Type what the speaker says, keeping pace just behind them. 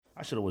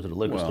I should have went to the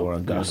liquor store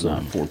and got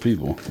not 4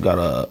 people. Got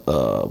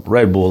a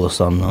Red Bull or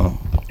something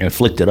and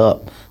flicked it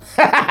up.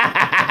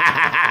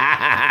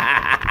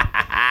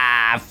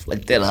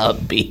 Flicked it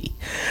up, B.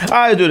 All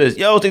right, do this.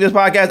 Yo, take this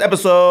podcast,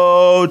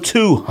 episode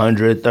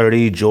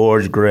 230.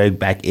 George Greg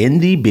back in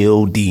the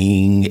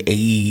building.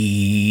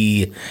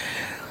 Ayy.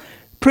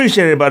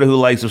 Appreciate everybody who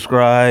likes,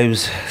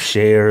 subscribes,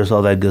 shares,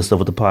 all that good stuff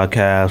with the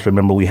podcast.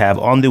 Remember, we have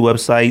on the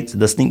website,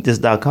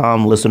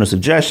 thesnkrs.com, listener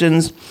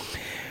suggestions.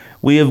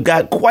 We have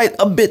got quite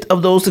a bit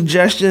of those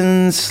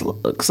suggestions.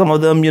 Some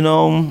of them,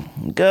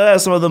 good.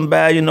 Some of them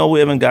bad. We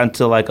haven't gotten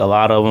to like a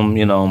lot of them,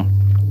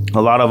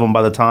 A lot of them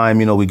by the time,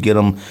 we get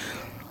them.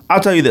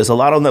 I'll tell you this. A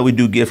lot of them that we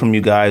do get from you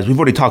guys, we've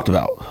already talked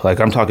about.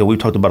 We've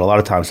talked about a lot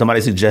of times.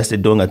 Somebody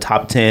suggested doing a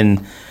top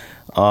 10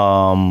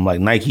 like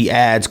Nike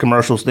ads,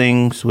 commercials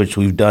things, which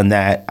we've done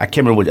that. I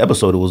can't remember which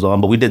episode it was on,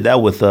 but we did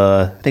that with,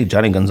 I think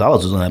Johnny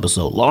Gonzalez was on an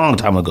episode long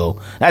time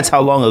ago. That's how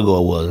long ago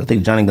it was. I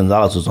think Johnny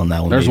Gonzalez was on that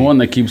one. There's one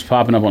that keeps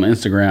popping up on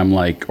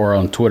Instagram, or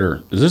on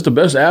Twitter. Is this the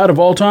best ad of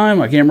all time?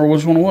 I can't remember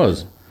which one it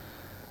was.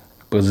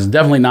 Because it's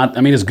definitely not,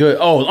 it's good.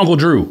 Oh, Uncle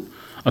Drew.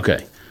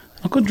 Okay.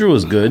 Uncle Drew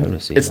is good.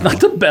 It's not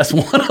the best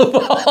one of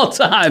all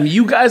time.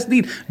 You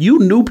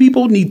new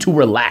people need to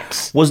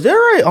relax. Was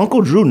there a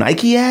Uncle Drew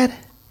Nike ad?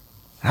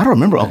 I don't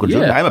remember Uncle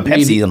Drew. I'm a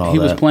Pepsi and all that. He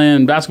was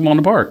playing basketball in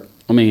the park.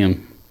 I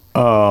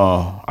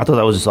thought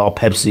that was just all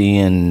Pepsi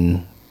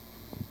and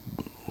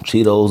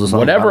Cheetos or something.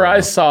 Whatever I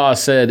saw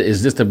said,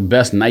 is this the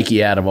best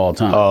Nike ad of all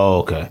time? Oh,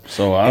 okay.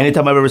 So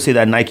anytime I ever see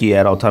that Nike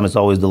ad all the time, it's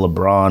always the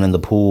LeBron in the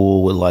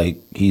pool with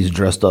he's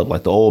dressed up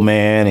like the old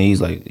man and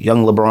he's like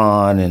young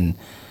LeBron and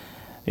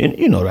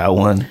you know that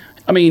one.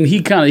 He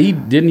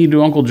didn't he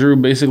do Uncle Drew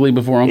basically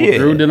before Uncle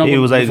Drew did Uncle Drew? He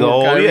was like, he was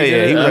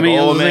like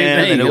old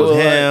man, and it was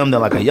him,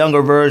 then like a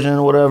younger version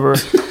or whatever.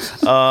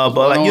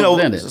 But we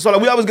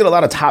always get a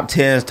lot of top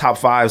 10s, top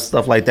 5s,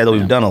 stuff like that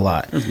we've done a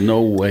lot. There's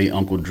no way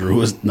Uncle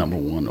Drew is number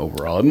 1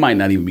 overall. It might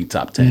not even be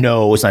top 10.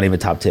 No, it's not even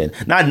top 10.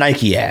 Not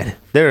Nike ad.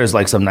 There is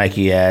some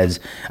Nike ads.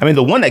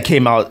 The one that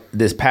came out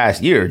this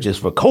past year just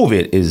for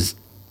COVID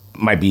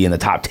might be in the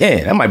top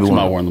 10. That might be one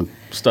of them.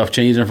 Stuff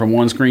changing from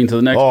one screen to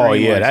the next screen. Oh,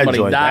 yeah. That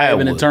somebody died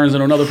and it turns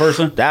into another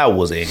person. That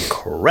was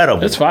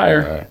incredible. It's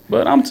fire.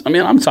 But I'm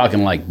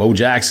talking like Bo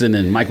Jackson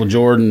and Michael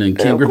Jordan and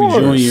Ken Griffey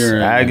Jr.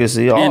 and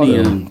Agassi, all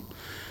of them.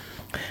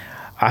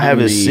 I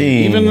haven't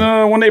seen. Even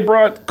when they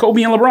brought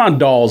Kobe and LeBron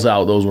dolls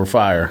out, those were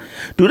fire.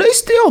 Do they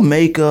still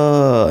make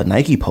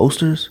Nike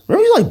posters?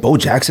 Remember Bo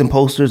Jackson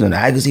posters and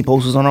Agassi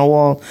posters on our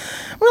wall?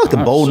 Remember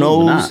the Bo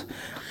nose? Not.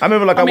 I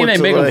remember they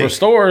make them for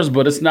stores,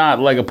 but it's not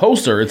like a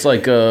poster. It's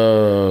like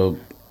a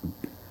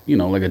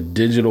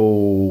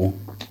digital.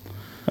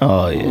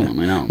 Oh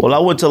yeah. Well, I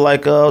went to I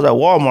was at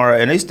Walmart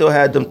and they still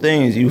had them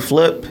things you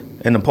flip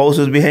and the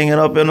posters be hanging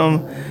up in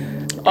them.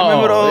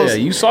 Remember those? Yeah,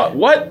 you saw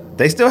what?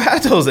 They still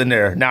had those in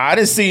there. Now I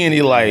didn't see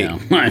any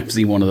I've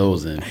seen one of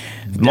those in.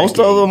 Most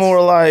of them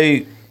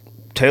were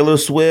Taylor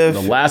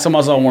Swift. The last time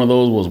I saw one of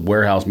those was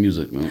Warehouse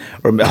Music, man.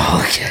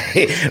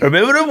 Okay.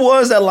 Remember the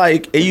ones that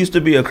it used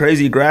to be a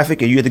crazy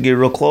graphic and you had to get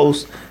real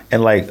close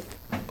and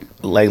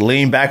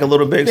lean back a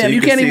little bit. Damn, so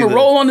you can't even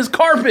roll on this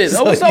carpet.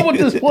 What's up with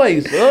this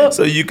place? Huh?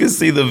 So you can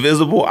see the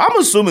visible. I'm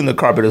assuming the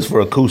carpet is for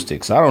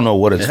acoustics. I don't know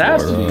what it's for.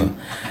 Has to be.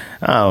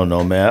 I don't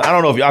know, man. I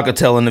don't know if y'all could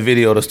tell in the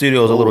video. The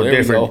studio is a little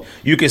different.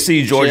 You can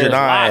see George and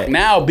I.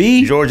 Now,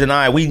 B. George and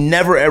I, we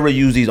never ever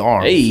use these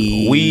arms.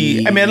 Hey.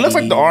 It looks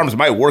like the arms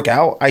might work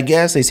out, I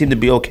guess. They seem to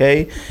be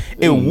okay.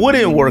 It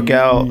wouldn't work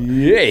out.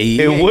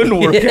 It wouldn't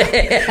work out.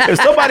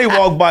 If somebody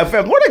walked by,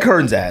 where are the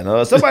curtains at?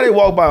 Somebody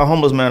walked by a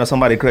homeless man or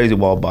somebody crazy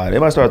walked by, they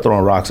might start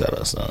throwing rocks at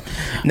us.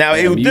 Now,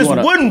 this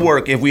wouldn't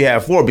work if we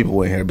had 4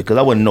 people in here because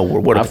I wouldn't know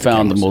where I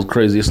found the most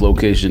craziest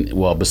location,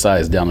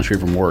 besides down the street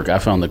from work, I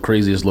found the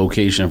craziest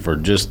location for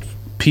just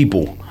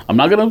people. I'm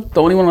not going to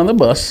throw anyone on the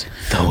bus.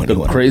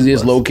 The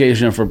craziest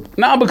location for...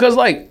 because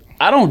I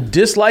don't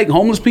dislike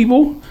homeless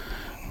people.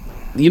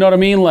 You know what I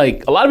mean?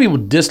 A lot of people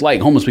dislike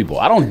homeless people.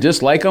 I don't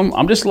dislike them.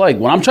 I'm just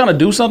when I'm trying to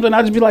do something,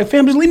 I just be like,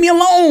 fam, just leave me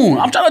alone.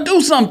 I'm trying to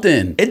do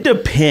something. It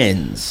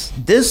depends.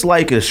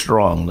 Dislike is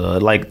strong, though.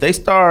 They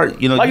start,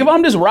 if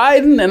I'm just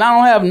riding and I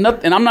don't have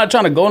nothing, and I'm not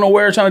trying to go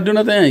nowhere, trying to do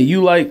nothing, and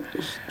you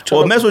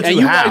mess with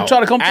you how?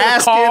 Try to come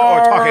asking to a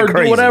car or talking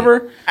crazy? Do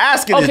whatever.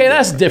 Asking Okay,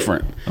 that's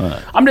different.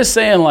 I'm just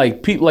saying,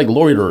 people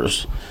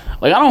loiterers.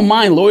 I don't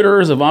mind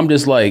loiterers if I'm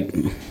just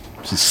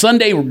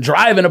Sunday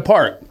drive in the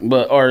park,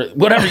 or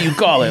whatever you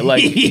call it,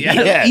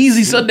 yes.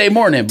 Easy Sunday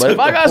morning. But if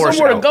I got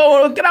somewhere to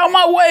go, get out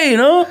my way,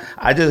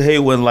 I just hate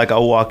when I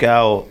walk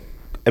out.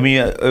 When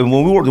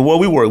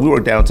we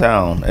work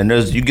downtown, and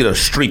you get a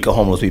streak of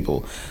homeless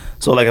people.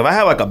 So if I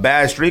have a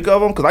bad streak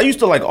of them, because I used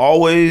to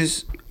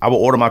always, I would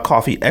order my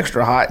coffee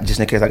extra hot just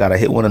in case I got to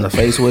hit one in the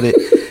face with it.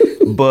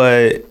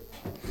 But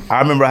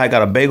I remember I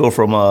got a bagel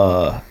from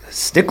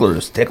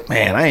Snkrs.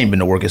 Man, I ain't been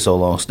to work in so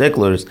long.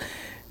 Snkrs.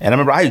 And I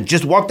remember I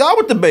just walked out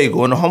with the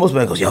bagel, and the homeless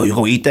man goes, "Yo, you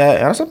gonna eat that?"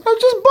 And I said, "I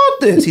just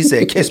bought this." He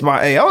said, "Kiss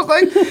my A." I was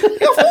like,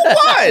 "Yo, for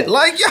what?"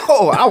 Like,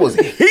 yo, I was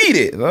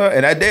heated,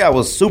 and that day I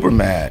was super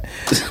mad.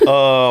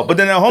 But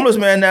then that homeless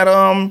man,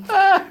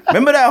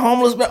 remember that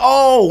homeless man?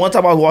 Oh, one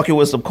time I was walking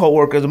with some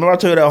coworkers. Remember I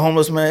told you that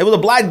homeless man? It was a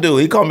black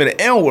dude. He called me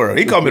the N-word.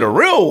 He called me the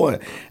real one,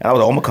 and I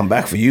was like, "I'm gonna come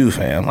back for you,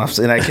 fam." I've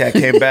seen that cat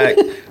came back,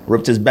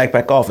 ripped his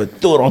backpack off, and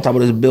threw it on top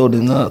of this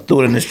building,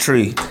 threw it in this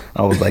tree.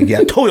 I was like, "Yeah,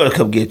 I told you to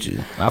come get you."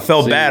 I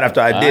felt bad after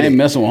I did I ain't it.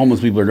 messing with homeless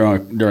people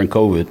during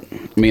COVID.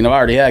 I mean, I've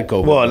already had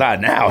COVID. Well,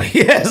 not now.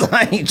 Yes,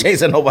 I ain't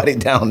chasing nobody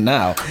down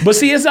now. But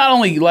see, it's not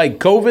only like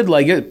COVID,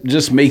 like it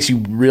just makes you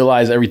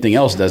realize everything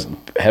else. That's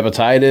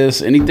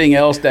hepatitis, anything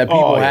else that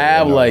people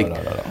have. No, like, no.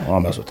 I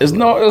don't mess with there's that.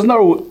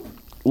 no,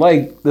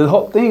 like the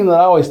whole thing that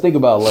I always think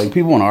about. Like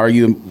people want to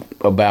argue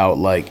about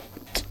like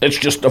it's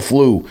just the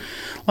flu.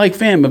 Like,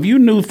 fam, if you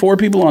knew 4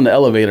 people on the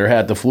elevator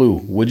had the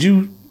flu, would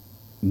you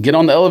get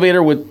on the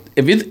elevator with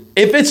if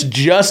it's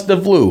just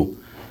the flu?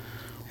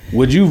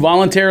 Would you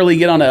voluntarily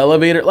get on the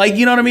elevator? Like,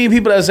 you know what I mean?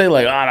 People that say,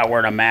 like, I'm not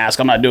wearing a mask,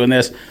 I'm not doing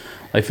this.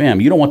 Like,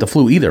 fam, you don't want the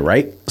flu either,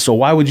 right? So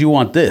why would you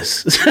want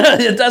this?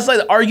 That's like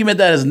the argument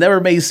that has never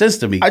made sense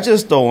to me. I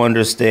just don't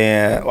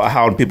understand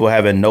how people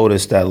haven't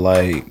noticed that,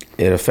 like,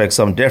 it affects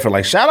something different.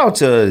 Like, shout out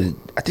to,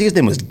 I think his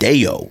name was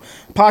Deo,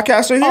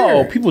 podcaster here.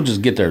 Oh, people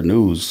just get their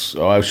news.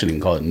 Oh, I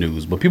shouldn't call it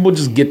news, but people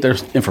just get their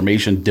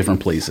information different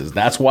places.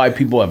 That's why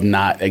people have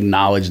not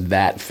acknowledged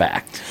that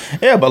fact.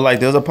 Yeah, but, like,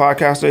 there's a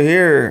podcaster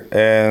here,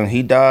 and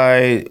he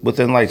died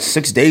within, like,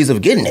 6 days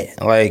of getting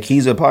it. Like,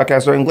 he's a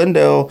podcaster in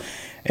Glendale,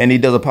 and he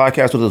does a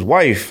podcast with his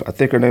wife. I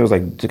think her name was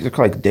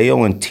like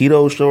Deo and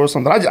Tito show or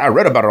something. I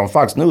read about it on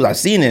Fox News. I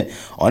seen it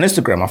on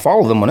Instagram. I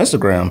follow them on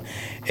Instagram.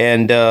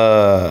 And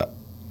I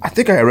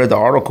think I read the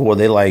article where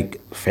they like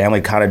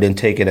family kind of didn't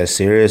take it as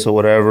serious or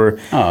whatever.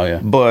 Oh, yeah.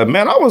 But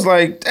man, I was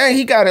like, dang,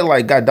 he got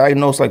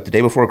diagnosed like the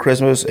day before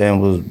Christmas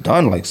and was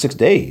done like 6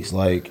 days.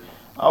 Like,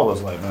 I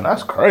was like, man,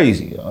 that's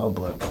crazy.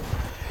 But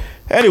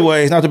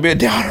anyways, not to be a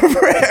downer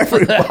for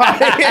everybody.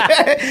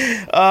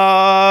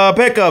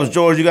 Pickups,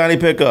 George. You got any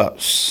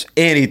pickups?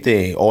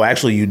 Anything? Oh,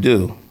 actually, you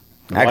do.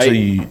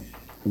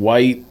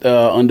 White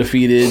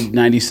undefeated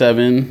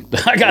 97.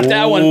 I got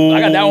that one.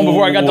 I got that one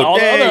before I got all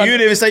the other. You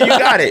didn't even say you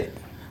got it.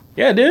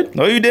 Yeah, I did.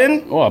 No, you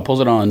didn't? Oh, I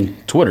posted on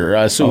Twitter,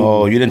 I assume.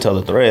 Oh, you didn't tell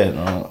the thread.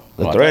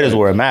 The thread is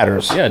where it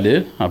matters. Yeah, I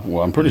did.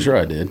 I'm pretty sure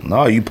I did.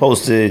 No, you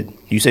posted.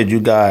 You said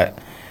you got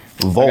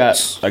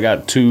Volts. I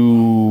got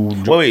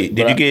 2. Wait,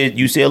 did you get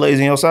UCLA's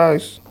in your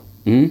size?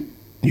 Hmm?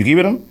 You keep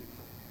it them?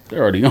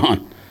 They're already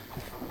gone.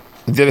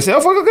 Did the sale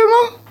fucker get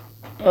them?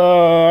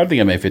 I think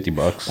I made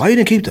 $50. Why you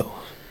didn't keep those?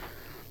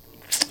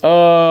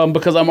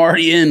 Because I'm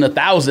already in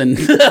 1,000.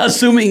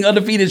 Assuming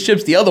undefeated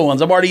ships the other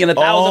ones, I'm already in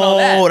 1,000 on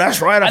that. Oh,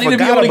 that's right. I need to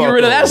be able to get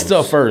rid of that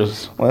stuff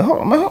first. Well, hold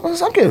on, man,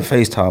 I'm getting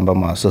FaceTime by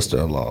my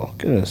sister-in-law.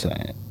 Give me a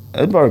second.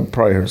 It's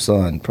probably her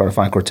son. Probably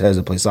find Cortez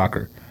to play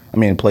soccer.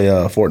 Play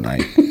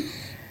Fortnite.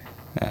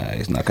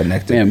 He's not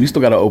connected. Damn, you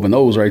still got to open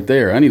those right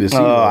there. I need to see.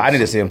 I need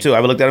to see them too. I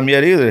haven't looked at them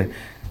yet either.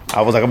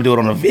 I was like, I'm gonna do it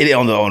on a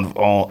video,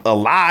 on a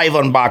live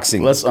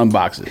unboxing. Let's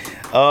unbox it.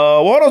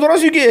 What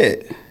else you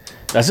get?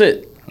 That's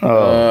it.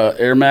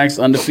 Air Max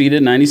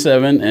undefeated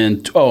 97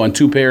 and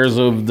 2 pairs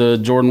of the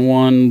Jordan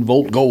 1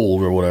 Volt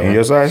Gold or whatever. In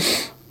your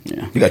size?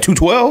 Yeah. You got 2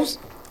 12s?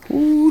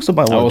 Ooh,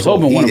 somebody. I was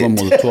hoping one of them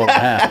was a 12 and a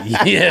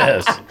half.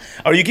 Yes.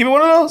 Are you keeping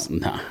one of those?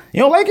 Nah.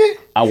 You don't like it?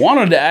 I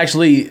wanted to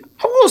actually.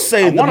 I will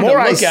say the more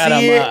I see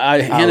it,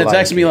 Hannah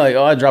texted me like,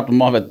 "Oh, I dropped them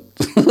off at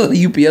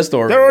the UPS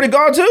store." They're already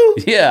gone too?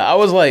 Yeah, I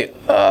was like,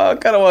 I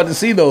kind of wanted to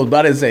see those, but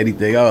I didn't say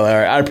anything. I was like,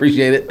 all right, I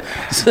appreciate it.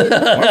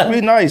 That's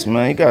pretty nice,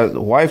 man. You got the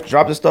wife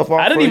dropped the stuff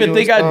off. I didn't even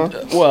think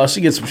well,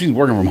 she's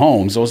working from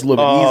home, so it's a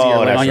little bit easier.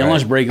 Like on your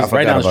lunch break, it's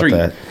right down the street.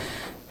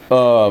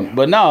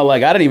 But no,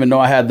 like I didn't even know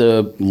I had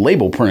the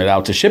label printed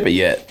out to ship it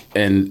yet.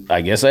 And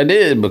I guess I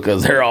did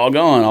because they're all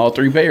gone, all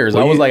 3 pairs.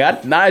 Well, I was like,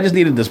 I just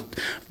needed this.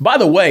 By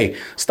the way,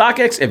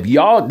 StockX, if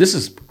y'all, this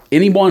is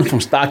anyone from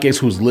StockX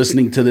who's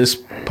listening to this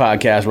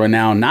podcast right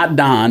now, not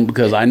Don,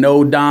 because I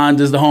know Don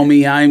is the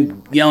homie,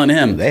 I'm yelling at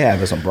him. They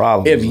having some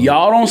problems. If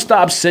y'all don't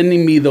stop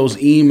sending me those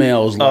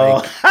emails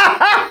like,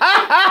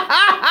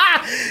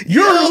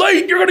 you're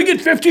late, you're going to get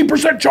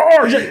 15%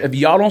 charge. If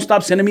y'all don't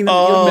stop sending me the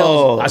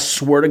emails, I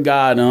swear to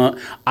God,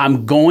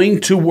 I'm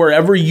going to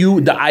wherever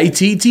the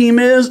IT team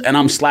is, and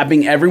I'm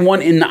slapping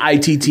everyone in the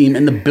IT team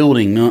in the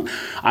building.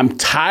 I'm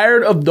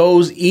tired of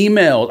those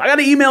emails. I got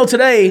an email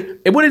today.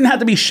 It wouldn't have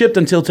to be shipped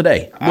until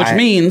today, which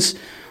means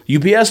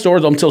UPS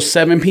stores until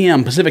 7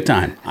 p.m. Pacific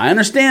time. I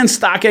understand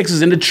StockX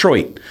is in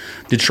Detroit.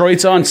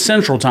 Detroit's on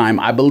Central time,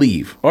 I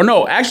believe. Or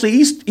no, actually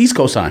East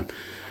Coast time.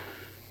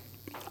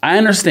 I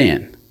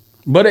understand.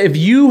 But if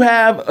you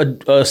have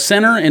a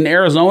center in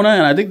Arizona,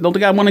 and don't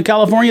they got one in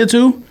California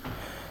too?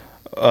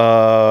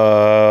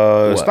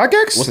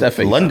 StockX? What's that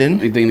face? London.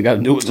 Anything that got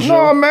to do with the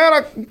show? No, man.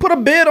 I put a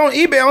bid on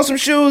eBay on some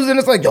shoes, and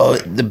it's like,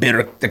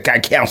 the guy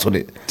canceled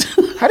it.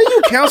 How do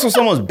you cancel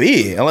someone's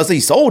bid unless he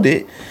sold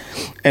it?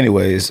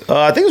 Anyways,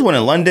 I think there's one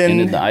in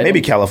London,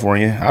 maybe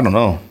California. I don't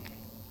know.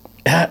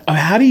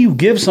 how do you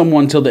give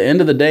someone till the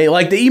end of the day?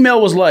 Like the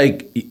email was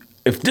like,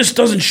 if this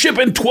doesn't ship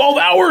in 12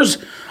 hours,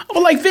 I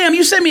was like, fam,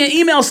 you sent me an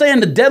email saying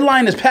the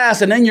deadline is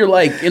passed, and then you're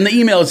like, in the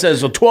email it says,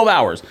 so 12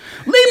 hours.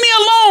 Leave me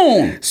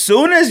alone.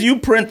 Soon as you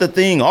print the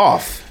thing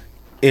off,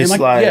 it's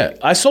like... Yeah,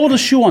 I sold a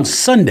shoe on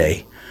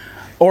Sunday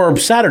or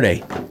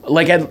Saturday,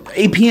 like at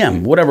 8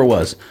 p.m., whatever it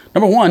was.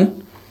 Number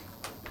one,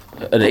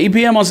 at 8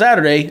 p.m. on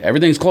Saturday,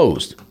 everything's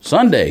closed.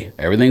 Sunday,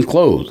 everything's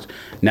closed.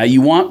 Now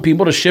you want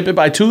people to ship it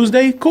by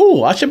Tuesday?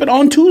 Cool, I'll ship it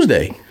on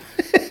Tuesday.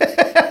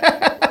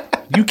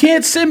 You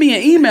can't send me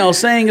an email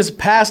saying it's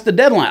past the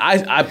deadline.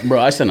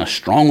 I sent a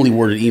strongly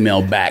worded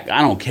email back.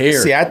 I don't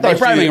care. See, I thought they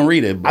probably didn't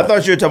read it. But. I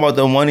thought you were talking about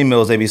the one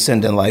emails they be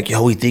sending like,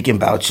 yo, we thinking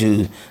about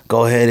you.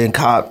 Go ahead and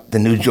cop the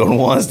new Jordan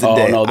 1s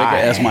today. Oh, no, they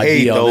can ask my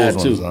D on that,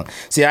 too. Ones.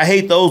 See, I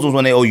hate those ones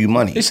when they owe you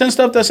money. They send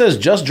stuff that says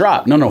just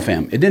drop. No,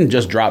 fam. It didn't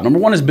just drop. Number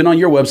one, it's been on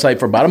your website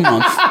for about a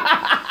month.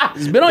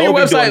 It's been on your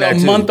website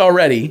a month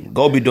already.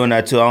 Go be doing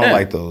that, too. I don't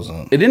like those.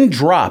 It didn't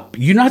drop.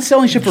 You're not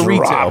selling shit for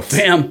retail,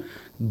 fam.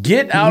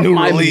 Get out of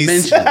my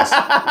mentions.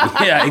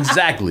 Yeah,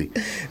 exactly.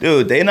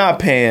 Dude, they not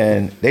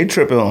paying. They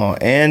tripping on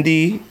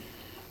Andy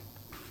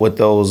with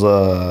those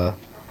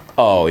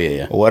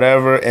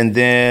whatever. And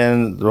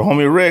then the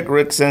homie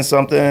Rick sent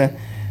something.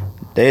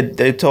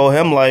 They told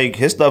him like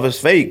his stuff is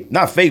fake.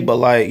 Not fake, but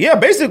like, yeah,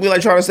 basically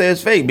like trying to say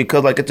it's fake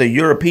because like it's a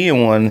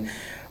European one.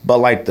 But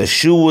like the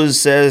shoe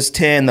says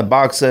 10, the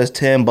box says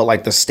 10, but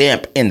like the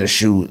stamp in the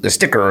shoe, the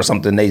sticker or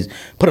something, they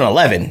put an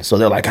 11. So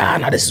they're like,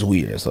 nah, this is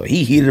weird. So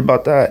he heated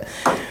about that.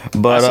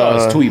 But I saw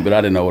his tweet, but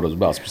I didn't know what it was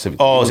about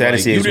specifically. Oh, so I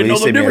didn't see you didn't know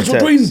the difference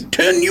between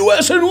 10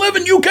 US and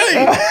 11 UK.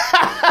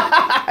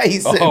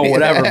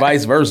 Whatever,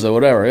 vice versa,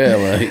 whatever. Yeah,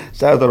 like.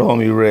 Shout out to the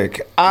homie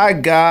Rick. Is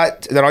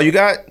that all you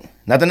got?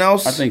 Nothing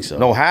else? I think so.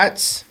 No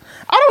hats?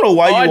 I don't know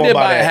why you won't I did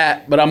buy buy that. a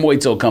hat, but I'm gonna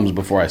wait till it comes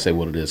before I say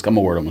what it is. I'm a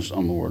word on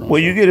it.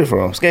 Where you get it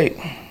from? Skate?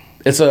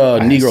 It's a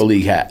Negro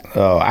League hat.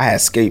 Oh, I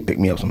had Skate pick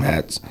me up some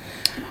hats.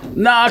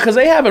 Nah, because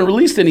they haven't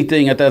released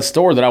anything at that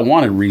store that I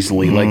wanted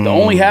recently. Like, the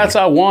only hats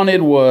I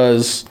wanted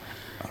was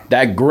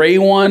that gray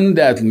one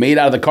that's made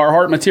out of the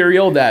Carhartt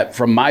material that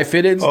from My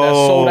Fitteds that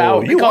sold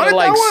out. They call it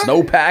like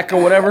Snowpack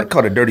or whatever. I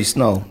called it Dirty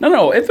Snow.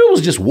 No, if it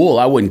was just wool,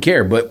 I wouldn't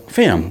care. But,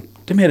 fam,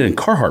 they made it in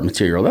Carhartt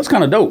material. That's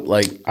kind of dope.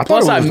 Like, I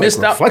thought I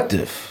missed out.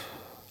 Reflective.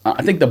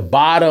 I think the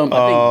bottom.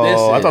 I think this.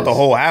 I thought the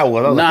whole hat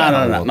was.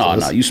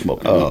 No. You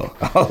smoking?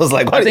 I was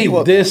like, I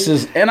think this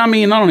is, and I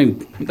mean, I don't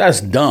even. That's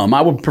dumb.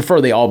 I would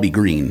prefer they all be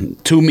green.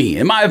 To me,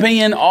 in my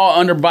opinion, all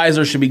under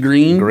visors should be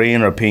green.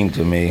 Green or pink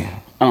to me. I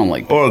don't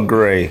like that. Or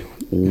gray.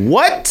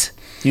 What?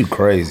 You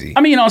crazy?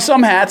 I mean, on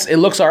some hats it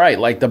looks all right.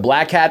 Like the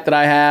black hat that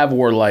I have,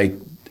 where like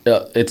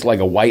it's like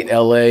a white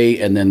LA,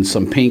 and then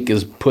some pink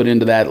is put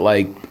into that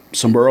like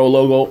sombrero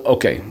logo.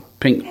 Okay,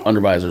 pink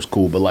under visor is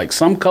cool, but like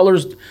some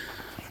colors,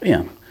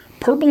 yeah.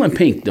 Purple and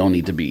pink don't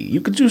need to be.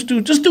 You could just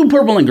do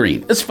purple and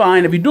green. It's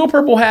fine. If you do a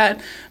purple hat,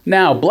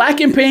 now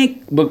black and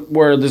pink, but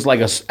where there's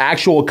like a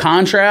actual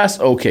contrast,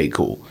 okay,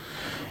 cool.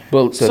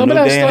 But some of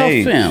that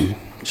stuff, fam,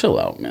 chill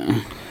out,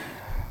 man.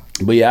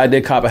 But yeah, I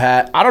did cop a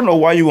hat. I don't know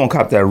why you won't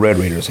cop that Red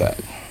Raiders hat.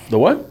 The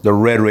what? The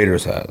Red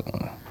Raiders hat.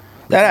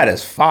 That hat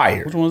is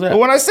fire. Which one was that? The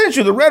one I sent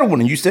you, the red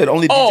one, and you said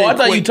only. Oh, I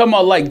thought you were talking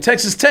about like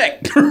Texas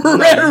Tech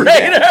Red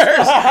Raiders.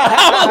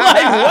 I was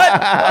like,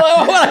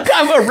 what? What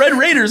kind of a Red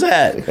Raiders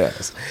hat?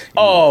 Yes.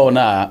 Oh,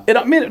 nah.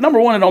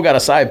 Number one, it don't got a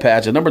side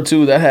patch, and number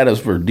two, that hat is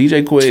for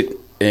DJ Quick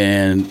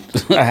and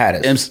that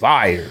hat is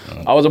fire.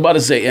 I was about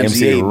to say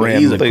MC8, but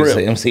he's a Crip.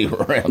 MC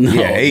Ram. No,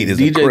 yeah, 8 is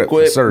DJ a Crip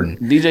Quick, for certain.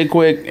 DJ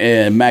Quick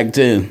and Mac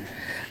 10.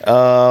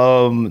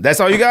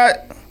 That's all you got?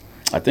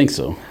 I think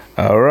so.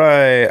 All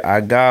right,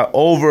 I got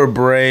over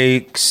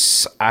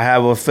breaks. I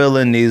have a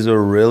feeling these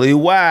are really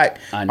whack.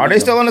 Are they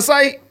still on the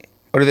site,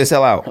 or did they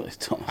sell out?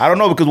 I don't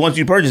know because once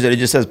you purchase it, it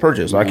just says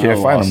purchase. So I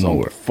can't find them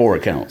nowhere. 4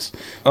 accounts.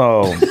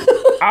 Oh,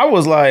 I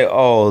was like,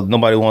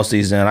 nobody wants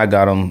these. Then I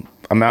got them.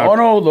 I'm out. Oh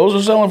no, those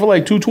are selling for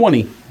like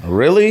 $220.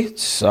 Really?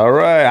 All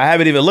right. I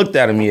haven't even looked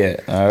at them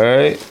yet. All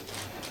right.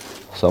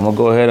 So I'm gonna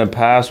go ahead and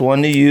pass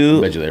one to you.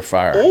 I bet you they're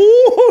fire.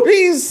 Ooh,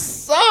 these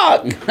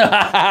suck.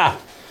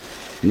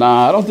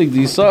 Nah, I don't think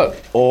these suck.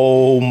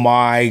 Oh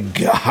my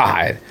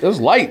God. It was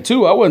light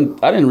too.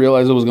 I didn't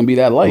realize it was gonna be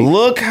that light.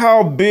 Look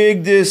how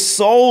big this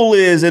sole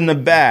is in the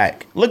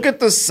back. Look at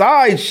the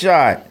side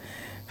shot.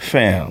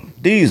 Fam,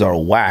 these are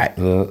whack.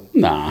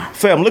 Nah.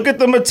 Fam, look at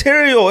the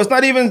material. It's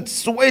not even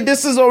suede.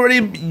 This is already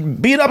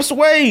beat up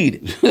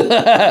suede.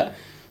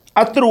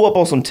 I threw up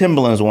on some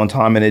Timberlands one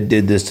time and it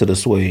did this to the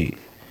suede.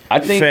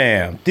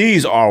 Fam,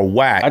 these are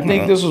whack. I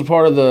think this was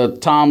part of the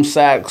Tom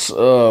Sachs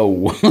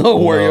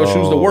wear your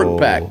shoes to work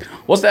pack.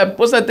 What's that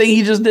thing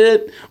he just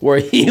did? Where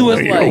he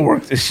was like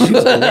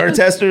wear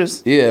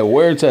testers? Yeah,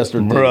 wear tester.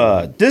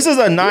 Bruh, this is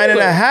a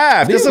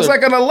 9.5. This looks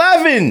like an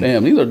 11.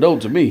 Damn, these are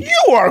dope to me.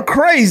 You are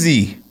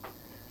crazy.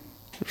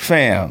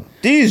 Fam,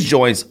 these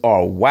joints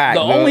are whack.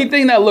 The only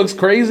thing that looks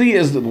crazy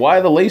is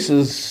why the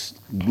laces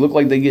look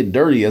like they get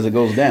dirty as it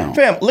goes down.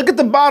 Fam, look at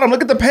the bottom.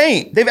 Look at the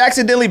paint. They've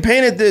accidentally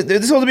painted this. Is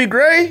this supposed to be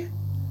gray?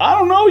 I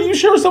don't know. You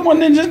sure someone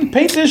didn't just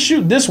paint this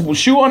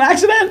shoe on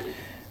accident?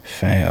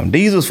 Fam,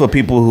 these is for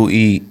people who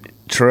eat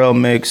trail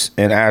mix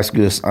and ask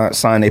you to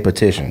sign a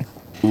petition.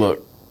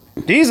 Look.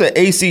 These are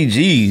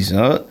ACGs,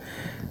 huh?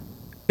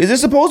 Is it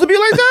supposed to be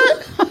like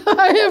that?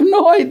 I have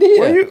no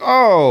idea.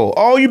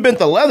 You bent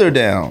the leather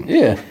down.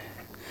 Yeah.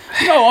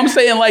 No, I'm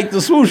saying like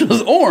the swoosh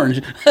was orange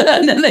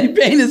and then they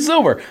painted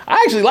silver.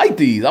 I actually like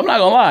these. I'm not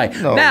gonna lie.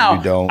 No, now,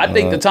 you don't. I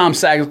think the Tom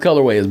Sachs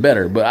colorway is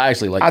better, but I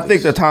actually like. I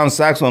think the Tom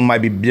Sachs one might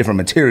be different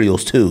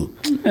materials too.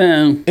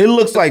 It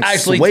looks like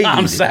actually suede.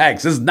 Tom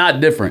Sachs. It's not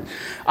different.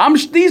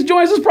 These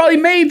joints is probably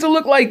made to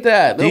look like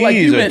that.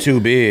 These are too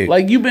big.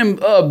 Like you've been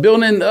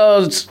building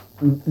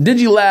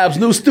Digilab's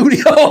new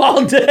studio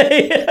all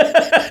day.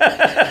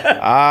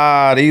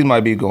 These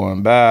might be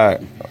going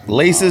back.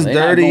 Laces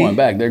dirty. Not going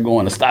back. They're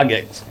going to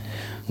StockX.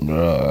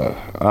 Bruh,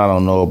 I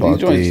don't know about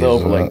these. Joints sell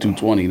for like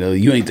 $220 though.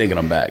 You ain't taking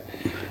them back.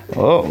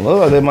 Oh, look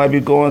like they might be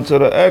going to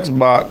the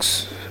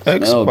Xbox.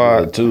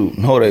 Xbox too.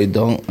 No, they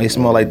don't. They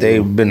smell like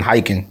they've been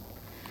hiking.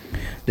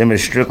 Them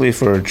is strictly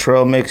for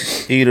trail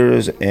mix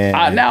eaters and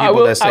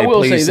people that say,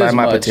 please sign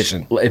my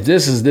petition. If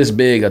this is this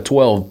big, a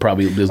 12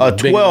 probably is a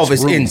 12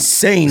 is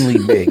insanely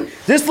big.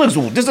 This does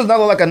not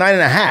look like a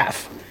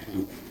 9.5.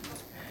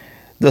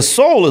 The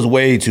sole is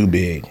way too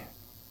big.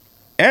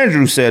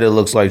 Andrew said it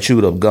looks like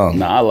chewed up gum.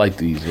 Nah, I like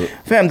these.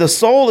 Fam, the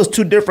sole is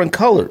two different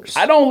colors.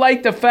 I don't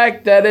like the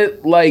fact that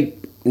it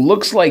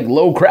looks like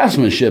low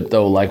craftsmanship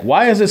though. Like,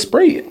 why is it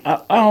sprayed?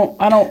 I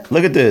don't.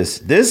 Look at this.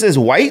 This is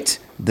white.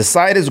 The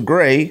side is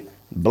gray.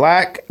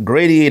 Black,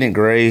 gradiated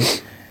gray.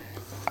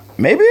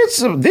 Maybe these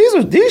should have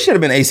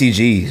been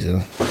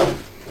ACGs.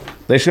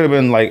 They should have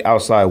been like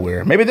outside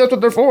wear. Maybe that's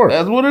what they're for.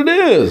 That's what it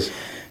is.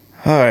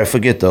 All right,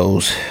 forget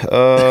those.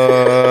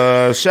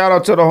 Shout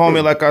out to the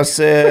homie, like I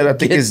said. I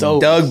think it's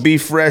Doug B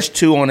Fresh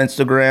 2 on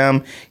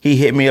Instagram. He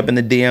hit me up in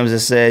the DMs and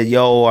said,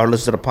 "Yo, I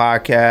listened to the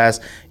podcast.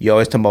 Yo,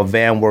 it's talking about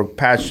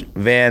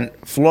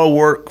floor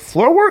work.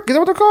 Floor work? Is that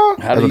what they're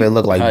called? That's what they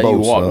look like. How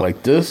boats, you walk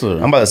like this? Or?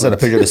 I'm about to send a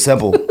picture of the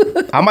simple.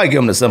 I might give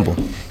him the simple.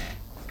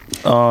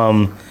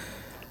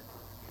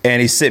 And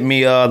he sent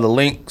me the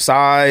link,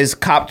 size,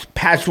 copped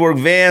patchwork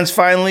Vans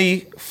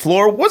finally.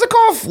 What's it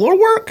called? Floor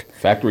work?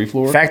 Factory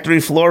floor?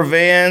 Factory floor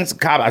Vans.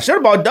 I should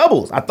have bought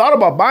doubles. I thought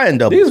about buying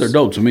doubles. These are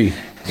dope to me.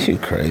 You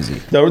crazy.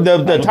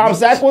 The Tom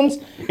Sachs ones,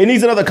 it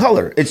needs another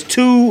color. It's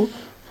too...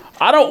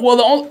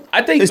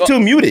 I think it's too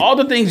muted. All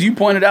the things you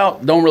pointed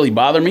out don't really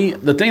bother me.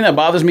 The thing that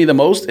bothers me the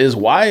most is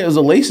why is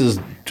the laces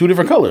two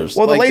different colors?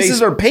 Well, the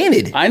laces are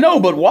painted. I know,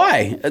 but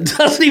why? It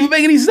doesn't even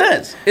make any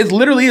sense. It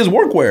literally is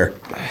workwear.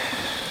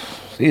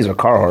 These are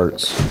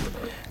Carhartts.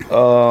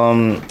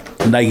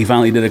 Nike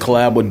finally did a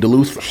collab with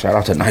Duluth. Shout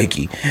out to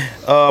Nike.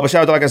 But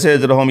shout out, like I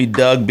said, to the homie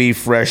Doug B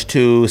Fresh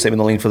 2. Sent me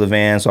the link for the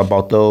van, so I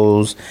bought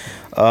those.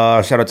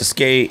 Shout out to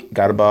Skate.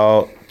 Got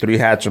about 3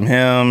 hats from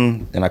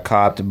him. And I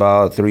copped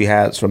about 3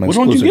 hats from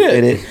Exclusive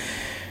Fitted.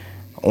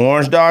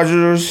 Orange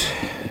Dodgers.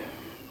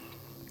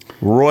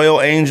 Royal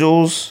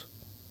Angels.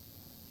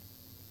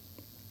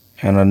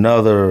 And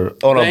another...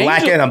 Oh, no,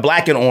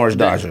 black and orange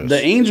Dodgers. The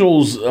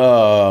Angels...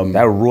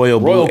 that Royal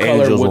Blue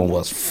Angels one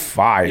was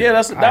fire. Yeah, that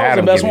was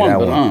the best one.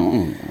 But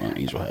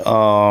Angel hat.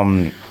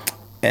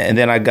 And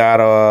then I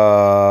got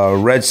a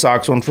Red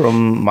Sox one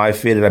from My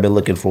Fitted I've been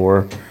looking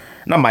for.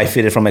 Not My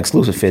Fitted, from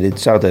Exclusive Fitted.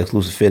 Shout out to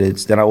Exclusive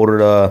Fitteds. Then I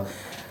ordered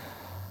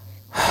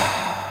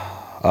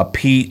a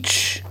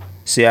peach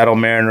Seattle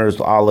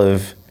Mariners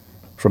olive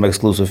from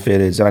Exclusive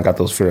Fitteds. And I got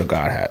those Fear of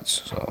God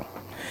hats. So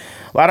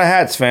a lot of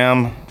hats,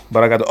 fam.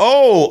 But I got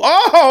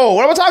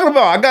what am I talking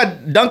about? I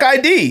got Dunk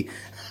ID.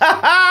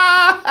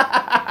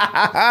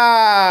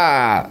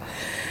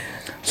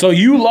 So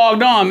you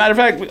logged on. Matter of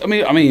fact, I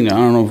mean, I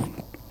don't know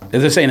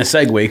if this ain't a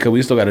segue because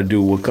we still got to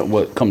do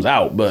what comes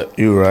out. But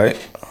you're right.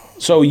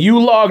 So you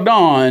logged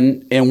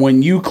on, and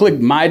when you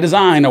clicked My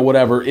Design or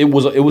whatever, it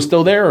was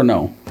still there or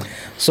no?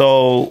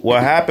 So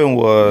what happened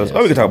was,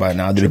 we can talk about it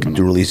now. Do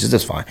releases.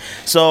 That's fine.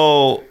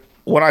 So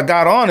when I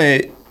got on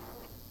it.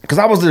 Because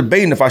I was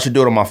debating if I should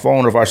do it on my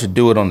phone or if I should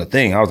do it on the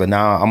thing. I was like,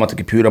 nah, I'm on the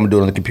computer. I'm going to do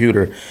it on the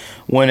computer.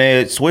 When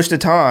it switched to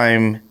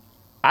time,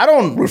 I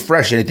don't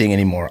refresh anything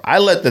anymore. I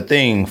let the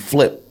thing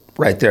flip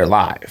right there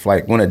live,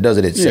 like when it does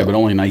it itself. Yeah, but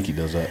only Nike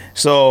does that.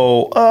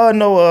 So,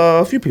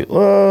 a few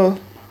people.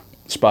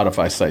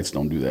 Spotify sites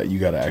don't do that. You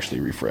got to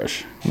actually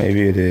refresh.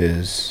 Maybe it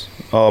is.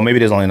 Oh, maybe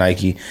it is only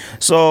Nike.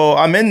 So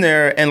I'm in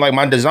there, and like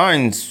my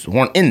designs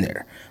weren't in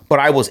there. But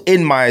I was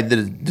in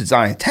the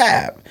design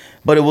tab.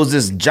 But it was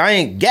this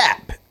giant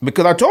gap.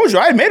 Because I told you,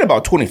 I had made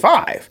about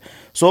 25.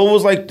 So it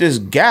was like this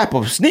gap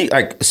of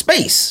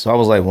space. So I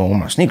was like, well, where are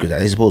my sneakers at?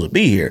 They're supposed to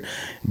be here.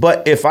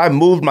 But if I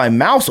moved my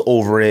mouse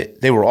over it,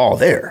 they were all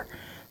there.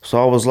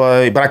 So I was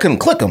like, but I couldn't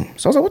click them.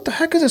 So I was like, what the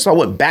heck is this? So I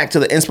went back to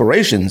the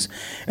inspirations.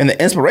 And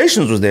the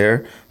inspirations was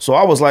there. So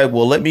I was like,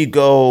 well, let me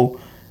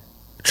go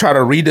try to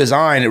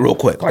redesign it real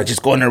quick. Like,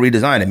 just go in there and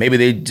redesign it. Maybe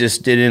they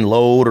just didn't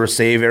load or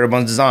save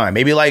everyone's design.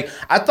 Maybe I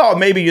thought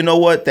maybe, you know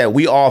what, that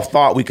we all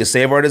thought we could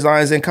save our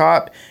designs in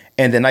COP.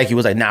 And then Nike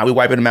was like, nah, we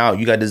wiping them out.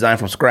 You got to design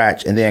from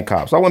scratch and then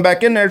cop. So I went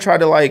back in there, tried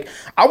to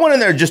I went in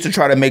there just to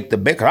try to make the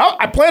big, cause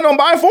I planned on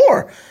buying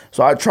 4.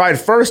 So I tried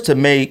first to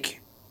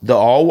make the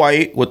all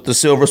white with the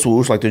silver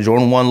swoosh, like the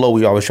Jordan 1 low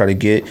we always try to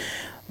get.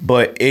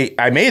 But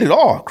I made it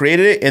all,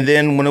 created it. And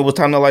then when it was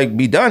time to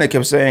be done, it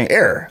kept saying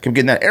error. Kept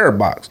getting that error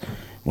box.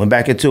 Went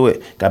back into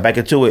it, got back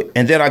into it.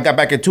 And then I got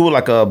back into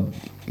it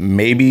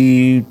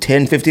maybe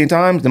 10, 15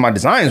 times. Then my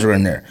designs were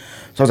in there.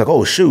 So I was like,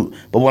 oh, shoot.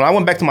 But when I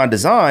went back to my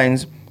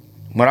designs,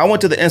 when I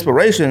went to the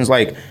inspirations,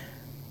 5,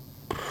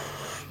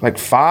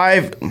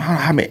 I don't know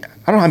how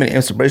many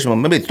inspirations,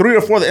 maybe 3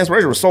 or 4 of the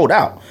inspirations were sold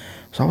out.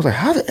 So I was like,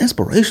 how the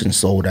inspiration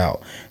sold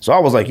out? So I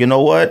was like, you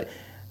know what?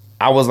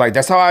 I was like,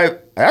 that's how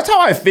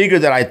I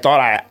figured that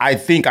I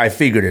think I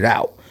figured it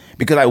out.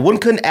 Because I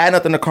couldn't add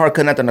nothing to the cart,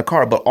 couldn't add nothing to the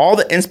cart. But all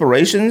the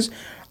inspirations,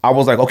 I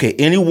was like, okay,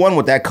 anyone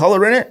with that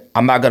color in it,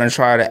 I'm not going to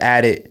try to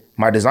add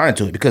my design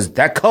to it. Because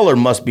that color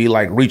must be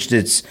reached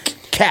its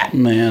cap.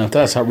 Man, if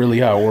that's really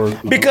how it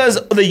works. Because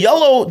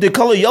the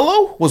color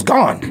yellow was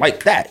gone.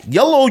 Like that.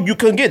 Yellow, you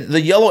couldn't get.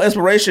 The yellow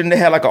inspiration, they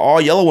had an all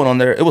yellow one on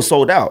there. It was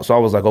sold out. So I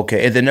was like,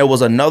 okay. And then there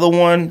was another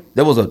one.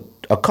 There was a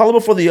color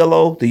before the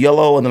yellow,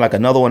 and then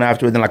another one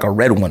after it, then a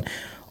red one.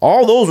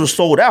 All those were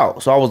sold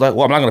out. So I was like,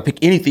 well, I'm not going to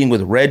pick anything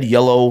with red,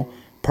 yellow,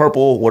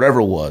 purple,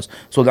 whatever it was.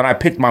 So then I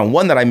picked my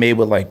one that I made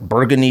with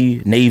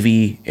burgundy,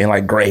 navy,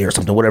 and gray or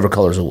something, whatever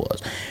colors it was.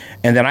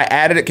 And then I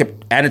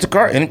kept adding to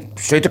cart and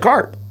straight to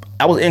cart.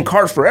 I was in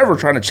cart forever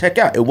trying to check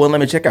out. It wouldn't let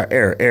me check out.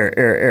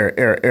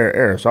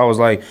 Error. So I was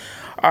like,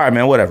 all right,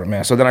 man, whatever,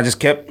 man. So then I just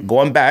kept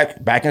going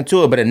back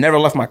into it, but it never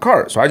left my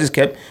cart. So I just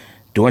kept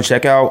doing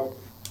checkout,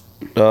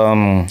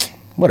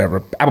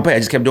 whatever. Apple Pay, I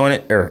just kept doing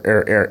it.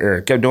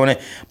 Error. Kept doing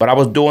it. But I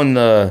was doing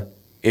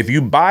if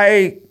you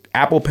buy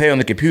Apple Pay on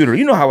the computer,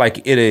 you know how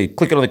it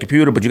click it on the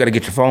computer, but you got to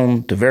get your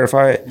phone to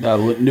verify it.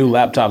 New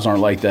laptops aren't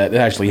like that. It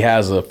actually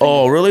has a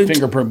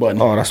fingerprint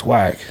button. Oh, that's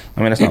whack.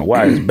 I mean, that's not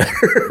whack. It's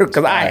better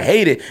because I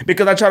hate it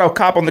because I try to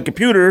cop on the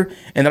computer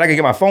and then I can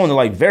get my phone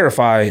to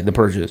verify the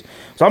purchase.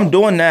 So I'm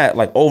doing that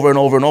over and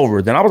over and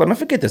over. Then I was like, man,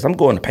 forget this. I'm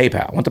going to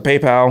PayPal. Went to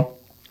PayPal.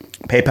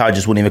 PayPal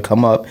just wouldn't even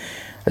come up.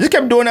 I just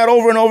kept doing that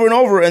over and over and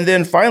over, and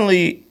then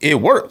finally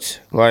it worked.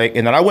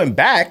 And then I went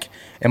back,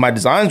 and my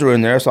designs were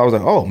in there, so I was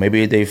like, oh,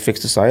 maybe they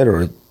fixed the site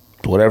or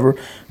whatever.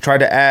 Tried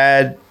to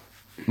add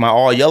my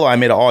all yellow. I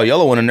made an all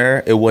yellow one in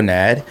there. It wouldn't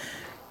add.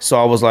 So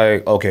I was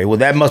like, okay, well,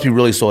 that must be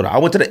really sold out. I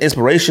went to the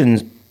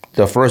inspirations,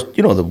 the first,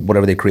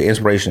 whatever they create,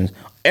 inspirations.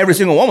 Every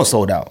single one was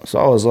sold out. So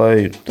I was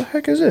like, what the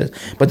heck is this?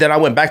 But then I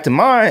went back to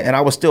mine, and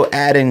I was still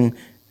adding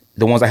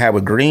the ones I had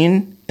with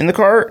green in the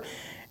cart.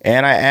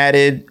 And I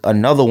added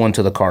another one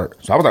to the cart.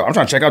 So I was like, I'm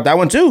trying to check out that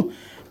one too.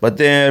 But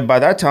then by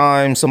that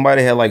time,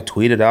 somebody had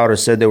tweeted out or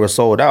said they were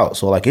sold out.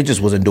 So it just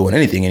wasn't doing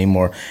anything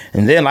anymore.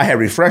 And then I had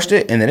refreshed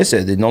it and then it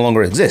said it no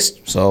longer exists.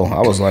 So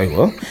I was like,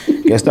 well,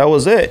 guess that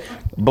was it.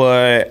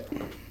 But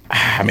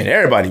I mean,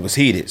 everybody was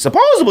heated.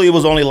 Supposedly it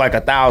was only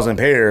 1,000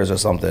 pairs or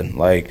something.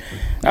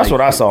 That's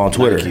what I saw on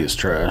Twitter. Nike is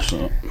trash.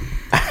 So.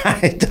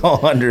 I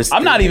don't understand.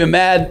 I'm not even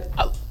mad.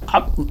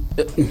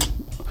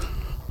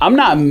 I'm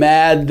not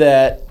mad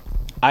that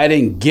I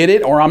didn't get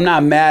it, or I'm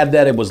not mad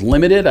that it was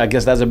limited. I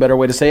guess that's a better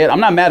way to say it. I'm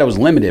not mad it was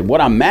limited.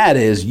 What I'm mad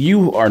is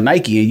you are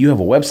Nike and you have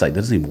a website that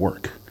doesn't even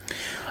work.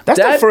 That's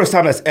the first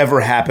time that's ever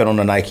happened on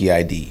a Nike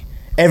ID.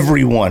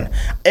 Every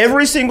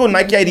single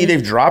Nike ID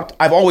they've dropped,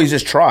 I've always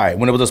just tried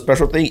when it was a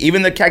special thing.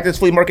 Even the Cactus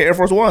Flea Market Air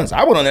Force Ones,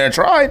 I went on there and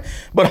tried,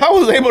 but I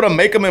was able to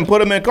make them and put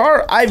them in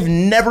car. I've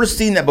never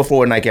seen that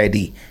before in Nike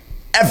ID.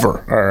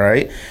 Ever, all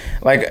right?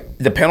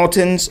 The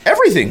Pendletons,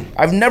 everything.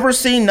 I've never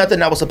seen nothing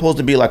that was supposed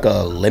to be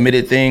a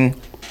limited thing.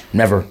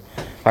 Never.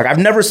 I've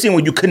never seen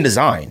what you couldn't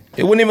design.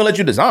 It wouldn't even let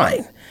you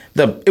design.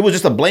 It was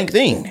just a blank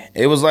thing.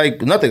 It was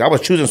nothing. I was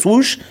choosing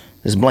swoosh,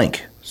 it's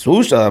blank.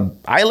 Swoosh,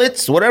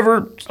 eyelets,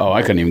 whatever. Oh,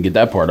 I couldn't even get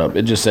that part up.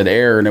 It just said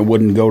air, and it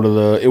wouldn't go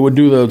to it would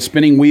do the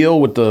spinning wheel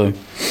with the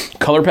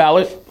color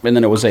palette, and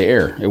then it would say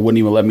air. It wouldn't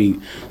even let me.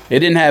 It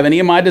didn't have any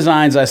of my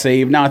designs I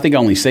saved. Now, I think I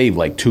only saved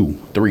 2,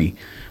 3. It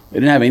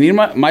didn't have any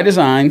of my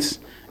designs.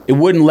 It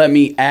wouldn't let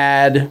me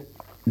add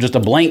just a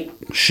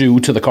blank shoe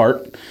to the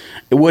cart.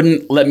 It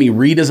wouldn't let me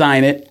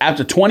redesign it.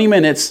 After 20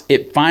 minutes,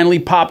 it finally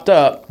popped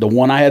up, the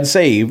one I had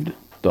saved,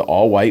 the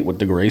all white with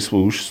the gray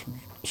swoosh,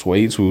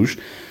 suede swoosh.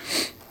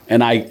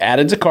 And I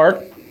added to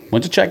cart,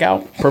 went to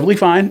checkout, perfectly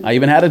fine. I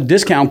even had a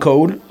discount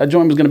code. That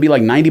joint was going to be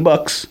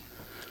 $90.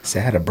 See,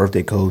 I had a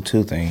birthday code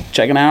too thing.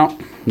 Checking out,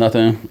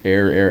 nothing.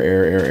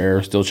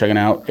 Error. Still checking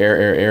out,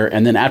 error.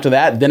 And then after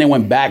that, then it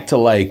went back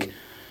to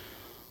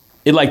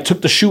it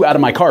took the shoe out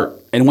of my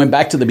cart and went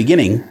back to the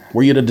beginning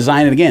where you had to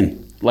design it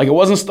again. It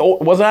wasn't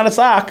out of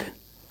stock.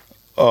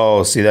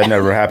 Oh, see, that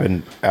never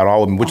happened at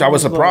all with me, which I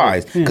was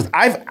surprised because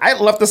I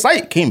left the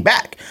site, came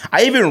back.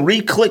 I even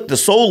re-clicked the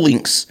soul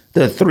links,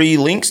 the 3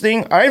 links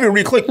thing. I even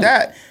re-clicked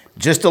that.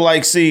 just to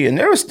like see, and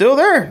they were still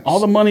there. All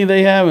the money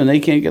they have, and they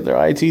can't get their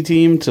IT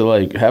team to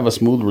like have a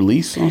smooth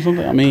release or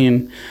something. I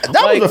mean,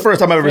 that was the first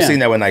time I've ever seen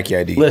that with Nike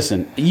ID.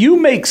 Listen, you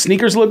make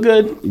sneakers look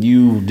good,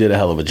 you did a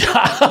hell of a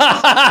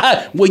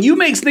job. When you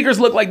make sneakers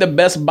look like the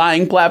best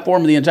buying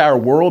platform in the entire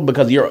world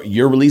because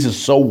your release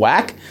is so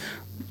whack,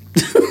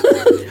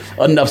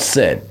 enough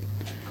said.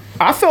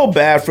 I felt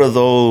bad for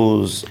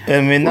those.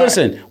 I mean,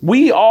 listen,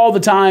 we all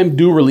the time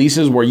do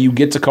releases where you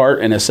get to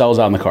cart and it sells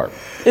out in the cart.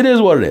 It is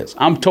what it is.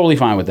 I'm totally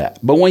fine with that.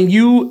 But when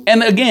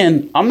and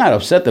again, I'm not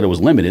upset that it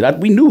was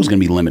limited. We knew it was going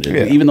to be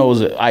limited, even though it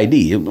was an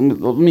ID. I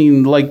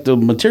mean, like the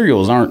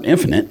materials aren't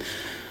infinite.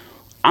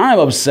 I'm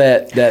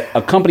upset that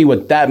a company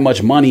with that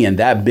much money and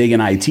that big an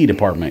IT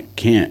department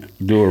can't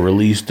do a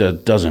release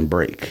that doesn't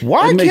break.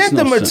 Why can't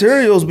the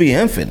materials be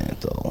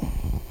infinite, though?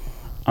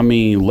 I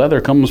mean,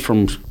 leather comes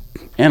from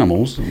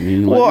animals. I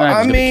mean,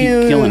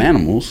 keep killing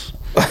animals.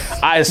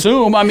 I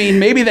assume. I mean,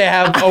 maybe they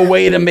have a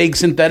way to make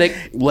synthetic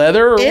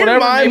leather or whatever.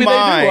 Maybe they do.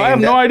 I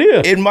have no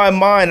idea. In my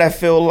mind, I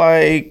feel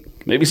like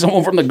maybe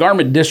someone from the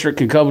garment district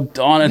can come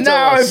on and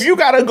tell us. Now, if you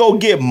got to go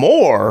get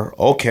more,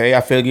 okay,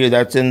 I figure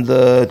that's in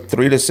the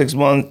 3 to 6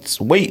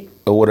 months wait.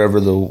 Or whatever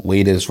the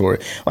wait is for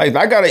it. Like,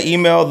 I got an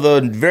email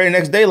the very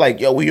next day, like,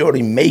 yo, we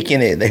already making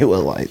it. They were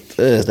like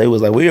this. They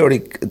was like, we already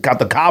got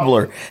the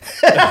cobbler.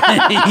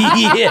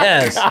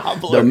 Yes.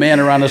 Cobbler. The man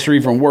around the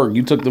street from work,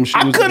 you took them shoes.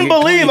 I couldn't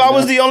believe I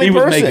was the only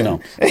person. He was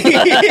making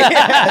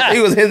them.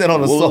 He was hitting it on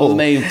the soul. What was his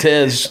name?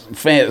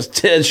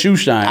 Ted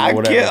Shoeshine or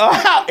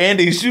whatever.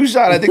 Andy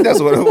Shoeshine, I think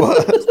that's what it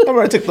was. I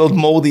remember I took those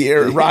moldy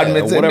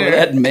Rodmans whatever in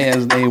there. That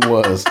man's name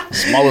was.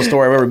 Smallest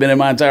store I've ever been in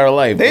my entire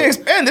life. They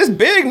expand this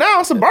big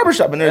now. It's a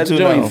barbershop in there, too.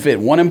 Joint fit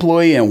one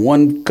employee and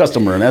one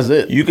customer, and that's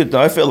it.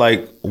 I feel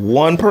like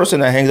one person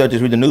that hangs out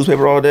just read the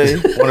newspaper all day,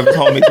 one of his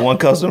homies, one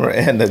customer,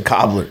 and the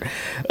cobbler.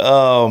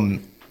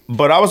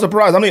 But I was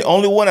surprised. I'm the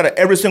only one out of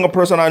every single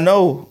person I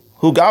know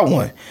who got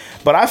one.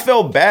 But I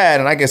felt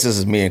bad, and I guess this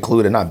is me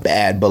included, not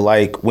bad, but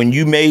like when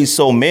you made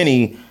so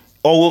many.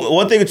 Oh,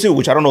 one thing too,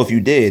 which I don't know if you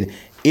did.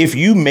 If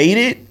you made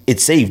it, it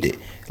saved it.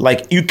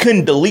 Like you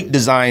couldn't delete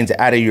designs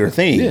out of your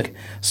thing. Yeah.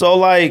 So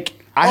like.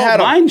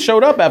 Mine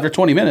showed up after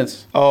 20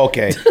 minutes. Oh,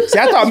 okay. See,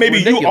 I thought maybe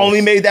you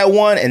only made that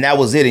one and that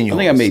was it in yours.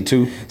 I think I made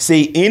 2.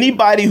 See,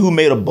 anybody who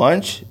made a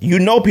bunch,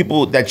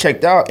 people that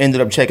checked out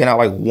ended up checking out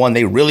like one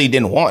they really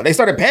didn't want. They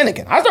started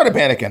panicking. I started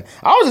panicking.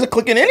 I was just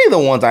clicking any of the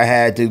ones I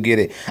had to get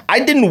it.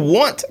 I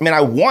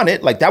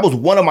wanted, like that was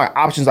one of my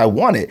options I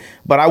wanted,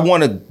 but I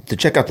wanted to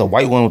check out the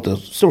white one with the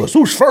silver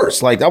swoosh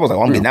first. Like that was like,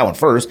 I'm getting that one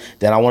first.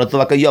 Then I wanted to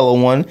like a yellow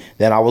one.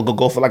 Then I would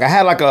go for like, I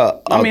had like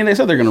I mean, they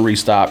said they're going to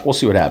restock. We'll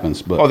see what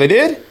happens. But oh, they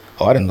did?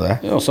 Oh, I didn't know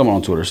that. Someone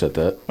on Twitter said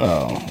that.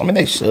 Oh, I mean,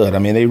 they should. I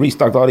mean, they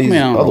restocked all these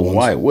other ones.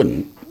 Why it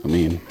wouldn't? I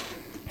mean,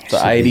 it's an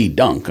ID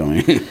dunk. I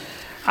mean,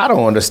 I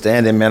don't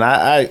understand it, man.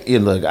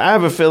 Look, I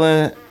have a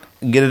feeling,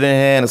 get it in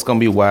hand, it's going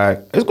to be whack.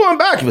 It's going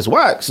back if it's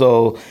whack.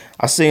 So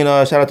I seen,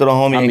 shout out to the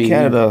homie in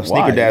Canada,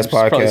 Sneaker Dads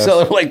podcast. Sell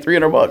it for like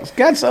 $300.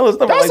 God, sell it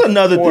stuff. That's like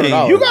another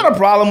thing. You got a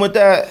problem with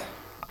that?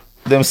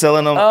 Them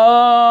selling them?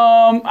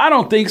 I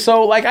don't think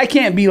so. Like, I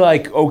can't be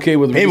like okay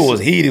with. Maybe was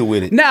heated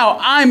with it. Now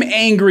I'm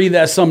angry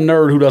that some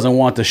nerd who doesn't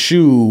want the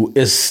shoe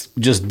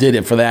just did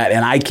it for that,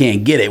 and I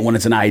can't get it when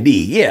it's an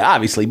ID. Yeah,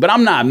 obviously, but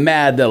I'm not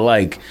mad that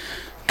like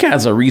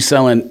cats are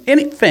reselling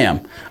any fam.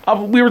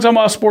 We were talking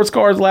about sports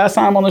cars last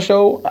time on the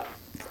show.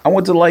 I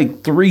went to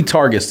like 3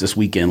 Targets this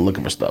weekend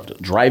looking for stuff,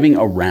 driving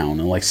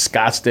around in like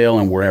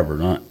Scottsdale and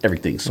wherever.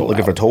 Everything sold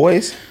looking out. For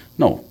toys?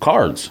 No,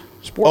 cards.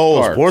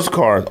 Sports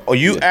cards. Oh,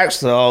 you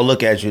actually,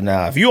 look at you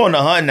now. If you on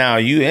the hunt now,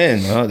 you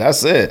in.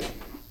 That's it.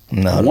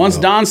 No. Once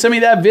Don sent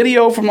me that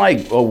video from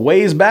like a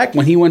ways back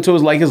when he went to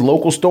his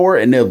local store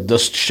and the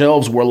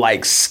shelves were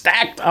like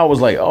stacked, I was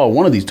like, oh,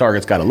 one of these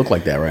Targets got to look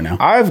like that right now.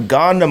 I've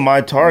gone to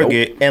my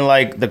Target and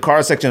like the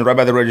card section is right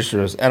by the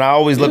registers, and I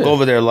always look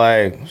over there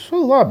like, there's a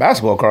lot of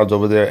basketball cards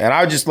over there, and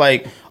I just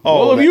like,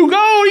 oh, well, if you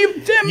go,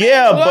 you damn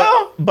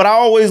yeah, but I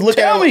always look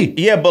Tell at me.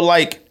 Yeah, but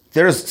like.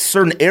 There's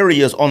certain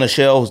areas on the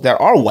shelves that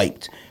are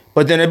wiped.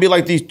 But then it'd be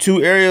like these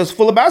 2 areas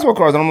full of basketball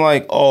cards. And I'm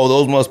like, oh,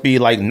 those must be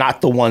like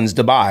not the ones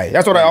to buy.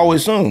 That's what I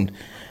always assumed.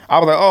 I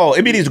was like, oh,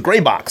 it'd be these gray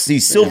boxes,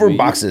 these silver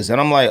boxes. And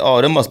I'm like,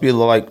 oh, them must be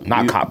like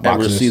not cop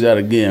boxes. Never see that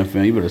again,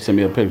 fam. You better send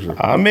me a picture.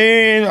 I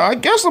mean, I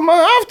guess I'm going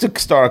to have to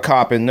start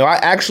copping. No, I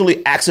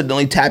actually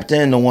accidentally tapped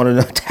into one of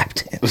them.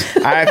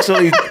 I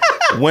actually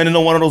went into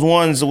one of those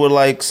ones where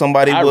like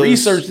somebody I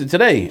researched it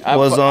today.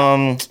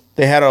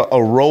 They had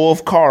a row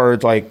of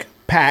cards like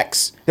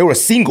packs. They were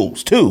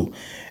singles too,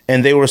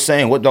 and they were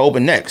saying what to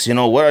open next.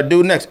 What I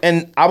do next.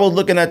 And I was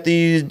looking at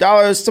these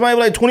dollars. Somebody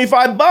was like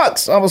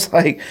 $25. I was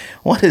like,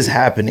 what is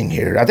happening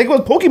here? I think it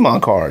was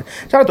Pokemon card.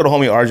 Shout out to the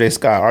homie RJ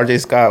Scott. RJ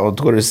Scott on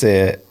Twitter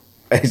said,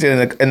 he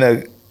said in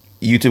the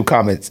YouTube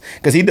comments,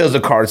 because he does the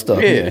card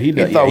stuff. Yeah, he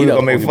does. He thought we were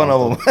gonna make fun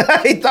of him.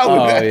 He thought we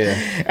were gonna.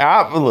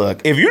 Yeah.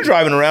 Look, if you're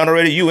driving around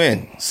already, you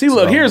in. See,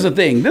 look, here's the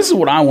thing. This is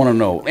what I want to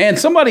know. And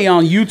somebody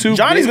on YouTube,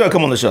 Johnny's gonna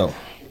come on the show.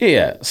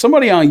 Yeah,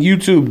 somebody on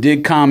YouTube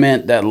did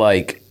comment that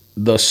like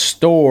the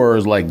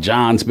stores like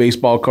John's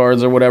baseball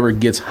cards or whatever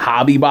gets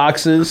hobby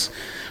boxes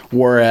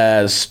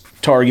whereas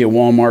Target,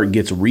 Walmart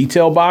gets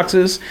retail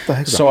boxes. What the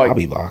heck's a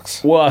hobby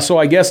box? Well, so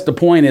I guess the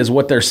point is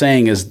what they're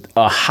saying is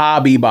a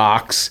hobby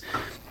box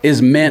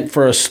is meant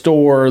for a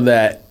store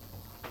that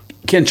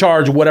can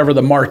charge whatever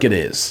the market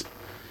is.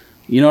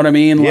 You know what I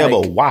mean? Yeah,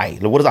 but why?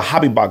 What does a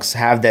hobby box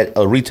have that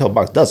a retail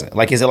box doesn't?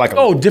 Like, is it like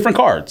different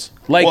cards,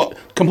 like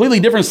completely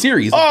different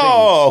series?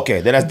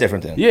 Okay, then that's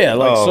different then. Yeah,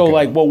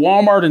 like what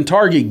Walmart and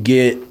Target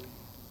get,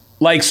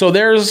 like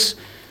there's.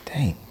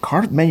 Dang,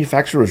 card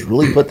manufacturers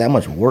really put that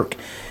much work.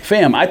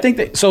 Fam, I think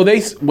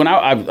that when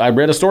I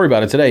read a story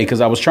about it today because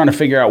I was trying to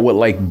figure out what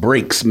like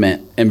breaks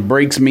meant, and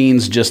breaks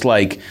means just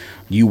like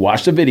you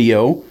watch the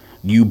video,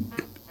 you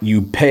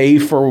pay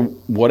for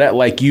what,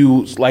 like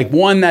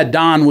one that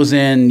Don was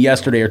in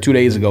yesterday or 2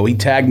 days ago. He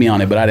tagged me on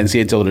it, but I didn't see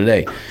it till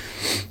today.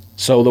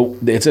 So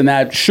it's in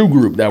that shoe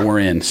group that we're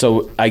in.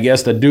 So I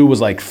guess the dude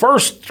was like,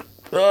 first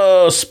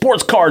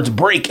sports cards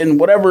break in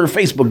whatever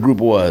Facebook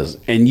group it was.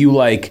 And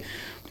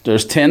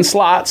there's 10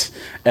 slots.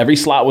 Every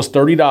slot was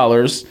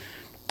 $30.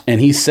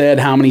 And he said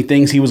how many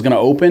things he was going to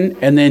open.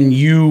 And then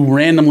you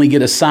randomly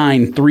get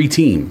assigned 3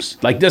 teams.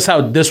 Like this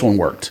how this one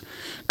worked.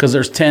 Because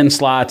there's 10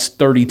 slots,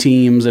 30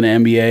 teams in the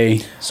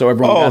NBA. So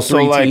everyone got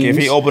 3 teams. If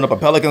he opened up a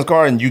Pelicans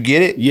card and you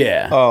get it?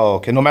 Yeah. Oh,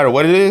 okay. No matter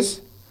what it is?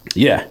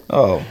 Yeah.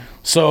 Oh.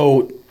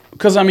 So,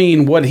 because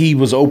what he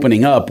was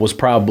opening up was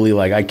probably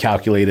like, I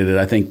calculated it.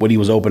 I think what he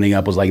was opening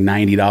up was like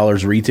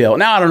 $90 retail.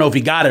 Now, I don't know if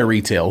he got it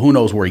retail. Who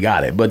knows where he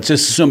got it? But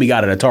just assume he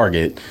got it at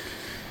Target.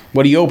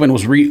 What he opened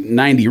was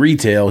 $90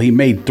 retail. He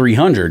made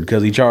 $300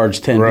 because he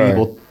charged 10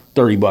 people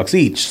 $30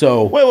 each.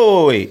 So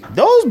wait.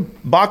 Those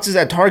boxes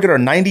at Target are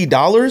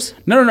 $90?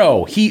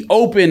 No. He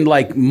opened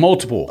like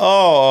multiple.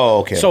 Oh,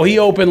 okay. So he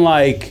opened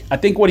I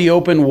think what he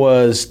opened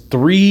was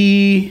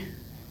three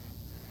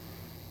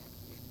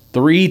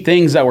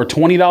things that were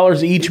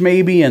 $20 each,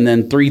 maybe, and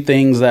then 3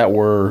 things that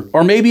were,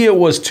 or maybe it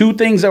was 2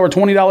 things that were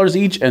 $20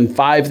 each and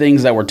 5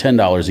 things that were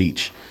 $10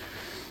 each.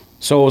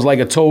 So it was like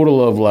a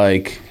total of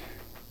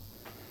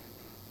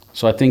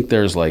so I think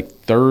there's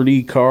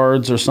 30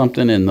 cards or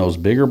something in those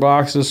bigger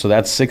boxes. So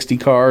that's 60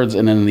 cards.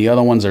 And then in the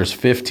other ones, there's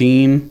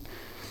 15.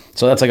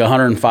 So that's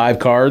 105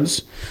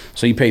 cards.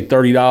 So you paid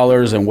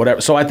 $30 and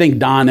whatever. So I think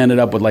Don ended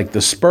up with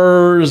the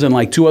Spurs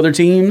and 2 other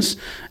teams.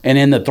 And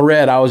in the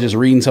thread, I was just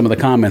reading some of the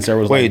comments. There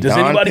was does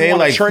Don anybody pay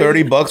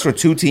 $30 for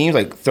 2 teams?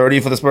 30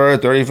 for the Spurs,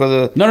 30 for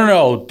the...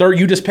 No.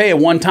 You just pay it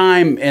one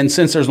time. And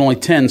since there's only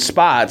 10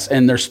 spots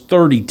and there's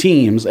 30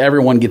 teams,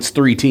 everyone gets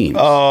 3 teams.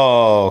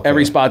 Oh, okay.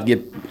 Every spot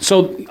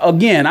So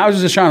again, I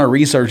was just trying to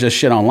research this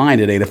shit online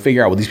today to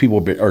figure out what these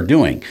people are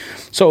doing.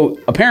 So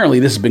apparently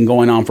this has been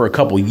going on for a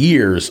couple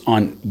years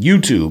on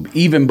YouTube,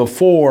 even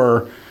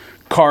before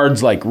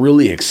cards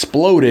really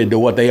exploded to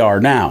what they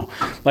are now.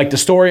 The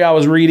story I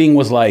was reading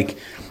was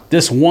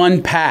this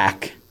one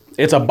pack.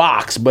 It's a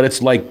box, but it's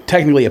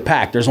technically a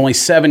pack. There's only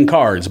 7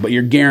 cards, but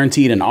you're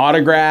guaranteed an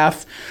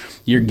autograph.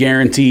 You're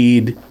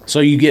guaranteed,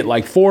 so you get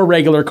 4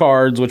 regular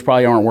cards, which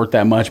probably aren't worth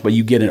that much, but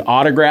you get an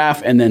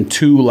autograph and then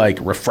 2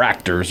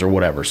 refractors or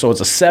whatever. So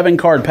it's a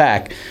 7-card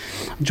pack.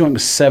 The joint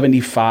was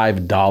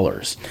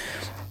 $75.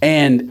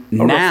 And a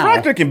now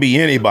refractor can be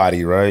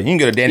anybody, right? You can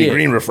get a Danny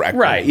Green refractor.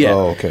 Right, yeah.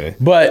 Oh, okay.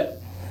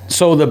 But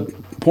so the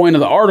point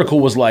of the article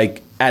was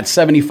at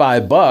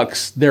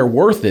 $75, they're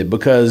worth it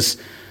because,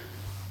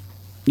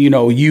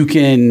 you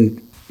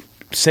can...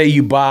 Say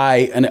you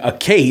buy a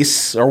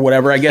case or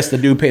whatever. I guess the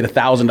dude paid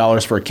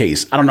 $1,000 for a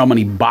case. I don't know how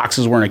many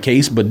boxes were in a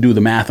case, but do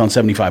the math on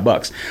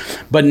 $75.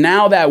 But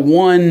now that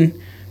one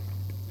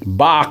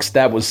box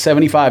that was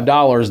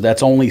 $75,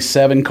 that's only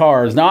 7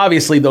 cards. Now,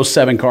 obviously, those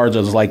 7 cards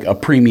is a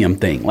premium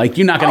thing.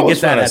 You're not going to get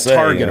that at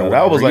Target or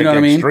whatever. That was you know what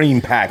I mean? Extreme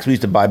packs we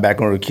used to buy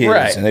back when we were kids,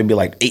 right. And they'd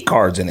be 8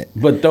 cards in it.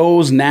 But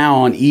those now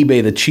on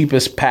eBay, the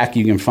cheapest pack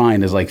you can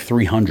find is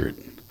 $300.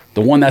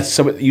 The one that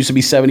used to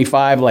be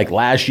 $75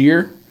 last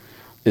year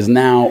is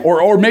now,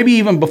 or maybe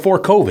even before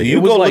COVID. Do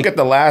you go look at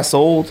the last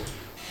sold?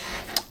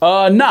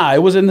 Nah,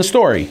 it was in the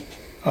story.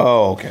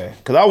 Oh, okay.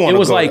 Because I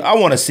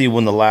want to see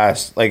when the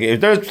last, if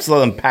they're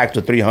selling packs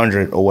of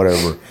 300 or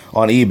whatever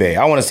on eBay,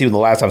 I want to see when the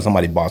last time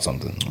somebody bought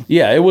something.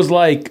 Yeah, it was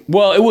it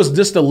was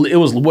just it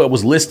was what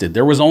was listed.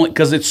 There was only,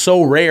 because it's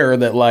so rare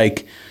that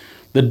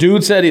the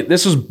dude said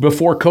this was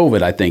before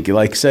COVID. I think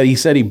he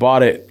said he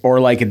bought it,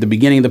 or at the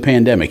beginning of the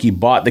pandemic, he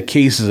bought the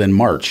cases in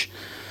March.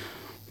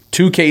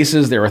 2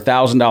 cases, they were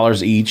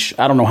 $1,000 each.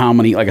 I don't know how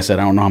many, like I said,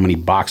 I don't know how many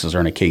boxes are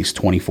in a case,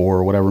 24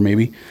 or whatever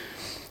maybe.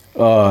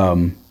 But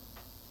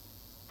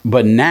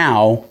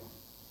now,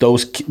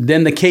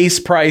 then the case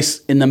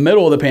price in the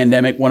middle of the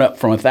pandemic went up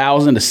from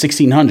 $1,000 to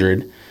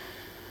 $1,600.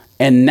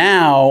 And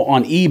now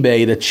on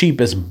eBay, the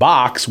cheapest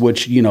box,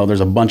 which,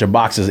 there's a bunch of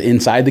boxes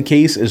inside the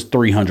case, is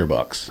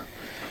 $300.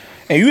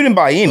 And you didn't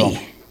buy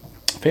any.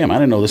 Fam, I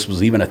didn't know this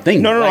was even a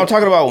thing. No, I'm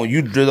talking about when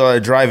you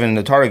driving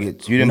the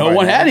Targets. You didn't. No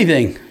one had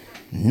anything.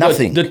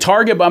 Nothing. The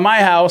Target by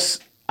my house,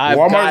 I've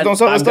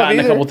gotten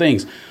a couple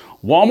things.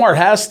 Walmart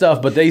has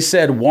stuff, but they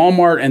said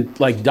Walmart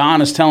and Don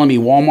is telling me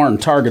Walmart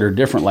and Target are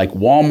different.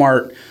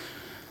 Walmart,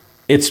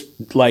 it's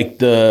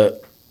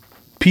the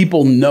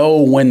people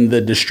know when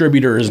the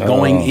distributor is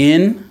going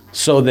in.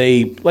 So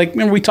they, like,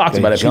 remember we talked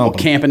about it, people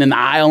camping in the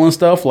aisle and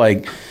stuff,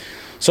 like,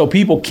 so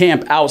people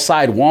camp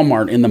outside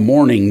Walmart in the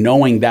morning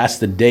knowing that's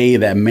the day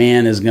that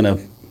man is going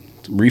to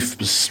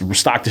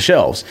restock the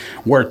shelves,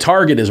 where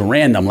Target is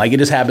random. Like, it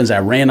just happens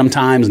at random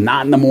times,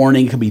 not in the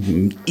morning, it could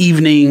be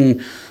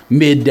evening,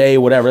 midday,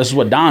 whatever. This is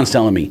what Don's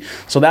telling me.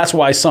 So that's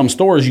why some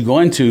stores you go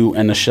into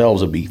and the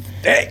shelves will be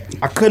thick.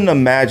 I couldn't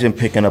imagine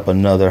picking up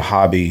another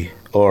hobby,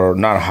 or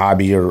not a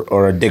hobby,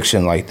 or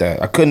addiction like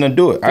that. I couldn't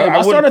do it. I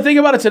started thinking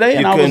about it today,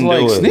 and I was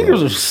like,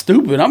 sneakers are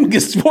stupid. I'm gonna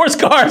get sports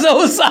cars. I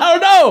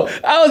don't know.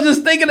 I was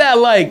just thinking that,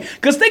 like,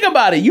 because think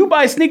about it. You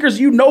buy sneakers,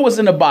 you know what's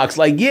in the box.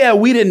 Like, yeah,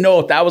 we didn't know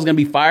if that was gonna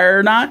be fire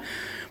or not.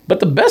 But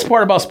the best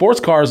part about sports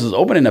cars is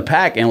opening the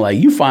pack and, like,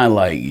 you find,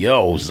 like,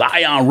 yo,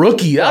 Zion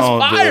rookie, that's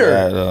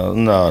fire.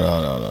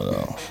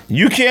 No.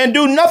 You can't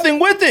do nothing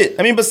with it.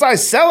 I mean,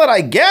 besides sell it,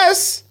 I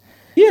guess.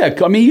 Yeah,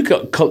 I mean, you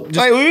could just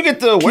like, we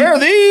get to wear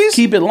these.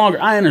 Keep it longer.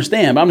 I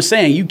understand, but I'm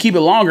saying you keep it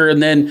longer,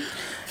 and then,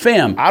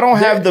 fam, I don't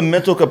have the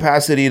mental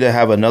capacity to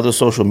have another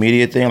social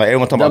media thing. Like,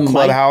 everyone talking about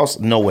Clubhouse.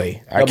 No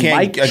way. I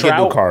can't get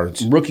new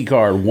cards. Rookie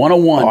card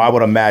 101. Oh, I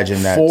would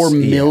imagine that $4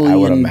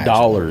 million.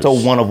 It's a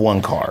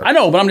one-of-one card. I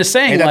know, but I'm just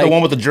saying. Ain't that the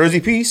one with the jersey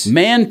piece?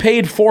 Man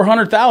paid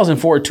 $400,000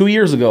 for it 2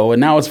 years ago,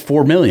 and now it's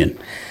 $4 million.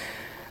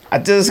 I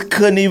just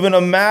couldn't even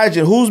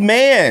imagine. Who's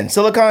man?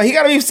 Silicon? He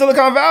got to be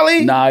Silicon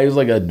Valley? Nah, he was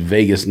like a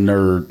Vegas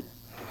nerd.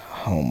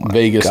 Oh, my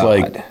Vegas, God.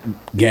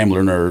 like,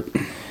 gambler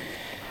nerd.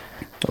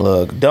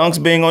 Look,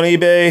 Dunks being on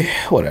eBay,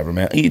 whatever,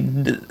 man.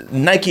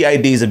 Nike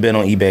IDs have been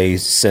on eBay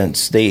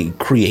since they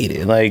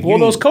created. Like, well,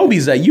 those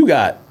Kobe's that you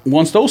got,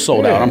 once those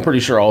sold out, I'm pretty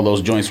sure all those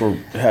joints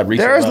had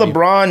resale There's value.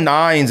 LeBron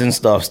 9s and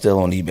stuff still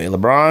on eBay.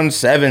 LeBron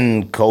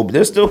 7 Kobe.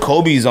 There's still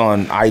Kobe's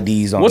on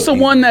IDs on What's the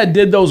eBay. one that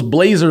did those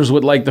blazers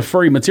with, like, the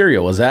furry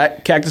material? Was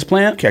that Cactus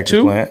Plant? Cactus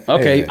too? Plant.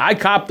 Okay, Yeah. I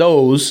copped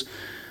those.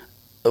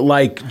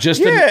 Like,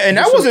 just and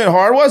that wasn't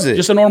hard, was it?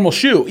 Just a normal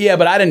shoe. Yeah,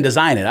 but I didn't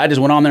design it. I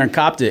just went on there and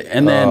copped it,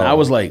 and then I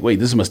was like, "Wait,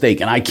 this is a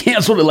mistake," and I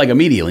canceled it like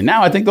immediately.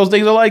 Now I think those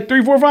things are like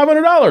 $300,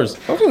 $400,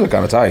 $500. Those are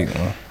kind of tight.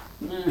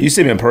 You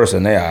see them in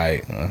person, they all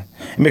right.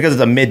 Because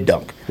it's a mid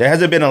dunk. There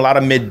hasn't been a lot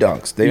of mid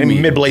dunks. They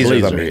mid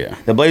blazers. I mean, yeah.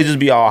 The blazers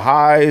be all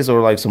highs or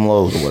like some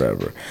lows or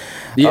whatever.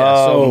 Yeah.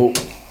 So,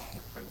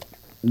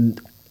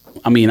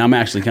 I mean, I'm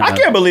actually kind of. I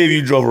can't believe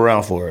you drove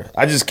around for it.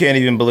 I just can't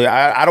even believe.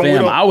 I don't.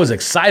 Fam, I was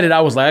excited.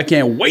 I was like, I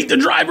can't wait to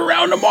drive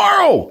around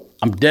tomorrow.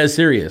 I'm dead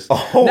serious.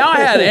 Now I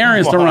had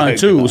errands to run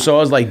too, so I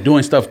was like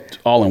doing stuff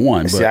all in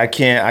one. But. See, I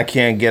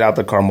can't get out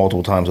the car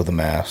multiple times with a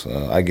mask.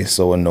 I get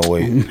so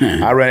annoyed.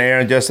 I ran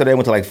errands yesterday.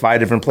 Went to like 5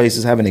 different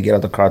places, having to get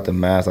out the car with the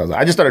mask.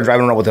 I just started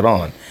driving around with it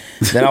on.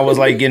 Then I was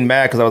like getting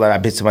mad because I was like, I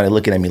bet somebody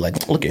looking at me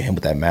like, look at him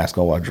with that mask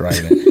on while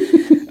driving.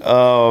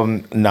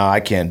 Nah, I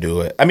can't do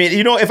it. I mean,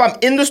 if I'm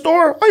in the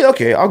store, oh yeah,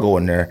 okay, I'll go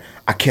in there.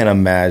 I can't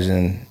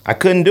imagine. I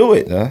couldn't do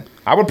it.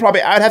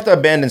 I'd have to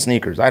abandon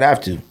sneakers. I'd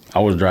have to. I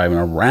was driving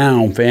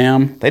around,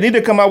 fam. They need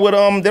to come out with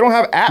they don't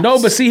have apps.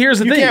 No, but see, here's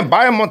the thing. You can't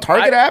buy them on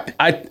Target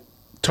app.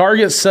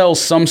 Target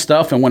sells some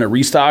stuff, and when it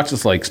restocks,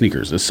 it's like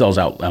sneakers. It sells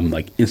out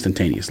like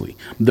instantaneously.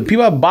 The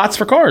people have bots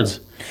for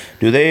cards.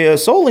 Do they?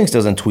 Soul Links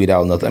doesn't tweet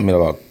out nothing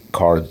about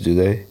cards, do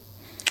they?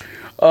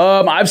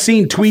 I've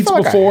seen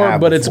tweets before,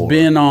 but it's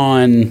been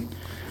on.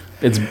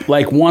 It's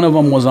like one of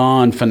them was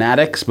on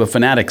Fanatics, but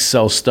Fanatics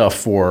sells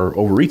stuff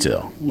over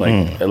retail,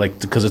 like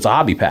because it's a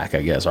hobby pack,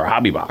 I guess, or a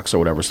hobby box or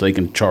whatever, so they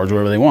can charge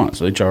whatever they want.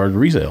 So they charge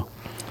resale.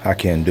 I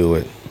can't do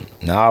it.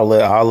 Now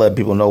I'll let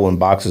people know when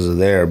boxes are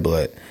there,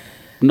 but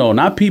no,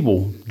 not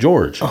people.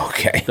 George.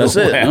 Okay, that's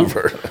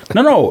whatever. it.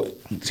 No.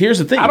 Here's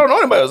the thing. I don't know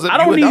anybody else. I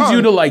don't need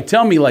you to like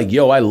tell me like,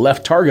 yo, I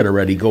left Target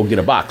already. Go get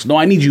a box. No,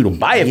 I need you to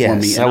buy it for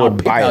me, and I'll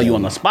PayPal you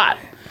on the spot.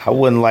 I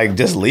wouldn't like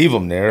just leave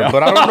them there,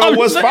 but I don't know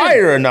what's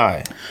fire or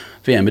not.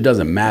 Fam, it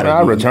doesn't matter.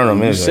 I'll return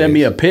them. You send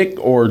me a pic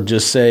or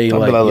just say yo,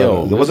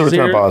 what's the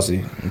return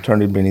policy? Return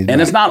these beanies.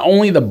 And it's not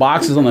only the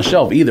boxes on the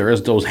shelf either.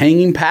 It's those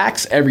hanging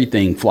packs.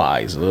 Everything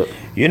flies.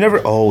 You never.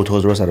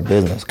 Toys R Us out of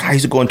business. God, I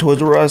used to go in Toys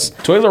R Us.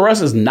 Toys R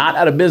Us is not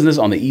out of business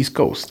on the East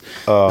Coast.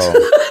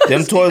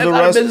 Them Toys R Us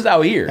out of business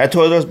out here. That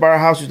Toys R Us bar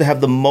house used to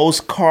have the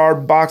most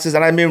card boxes,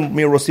 and I remember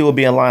me and Rosie would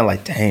be in line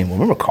like, damn,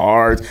 remember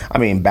cards? I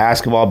mean,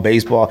 basketball,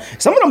 baseball.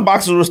 Some of them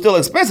boxes were still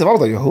expensive. I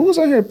was like, who's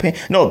out here paying?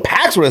 No,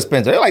 packs were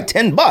expensive. They're like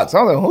 $10. I was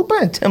like,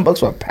 who's paying $10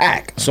 for a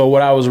pack? So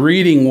what I was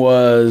reading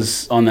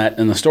was in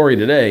the story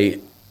today.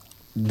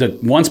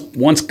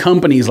 Once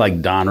companies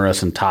like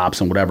Donruss and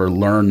Topps and whatever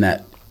learned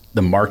that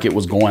the market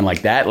was going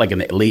like that, like in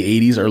the late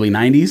 80s, early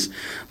 90s,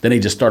 then they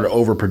just started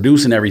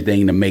overproducing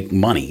everything to make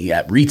money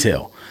at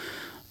retail.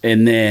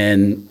 And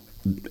then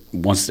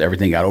once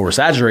everything got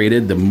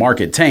oversaturated, the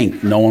market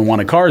tanked. No one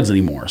wanted cards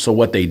anymore. So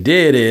what they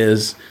did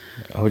is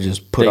I would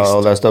just put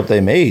all that stuff they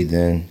made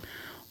then.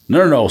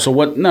 No. So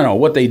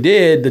what they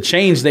did, the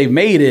change they've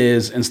made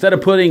is instead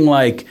of putting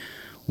like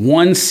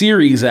one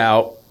series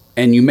out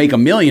and you make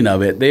 $1 million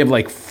of it, they have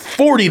like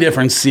 40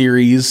 different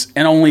series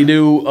and only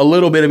do a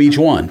little bit of each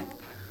one.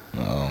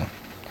 Oh,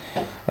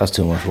 That's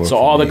too much work. So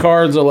all the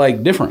cards are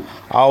like different.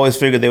 I always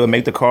figured they would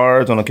make the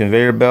cards on a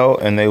conveyor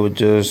belt and they would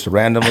just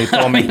randomly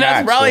throw them in packs.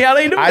 That's probably how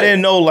they do it. I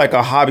didn't know like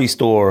a hobby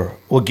store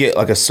would get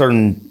like a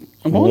certain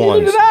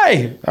Neither did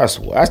I. That's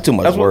too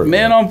much That's work. what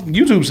man on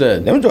YouTube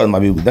said. Them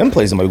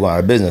places might be going out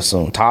of business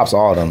soon. Tops,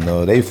 all of them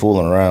though. They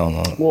fooling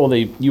around. Well,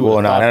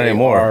 not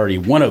anymore. Already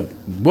would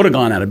have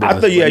gone out of business. I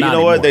thought, you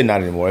know what? They're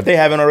not anymore. If they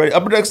haven't already,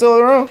 Upper Deck still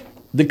around.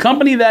 The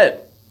company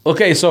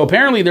so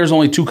apparently there's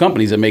only 2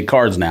 companies that make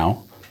cards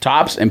now.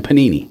 Topps and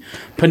Panini.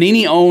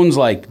 Panini owns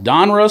like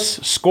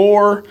Donruss,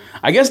 Score.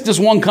 I guess this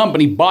one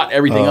company bought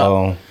everything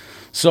up.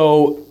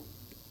 So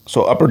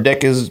Upper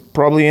Deck is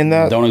probably in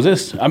that? Don't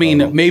exist. I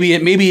mean, maybe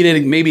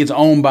it's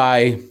owned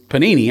by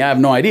Panini. I have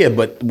no idea.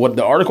 But what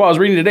the article I was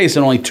reading today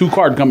said only 2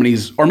 card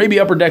companies, or maybe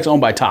Upper Deck's owned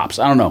by Topps.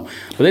 I don't know.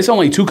 But they said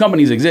only 2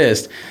 companies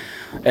exist.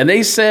 And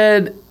they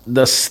said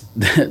they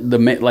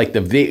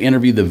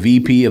interviewed the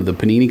VP of the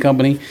Panini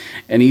company,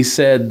 and he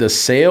said the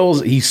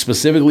sales. He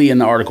specifically in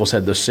the article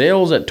said the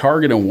sales at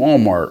Target and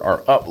Walmart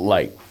are up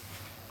like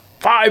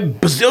 5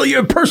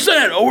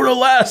 bazillion% over the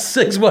last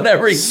 6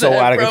 whatever. He said,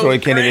 out of control. He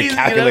can't even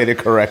calculate it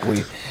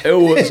correctly. It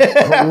was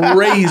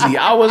crazy.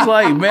 I was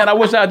like, man, I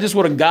wish I just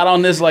would have got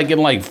on this like in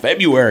like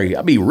February.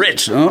 I'd be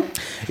rich, huh?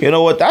 You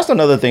know what? That's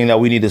another thing that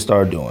we need to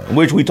start doing,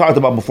 which we talked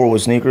about before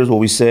with Snkrs, where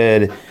we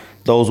said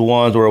those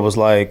ones where it was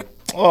like,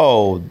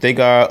 oh, they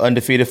got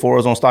undefeated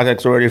fours on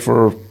StockX already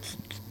for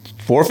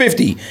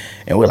 $450,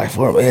 and we're like,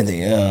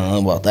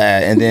 $450, about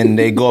that, and then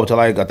they go up to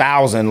like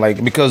 1,000,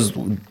 like because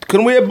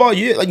couldn't we have bought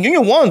like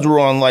Union Ones were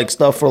on like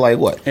stuff for like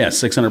what? Yeah,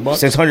 $600.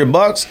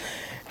 $600.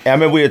 And I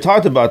mean, we had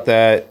talked about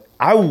that.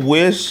 I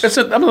wish that's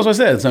what I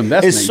said. It's an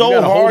investment. It's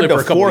so hard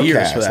to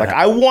forecast. Like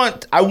I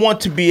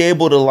want to be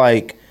able to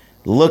like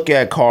look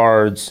at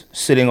cards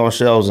sitting on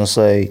shelves and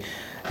say,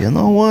 you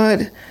know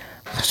what?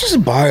 Let's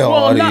just buy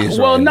all these.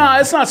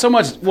 It's not so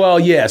much. Well,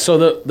 yeah.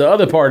 So the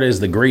other part is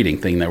the grading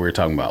thing that we were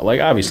talking about.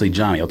 Like, obviously,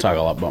 Johnny will talk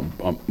a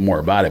lot more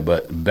about it,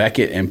 but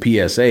Beckett and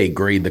PSA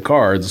grade the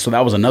cards. So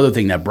that was another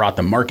thing that brought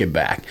the market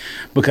back.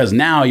 Because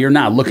now you're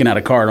not looking at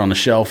a card on the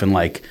shelf and,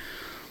 like,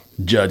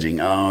 judging,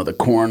 the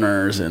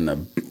corners and the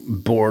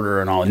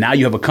border and all. Now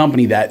you have a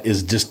company that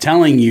is just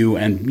telling you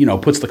and,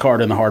 puts the card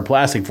in the hard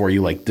plastic for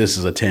you, like, this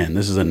is a 10,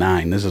 this is a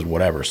 9, this is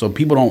whatever. So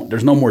people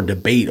there's no more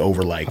debate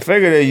over, like. I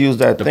figure they use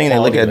that thing. They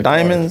look at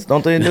diamonds.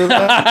 Don't they do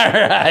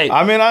that? Right.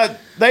 I mean,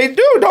 they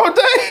do, don't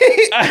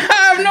they? I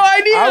have no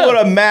idea. I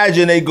would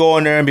imagine they go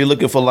in there and be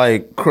looking for,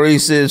 like,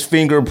 creases,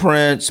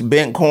 fingerprints,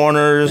 bent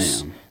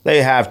corners. Damn.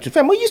 They have to.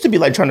 Fam, we used to be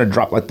like trying to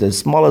drop like the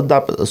smallest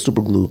dot of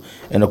super glue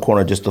in the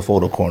corner just to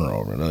fold a corner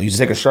over. You used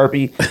to take a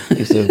Sharpie,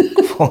 used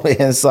to fold it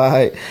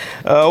inside.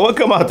 What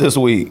come out this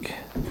week?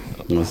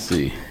 Let's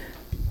see.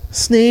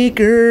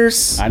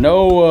 Sneakers. I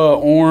know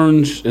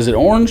orange. Is it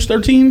orange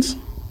 13s?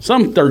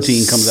 Some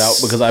 13 comes out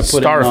because I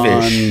put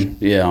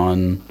it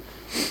on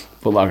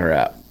Foot Locker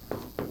app.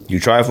 You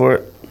try for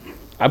it?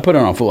 I put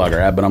it on Foot Locker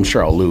app, but I'm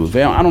sure I'll lose.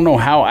 I don't know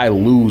how I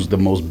lose the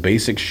most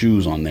basic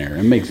shoes on there.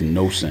 It makes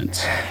no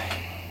sense.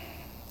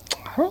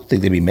 I don't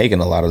think they be making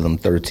a lot of them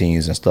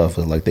 13s and stuff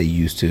like they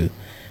used to.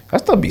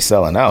 That stuff be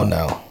selling out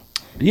now.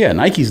 Yeah,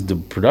 Nike's the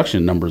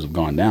production numbers have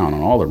gone down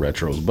on all the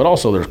retros, but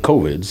also there's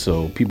COVID,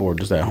 so people are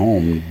just at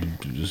home.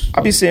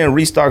 I be seeing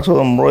restocks of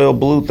them royal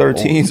blue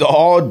 13s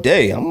all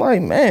day. I'm like,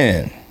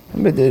 man,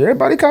 did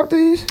everybody cop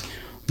these?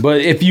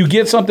 But if you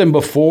get something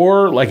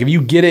before, like if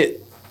you get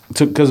it,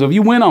 because if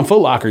you win on Foot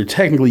Locker,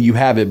 technically you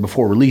have it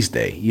before release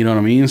day. You know what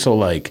I mean? So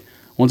like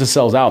once it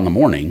sells out in the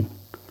morning,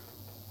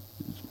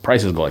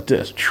 prices go like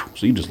this.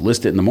 So you just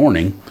list it in the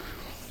morning.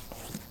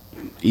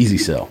 Easy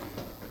sell.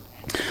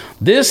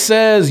 This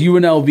says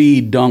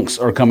UNLV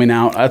dunks are coming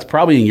out. That's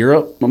probably in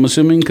Europe, I'm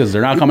assuming, because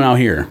they're not coming out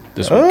here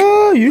this week.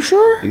 You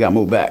sure? They got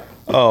moved back.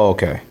 Oh,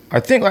 okay. I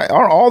think, like,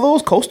 aren't all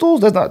those coastals?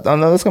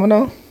 That's coming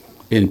out?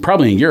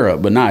 Probably in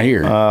Europe, but not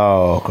here.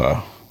 Oh,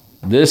 okay.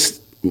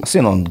 This... I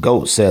seen on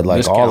GOAT said,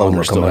 like, all of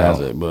them are coming out.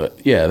 Has it, but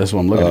yeah, that's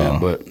what I'm looking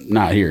at, but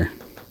not here.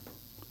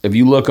 If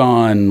you look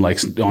on, like,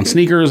 on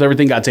Snkrs,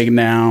 everything got taken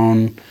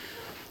down.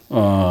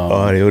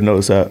 They would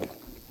notice that.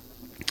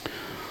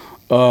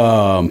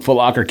 Foot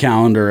Locker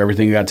calendar,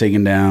 everything got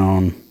taken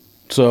down.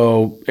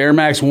 So Air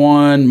Max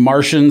 1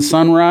 Martian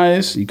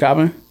Sunrise, you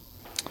copy?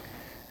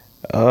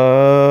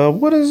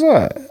 What is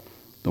that?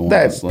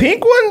 That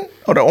pink one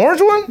or the orange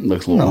one?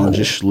 Looks a little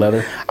orangish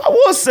leather. I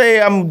will say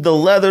the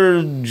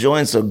leather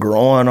joints are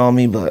growing on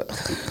me, but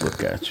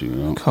look at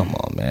you. Come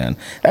on, man.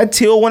 That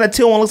teal one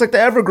looks like the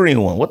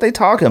evergreen one. What they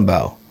talking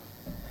about?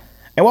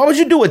 And why would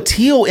you do a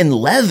teal in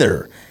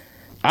leather?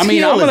 I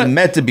mean, teal is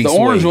meant to be the suede.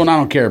 Orange one I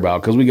don't care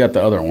about because we got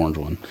the other orange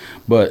one.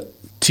 But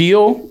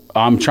teal,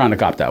 I'm trying to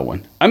cop that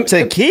one.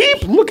 To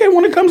keep? Look at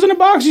when it comes in the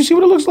box. You see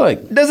what it looks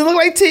like. Does it look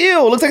like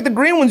teal? It looks like the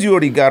green ones you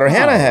already got or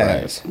Hannah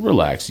has. Right.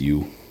 Relax,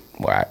 you.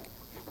 Whack.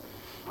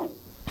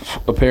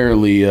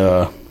 Apparently,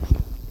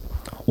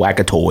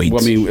 Wackatoids.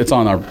 Well, I mean, it's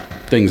on our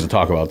things to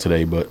talk about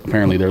today, but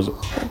apparently there's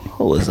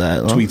what was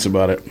that? Tweets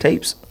about it.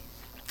 Tapes?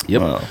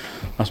 Yep.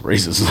 That's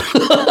racist.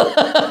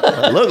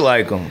 Look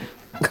like them.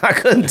 I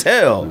couldn't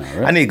tell.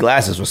 Right. I need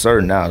glasses for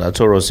certain now. I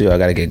told Rocio I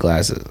got to get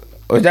glasses.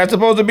 Is that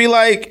supposed to be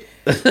like?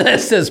 It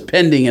says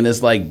pending and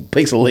it's like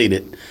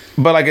pixelated.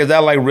 But like, is that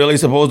like really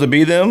supposed to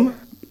be them?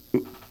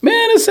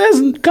 Man, it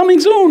says coming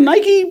soon.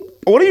 Nike.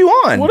 What are you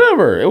on?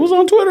 Whatever. It was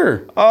on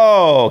Twitter.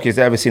 Oh, okay.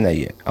 So I haven't seen that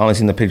yet. I only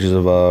seen the pictures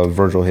of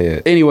Virgil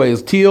Head.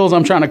 Anyways, teals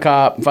I'm trying to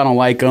cop. If I don't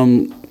like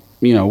them,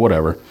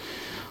 whatever.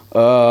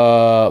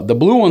 The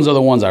blue ones are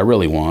the ones I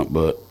really want,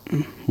 but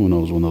who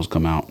knows when those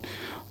come out.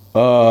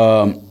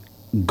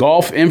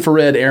 Golf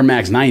Infrared Air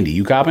Max 90.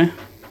 You copying?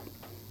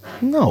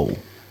 No.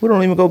 We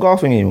don't even go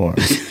golfing anymore.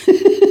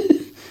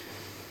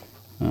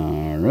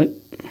 All right.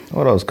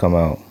 What else come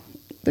out?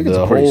 I think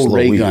the whole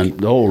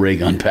ray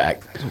gun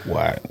pack.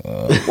 Why?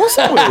 What's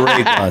up with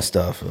ray gun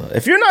stuff?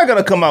 If you're not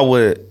gonna come out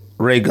with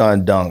ray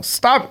gun dunks,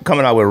 stop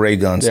coming out with ray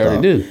gun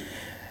stuff. They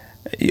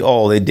did.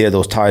 Oh, they did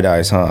those tie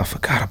dyes, huh? I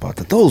forgot about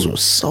that. Those were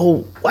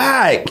so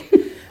whack.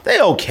 They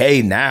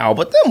okay now,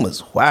 but them was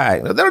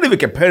whack. They don't even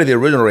compare to the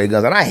original ray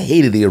guns, and I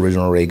hated the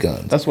original ray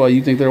guns. That's why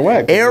you think they're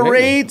whack. Air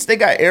Raids, they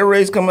got Air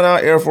Raids coming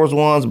out, Air Force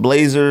Ones,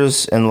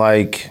 Blazers, and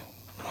like,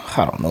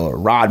 I don't know, a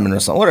Rodman or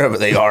something, whatever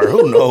they are.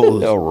 Who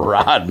knows? A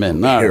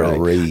Rodman. Air right.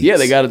 Raids. Yeah,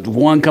 they got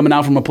one coming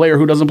out from a player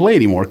who doesn't play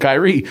anymore,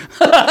 Kyrie.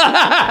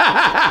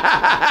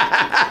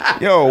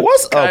 Yo,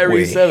 what's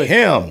Kyrie up with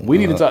him? We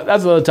need to talk.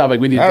 That's another topic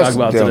we need to talk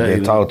about today.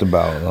 Talked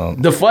about.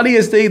 The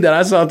funniest thing that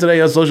I saw today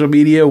on social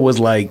media was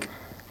like,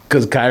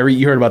 because Kyrie,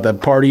 you heard about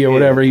that party or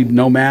whatever,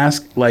 no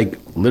mask, like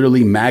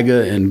literally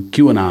MAGA and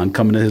QAnon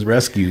coming to his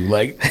rescue,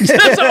 like just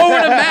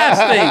over the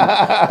mask thing.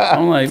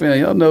 I'm like, man,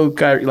 y'all know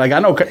Kyrie. Like, I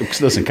know,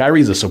 listen,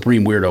 Kyrie's a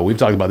supreme weirdo. We've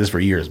talked about this for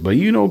years, but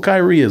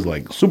Kyrie is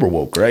like super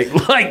woke, right?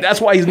 Like,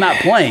 that's why he's not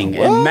playing.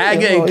 And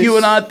MAGA and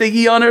QAnon think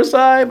he on their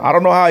side. I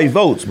don't know how he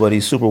votes, but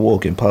he's super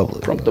woke in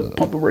public. Pump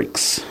the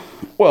brakes.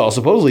 Well,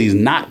 supposedly he's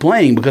not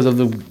playing because of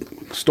the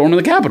storm of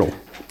the Capitol.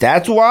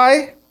 That's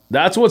why?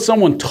 That's what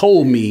someone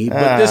told me,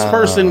 but this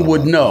person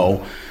would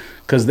know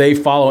because they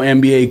follow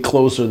NBA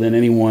closer than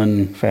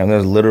anyone. Fam,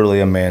 there's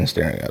literally a man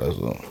staring at us.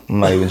 I'm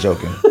not even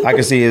joking. I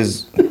can see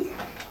he's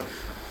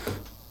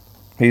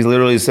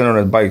literally sitting on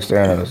his bike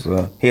staring at us.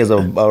 He has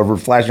a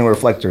flashing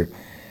reflector.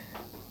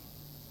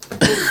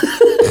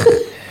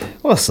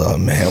 What's up,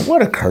 man?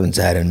 Where the curtains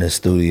at in this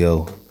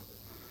studio?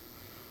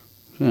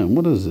 Man,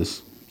 what is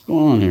this? What's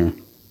going on here?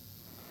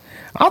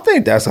 I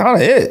think that's kind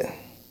of it.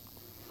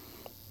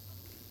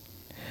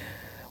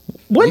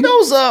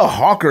 Windows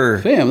Hawker.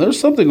 Fam, there's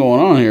something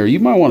going on here. You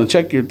might want to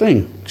check your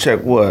thing.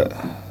 Check what?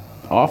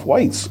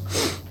 Off-whites.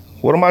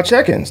 What am I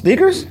checking?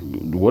 Sneakers?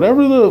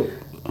 Whatever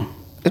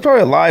It's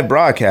probably a live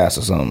broadcast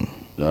or something.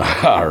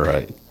 All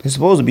right. He's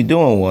supposed to be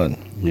doing one.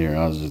 Here,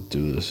 I'll just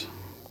do this.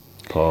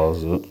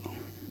 Pause it.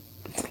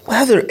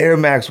 Leather Air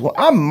Max 1.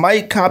 I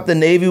might cop the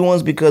Navy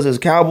ones because it's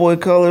cowboy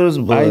colors,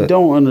 but I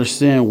don't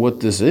understand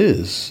what this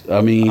is. I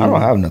mean, I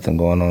don't have nothing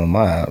going on in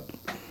my app.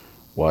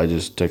 Well, I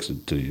just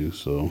texted to you,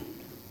 so.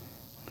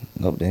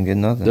 Nope, didn't get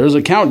nothing. There's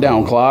a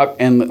countdown clock,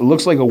 and it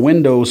looks like a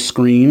Windows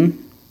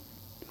screen.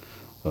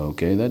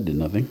 Okay, that did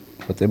nothing.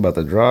 What they about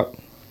to drop?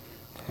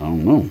 I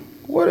don't know.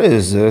 What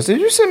is this? Did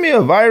you send me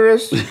a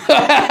virus?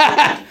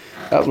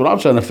 That's what I'm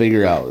trying to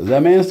figure out. Is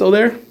that man still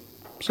there?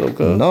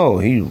 No,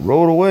 he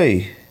rode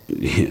away.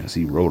 Yes,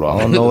 he rode off.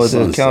 I don't know what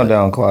this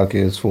countdown clock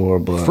is for,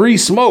 but free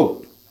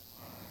smoke.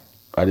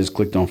 I just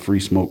clicked on free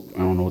smoke. I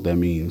don't know what that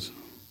means.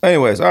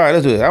 Anyways, all right,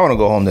 let's do this. I want to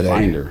go home today.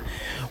 Finder.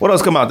 What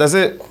else come out? That's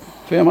it?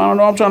 Fam, I don't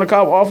know. I'm trying to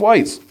cop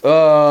off-whites.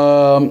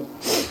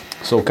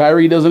 So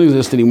Kyrie doesn't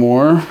exist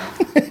anymore.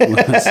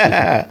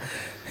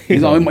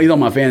 He's on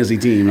my fantasy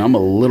team. I'm a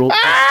little,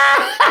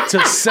 to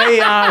say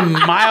I'm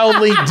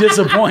mildly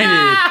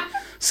disappointed.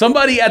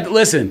 Somebody at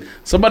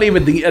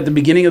the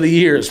beginning of the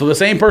year, so the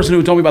same person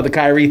who told me about the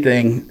Kyrie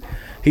thing,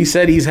 he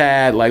said he's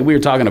had, like, we were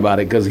talking about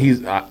it because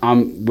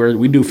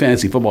we do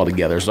fantasy football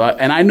together. So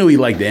I knew he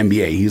liked the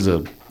NBA. He's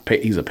a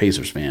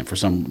Pacers fan for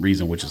some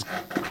reason, which is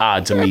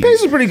odd to me.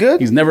 Pacers pretty good.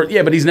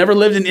 But he's never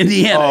lived in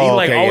Indiana.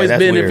 He's always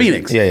been in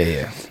Phoenix.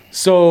 Yeah.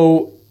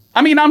 So,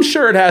 I mean, I'm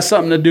sure it has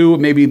something to do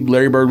with maybe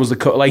Larry Bird was the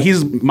coach. Like,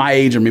 he's my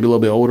age or maybe a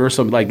little bit older.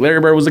 So, like, Larry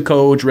Bird was the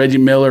coach, Reggie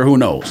Miller, who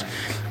knows?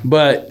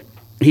 But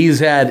he's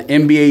had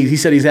NBA. He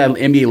said he's had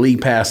NBA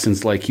League Pass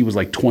since, like, he was,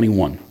 like,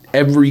 21.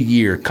 Every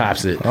year,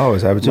 cops it. I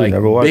always have it, too. Like,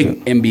 never watched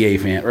it. Big NBA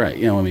fan. Right.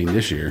 You know what I mean?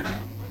 This year,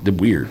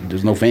 weird.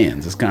 There's no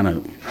fans. It's kind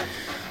of...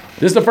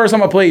 This is the first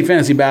time I played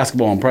fantasy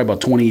basketball in probably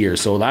about 20 years.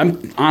 So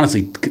I'm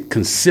honestly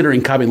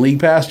considering copying League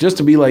Pass just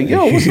to be like,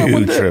 yo, what's up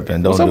with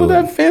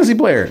that fantasy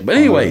player? But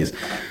anyways,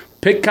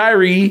 pick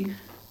Kyrie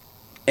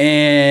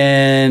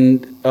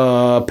and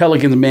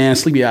Pelicans, man,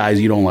 sleepy eyes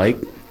you don't like.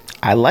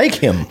 I like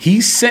him. He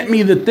sent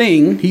me the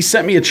thing. He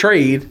sent me a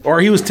trade,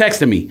 or he was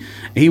texting me.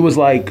 He was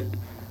like,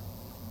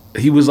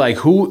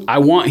 who I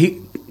want,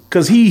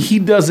 because he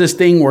does this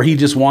thing where he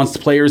just wants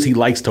players he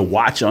likes to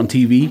watch on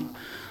TV.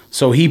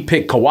 So he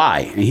picked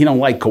Kawhi, and he don't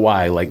like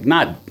Kawhi. Like,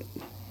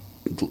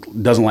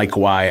 doesn't like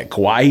Kawhi.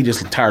 Kawhi, he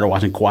just tired of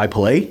watching Kawhi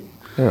play.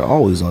 They're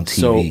always on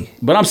TV. So,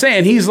 but I'm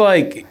saying he's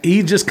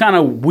just kind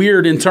of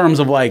weird in terms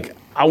of, like,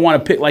 I want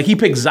to pick, like, he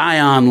picked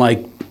Zion,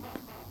 like,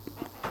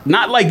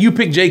 Not like you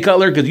pick Jay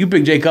Cutler, because you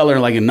pick Jay Cutler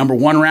like in number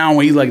 1 round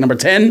when he's like number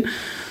 10.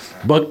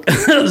 But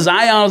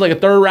Zion was like a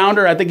 3rd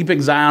rounder. I think he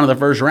picked Zion in the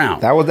 1st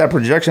round. That was that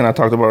projection I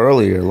talked about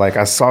earlier. Like,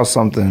 I saw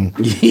something.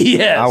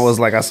 Yes.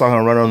 I saw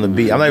him running on the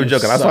beat. I'm not even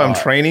joking. I saw him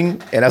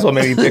training, and that's what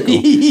made me pick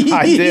him.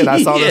 I did.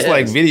 I saw this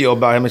like video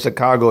about him in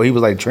Chicago. He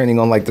was like training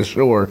on like the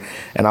shore,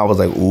 and I was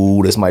like,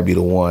 ooh, this might be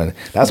the one.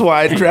 That's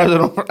why I drafted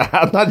him.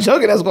 I'm not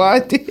joking. That's why I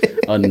did.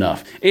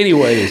 Enough.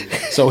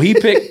 Anyways, so he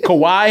picked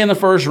Kawhi in the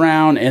 1st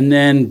round, and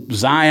then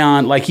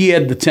Zion, like he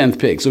had the 10th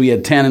pick. So he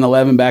had 10 and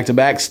 11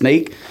 back-to-back,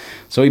 Snake.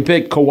 So he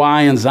picked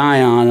Kawhi and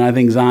Zion, and I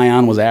think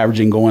Zion was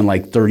averaging going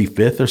like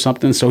 35th or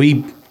something. So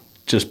he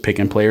just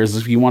picking players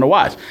if you want to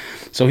watch.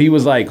 So he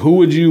was like, who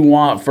would you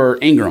want for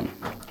Ingram?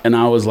 And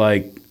I was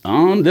like,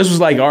 this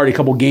was like already a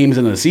couple games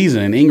into the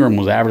season, and Ingram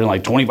was averaging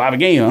like 25 a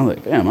game. I was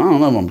like, damn, I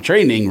don't know if I'm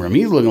trading Ingram.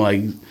 He's looking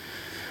like,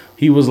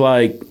 he was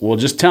like, well,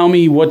 just tell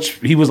me he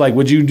was like,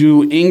 would you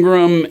do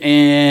Ingram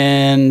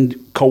and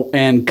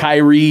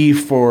Kyrie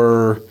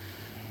for...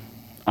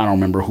 I don't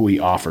remember who he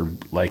offered,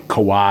 like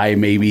Kawhi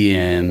maybe,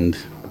 and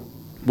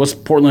what's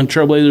Portland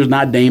Trailblazers?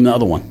 Not Dame, the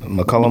other one.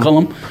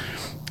 McCollum.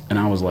 And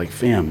I was like,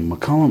 fam,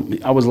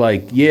 McCollum. I was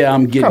like, yeah,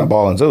 I'm getting... kind of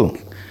balling too.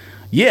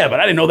 Yeah,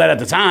 but I didn't know that at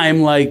the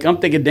time. Like, I'm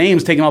thinking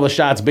Dame's taking all the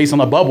shots based on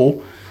the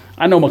bubble.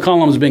 I know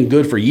McCollum's been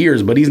good for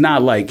years, but he's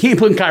not like... He ain't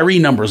putting Kyrie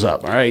numbers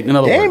up, all right? In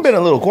other words. Dame been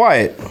a little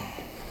quiet.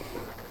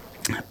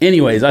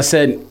 Anyways, I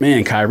said,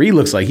 man, Kyrie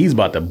looks like he's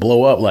about to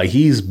blow up. Like,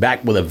 he's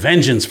back with a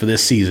vengeance for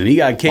this season. He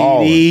got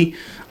KD...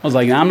 I was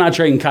like, I'm not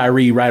trading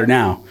Kyrie right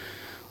now.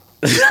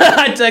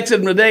 I texted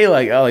him today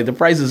like, the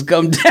prices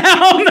come down.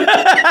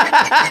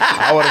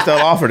 I would have still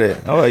offered it.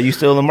 Oh, are you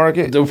still in the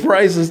market? The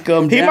prices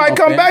come down. He might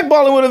come back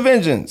balling with a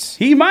vengeance.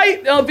 He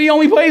might. If he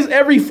only plays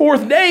every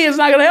 4th day, it's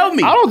not going to help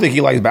me. I don't think he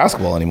likes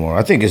basketball anymore.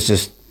 I think it's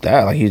just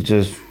that. Like, I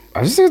just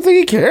don't think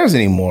he cares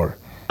anymore.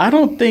 I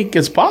don't think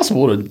it's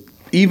possible to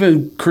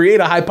even create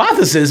a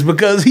hypothesis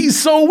because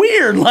he's so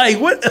weird. Like,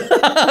 what?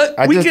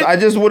 I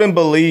just wouldn't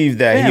believe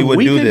that he would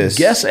do this.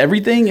 Guess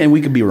everything and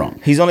we could be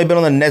wrong. He's only been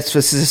on the Nets for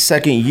his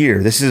 2nd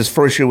year. This is his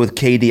 1st year with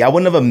KD. I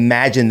wouldn't have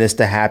imagined this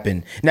to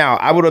happen. Now,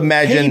 I would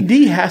imagine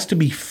KD has to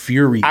be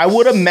furious. I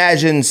would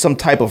imagine some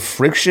type of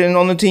friction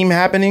on the team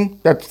happening.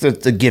 That's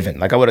a given.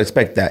 Like, I would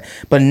expect that,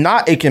 but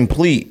not a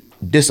complete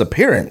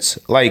disappearance.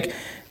 Like,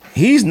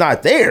 he's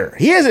not there.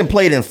 He hasn't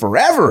played in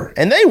forever,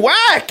 and they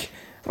whack.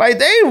 Like,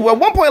 they at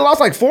one point lost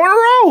like 4 in a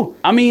row.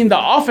 I mean,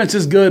 the offense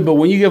is good, but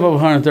when you give up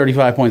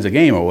 135 points a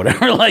game or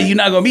whatever, like, you're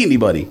not going to beat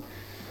anybody.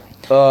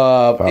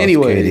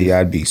 Anyway, KD,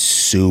 I'd be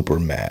super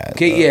mad.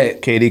 Yeah,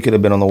 KD could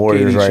have been on the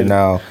Warriors right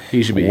now.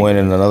 He should be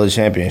winning another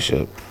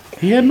championship.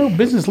 He had no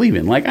business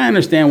leaving. Like, I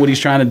understand what he's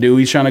trying to do.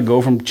 He's trying to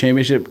go from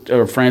championship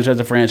or franchise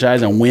to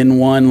franchise and win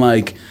one,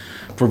 like,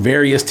 for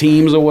various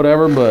teams or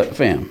whatever, but,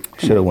 fam.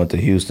 Should have went to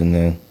Houston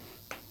then.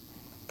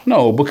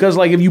 No, because,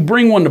 like, if you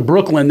bring one to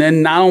Brooklyn,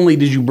 then not only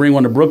did you bring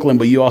one to Brooklyn,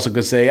 but you also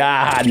could say,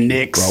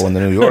 Knicks. Bro, in the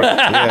New York.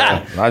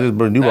 Yeah. I just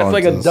bring New York.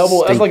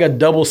 That's like a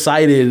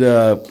double-sided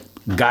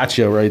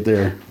gotcha right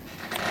there.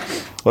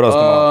 What else?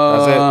 Come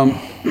on.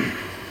 That's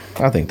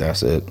it? I think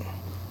that's it.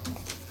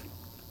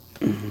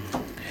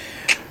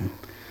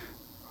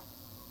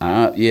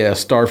 Yeah,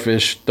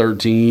 Starfish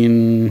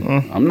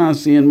 13. I'm not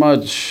seeing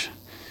much.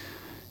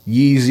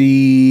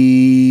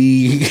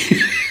 Yeezy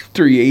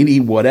 380,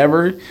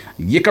 whatever.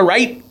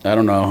 Yikarite. I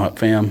don't know,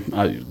 fam.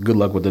 Good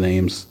luck with the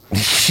names.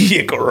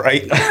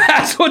 Yikarite.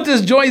 That's what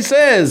this joint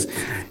says.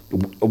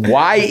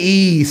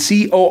 YECORAITE.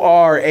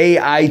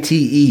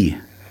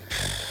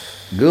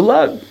 Good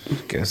luck.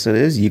 Guess it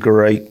is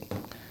Yikarite.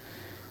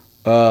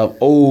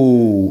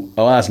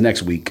 That's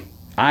next week.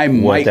 I what,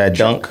 might that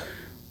dunk?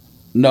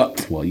 No,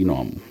 well,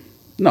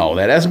 no,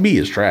 that SB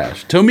is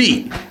trash to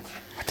me.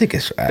 I think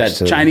it's trash. That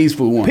too. Chinese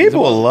food one.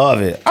 People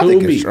love it. I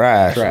think it's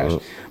trash.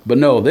 But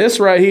no, this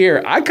right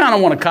here, I kind of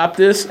want to cop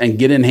this and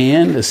get in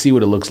hand to see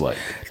what it looks like.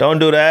 Don't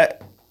do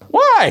that.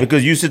 Why?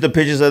 Because you sent the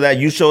pictures of that.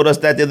 You showed us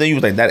that the other day. You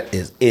was like, that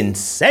is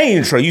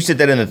insane, Trey. You sent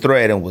that in the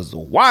thread and was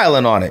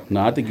wilding on it.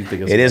 No, I think you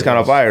think it is kind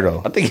of fire,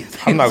 though. I think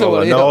I'm not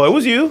going to. No, it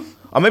was you.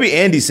 Or maybe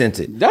Andy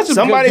sent it. That's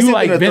somebody you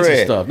like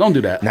vintage stuff. Don't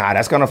do that. Nah,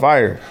 that's kind of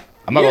fire.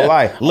 I'm not going to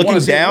lie. Looking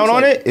down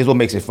on it is what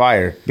makes it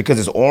fire. Because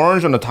it's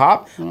orange on the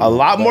top. A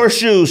lot more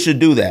shoes should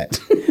do that.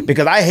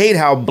 Because I hate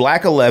how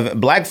black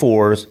red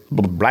fours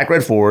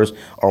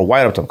are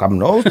white up top. I'm copping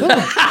those too.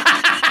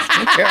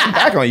 I'm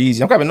back on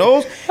Yeezy. I'm copping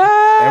those. And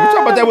we're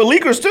talking about that with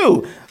leakers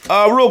too.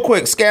 Real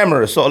quick,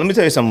 scammers. So let me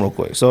tell you something real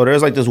quick. So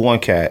there's like this one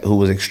cat who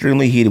was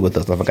extremely heated with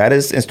us. I forgot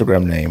his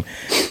Instagram name.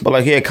 But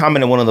like he had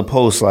commented one of the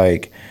posts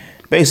like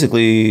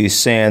basically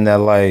saying that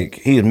like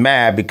he was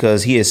mad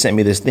because he had sent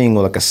me this thing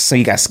with like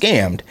he got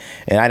scammed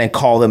and I didn't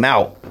call them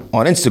out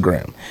on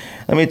Instagram.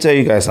 Let me tell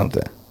you guys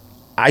something.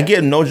 I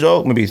get, no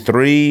joke, maybe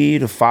 3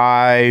 to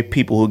 5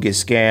 people who get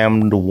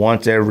scammed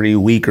once every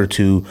week or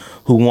two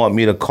who want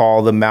me to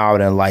call them out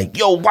and like,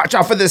 yo, watch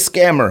out for this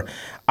scammer.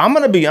 I'm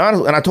going to be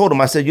honest. And I told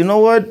him, I said, you know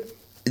what?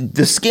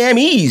 the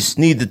scammies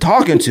need the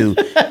talking to.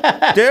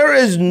 There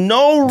is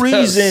no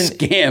reason.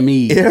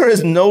 Scammies. There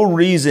is no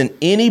reason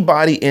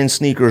anybody in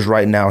sneakers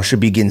right now should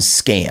be getting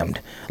scammed.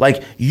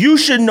 Like, you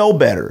should know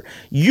better.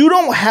 You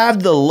don't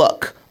have the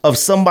luck of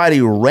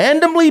somebody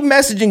randomly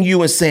messaging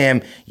you and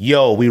saying,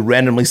 yo, we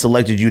randomly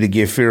selected you to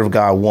get Fear of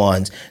God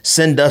ones.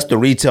 Send us the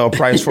retail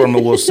price for them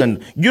and we'll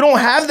send. You don't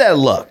have that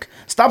luck.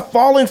 Stop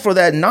falling for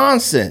that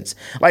nonsense.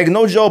 Like,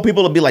 no joke,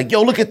 people will be like,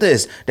 yo, look at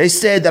this. They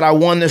said that I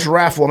won this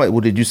raffle. I'm like,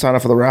 well, did you sign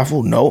up for the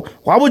raffle? No.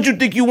 Why would you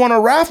think you won a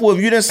raffle if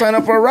you didn't sign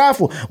up for a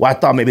raffle? Well, I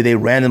thought maybe they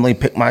randomly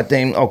picked my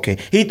thing. Okay.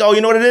 You know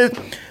what it is?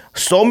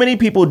 So many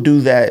people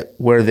do that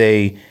where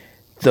the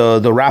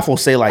raffle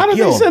say like, how do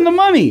they send the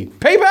money?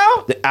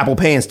 PayPal? The Apple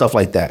Pay and stuff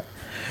like that.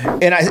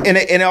 And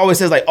it always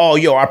says like, oh,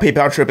 yo, our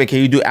PayPal tripping. Can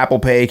you do Apple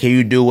Pay? Can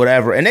you do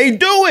whatever? And they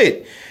do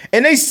it.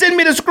 And they send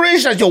me the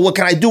screenshots. Yo, what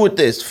can I do with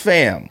this,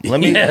 fam?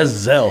 Let me. Yeah,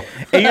 Zelle.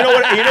 And you know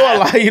what?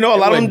 A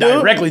lot of them do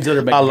directly to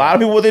their bank. A lot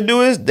of people, what they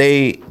do is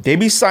they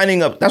be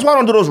signing up. That's why I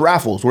don't do those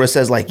raffles where it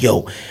says like,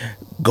 yo,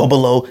 go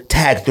below,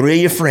 tag 3 of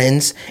your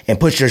friends, and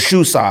put your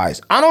shoe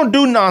size. I don't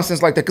do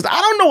nonsense like that because I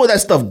don't know where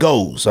that stuff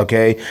goes.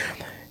 Okay.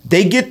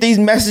 They get these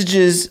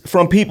messages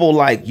from people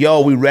like,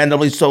 yo, we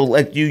randomly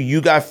select you.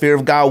 You got Fear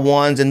of God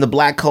ones in the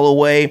black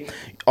colorway.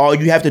 All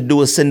you have to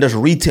do is send us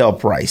retail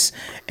price.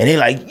 And they're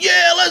like,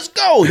 yeah, let's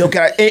go. Yo,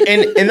 can I,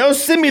 and they'll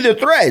send me the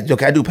threads. Yo,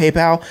 can I do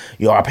PayPal?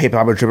 Yo, our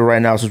PayPal been tripping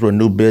right now since we're a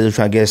new business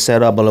trying to get it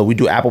set up. But we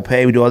do Apple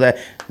Pay. We do all that.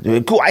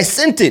 Cool. I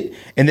sent it.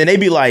 And then they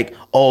be like,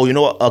 oh, you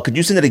know what? Could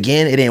you send it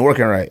again? It ain't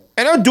working right.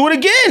 And I'll do it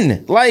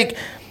again. Like,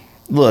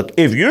 look,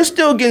 if you're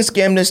still getting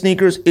scammed in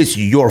sneakers, it's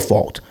your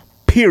fault.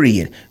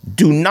 Period.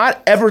 Do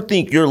not ever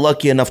think you're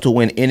lucky enough to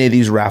win any of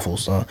these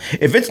raffles.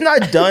 If it's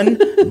not done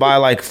by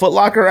like Foot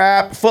Locker,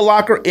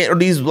 or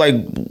these like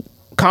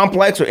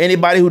Complex or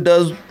anybody who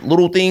does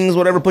little things,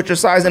 whatever, put your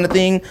size in a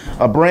thing,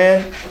 a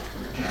brand,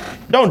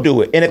 don't do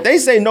it. And if they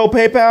say no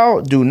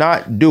PayPal, do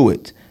not do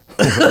it.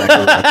 You knew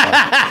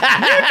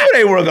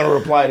they weren't going to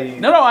reply to you.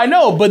 No, I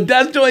know, but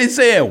that's what he's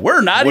saying. We're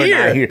not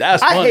here.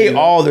 That's I hate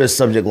all their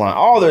subject line,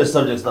 all their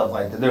subject stuff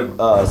like that.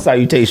 Their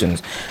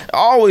salutations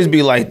always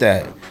be like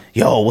that.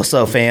 Yo, what's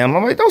up, fam?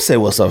 I'm like, don't say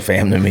what's up,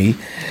 fam, to me.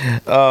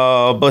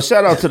 But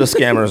shout out to the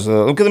scammers.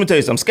 Because let me tell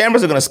you something.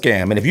 Scammers are going to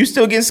scam. And if you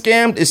still get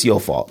scammed, it's your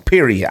fault.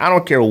 Period. I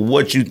don't care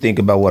what you think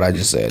about what I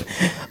just said.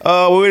 We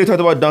already talked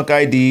about dunk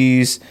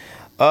IDs.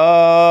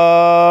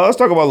 Let's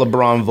talk about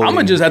LeBron voting. I'm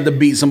going to just have to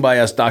beat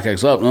somebody at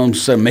StockX up. I'm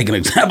just make an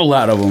example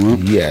out of them. Huh?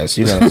 Yes,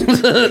 you're going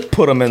to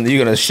put them in.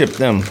 You're going to ship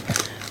them.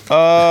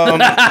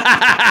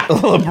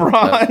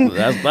 LeBron.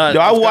 That's not. Yo,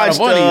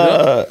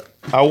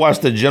 I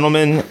watched The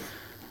Gentleman.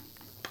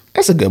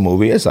 That's a good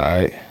movie. It's all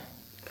right.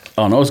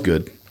 Oh, no, it's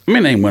good. I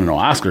mean, they ain't winning no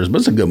Oscars, but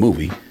it's a good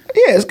movie.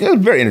 Yeah, it's good.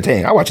 It's very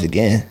entertaining. I watch it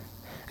again.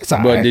 It's all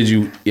right. But did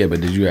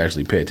you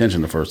actually pay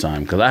attention the first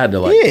time? Because I had to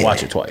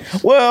watch it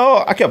twice.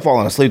 Well, I kept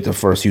falling asleep the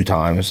first few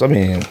times. I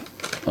mean,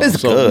 it's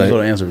good. So the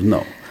answer is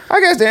no. I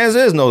guess the answer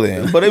is no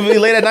then. But if it be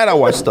late at night, I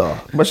watch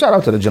stuff. But shout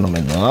out to The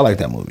Gentleman, though. I like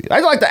that movie.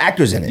 I like the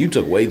actors in it. You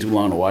took way too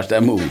long to watch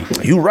that movie.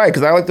 You right,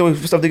 because I like the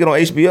stuff they get on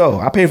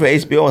HBO. I pay for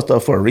HBO and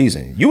stuff for a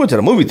reason. You went to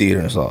the movie theater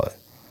and saw it.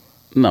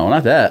 No,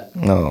 not that.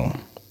 No.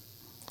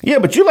 Yeah,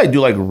 but you do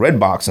like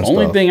Redbox and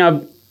Only stuff. Thing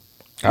I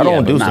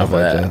don't do stuff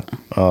like that.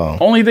 Oh.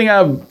 Only thing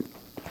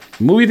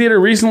movie theater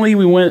recently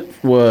we went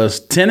was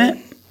Tenet.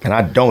 And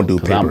I don't do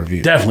pay-per-view.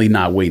 I'm definitely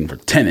not waiting for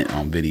Tenet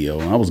on video.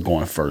 I was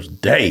going first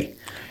day.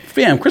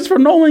 Fam, Christopher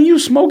Nolan, you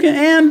smoking,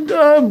 and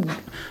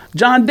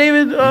John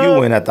David. You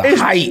went at the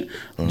height.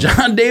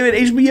 John David,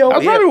 HBO.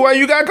 That's probably why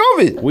you got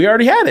COVID. We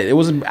already had it. It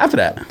was after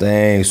that.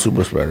 Dang,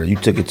 super spreader. You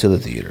took it to the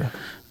theater.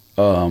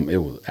 It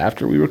was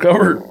after we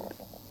recovered.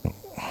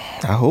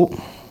 I hope.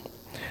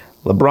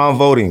 LeBron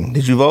voting.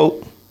 Did you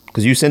vote?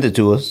 Because you sent it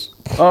to us.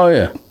 Oh,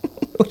 yeah.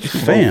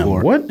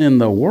 Fam, what in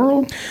the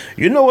world?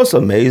 You know what's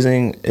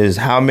amazing is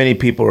how many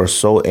people are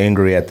so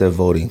angry at the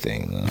voting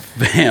thing.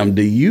 Fam,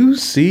 do you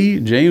see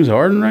James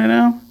Harden right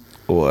now?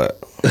 What?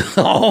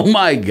 Oh,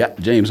 my God.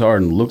 James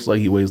Harden looks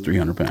like he weighs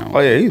 300 pounds. Oh,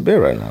 yeah, he's big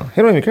right now.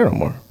 He don't even care no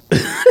more.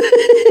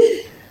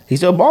 He's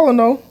still balling,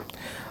 though.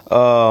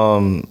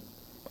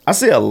 I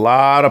see a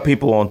lot of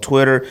people on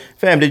Twitter.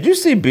 Fam, did you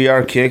see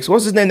BR Kicks?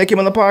 What's his name that came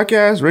on the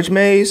podcast? Rich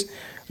Mays?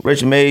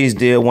 Rich Mays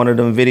did one of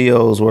them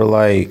videos where,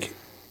 like,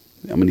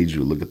 I'm going to need you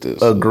to look at this.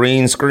 A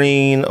green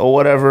screen or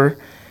whatever.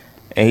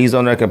 And he's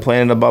on there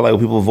complaining about, like,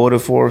 what people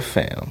voted for.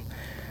 Fam.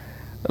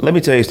 Let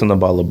me tell you something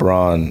about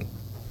LeBron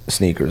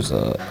sneakers.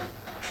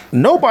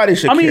 Nobody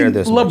should care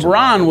this much.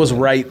 LeBron was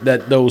right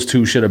that those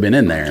two should have been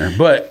in there.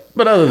 But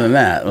other than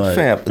that, like,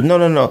 fam,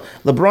 no.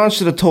 LeBron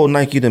should have told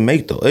Nike to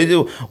make those. I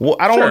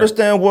don't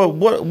understand what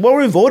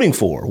we're voting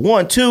for.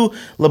 1, 2,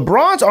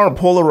 LeBrons aren't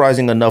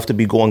polarizing enough to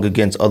be going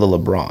against other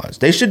LeBrons.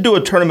 They should do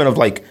a tournament of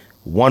like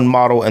one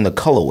model and the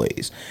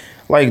colorways.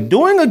 Like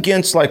doing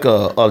against like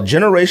a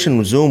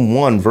Generation Zoom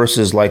 1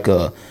 versus like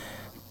a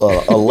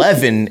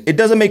 11, it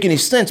doesn't make any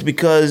sense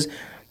because,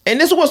 and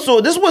this was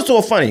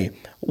so funny.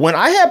 When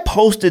I had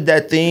posted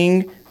that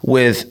thing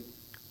with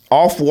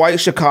Off-White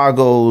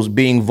Chicago's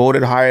being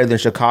voted higher than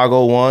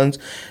Chicago ones,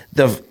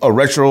 the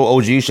retro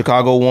OG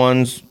Chicago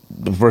ones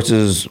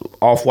versus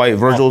Off-White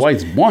Virgil's.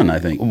 Off-White's one, I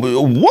think.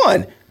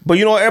 One. But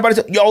you know, everybody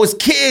says, yo, it's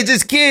kids,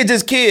 it's kids,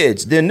 it's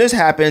kids. Then this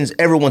happens,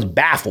 everyone's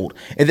baffled.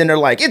 And then they're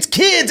like, it's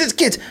kids, it's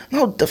kids.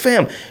 No, the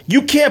fam,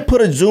 you can't put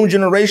a Zoom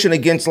generation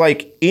against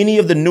like any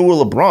of the newer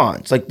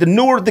LeBrons. Like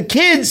the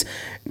kids,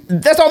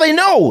 that's all they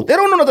know. They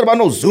don't know nothing about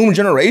no Zoom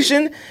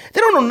generation. They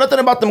don't know nothing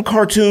about them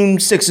cartoon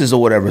sixes or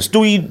whatever.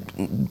 Stewie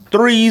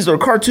threes or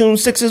cartoon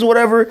sixes or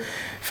whatever.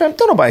 Fam,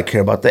 don't nobody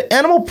care about that.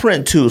 Animal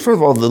print 2. First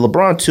of all, the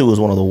LeBron 2 is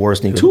one of the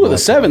worst sneakers. 2 of the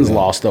 7s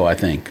lost, though, I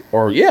think.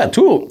 Or, yeah,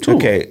 two.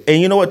 Okay,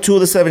 and you know what? 2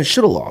 of the 7s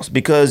should have lost.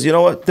 Because, you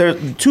know what? 2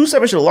 7s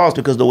should have lost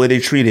because the way they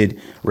treated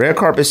Red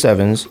Carpet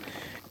 7s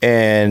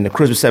and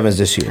Christmas 7s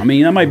this year. I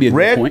mean, that might be a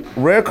good point.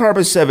 Red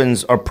Carpet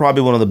 7s are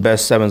probably one of the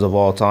best 7s of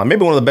all time.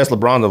 Maybe one of the best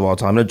LeBrons of all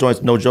time. The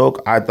joints, no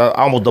joke. I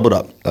almost doubled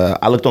up.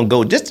 I looked on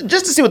Go just to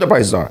see what the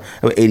prices are.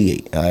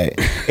 88. All right.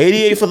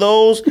 88 for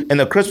those. And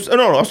the Christmas...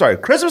 No, I'm sorry.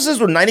 Christmases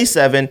were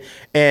 97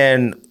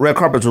 and Red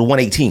Carpets were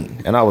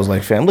 118. And I was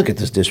like, fam, look at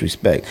this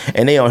disrespect.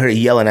 And they on here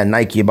yelling at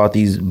Nike about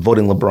these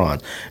voting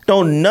LeBrons.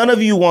 None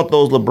of you want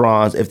those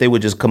LeBrons if they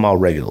would just come out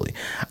regularly.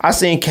 I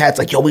seen cats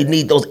like, yo, we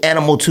need those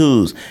Animal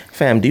 2s.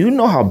 Fam, do you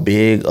know how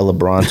big a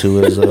LeBron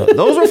 2 is?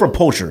 Those are for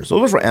poachers.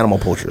 Those are for animal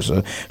poachers.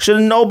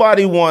 Should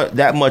nobody want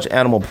that much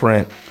animal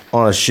print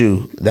on a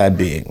shoe that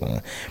big?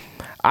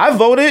 I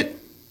voted,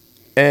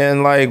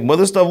 and like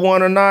whether stuff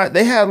won or not,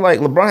 they had like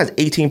LeBron has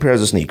 18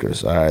 pairs of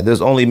sneakers. All right,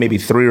 there's only maybe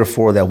 3 or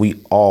 4 that we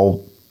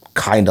all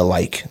kind of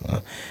like.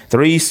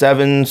 3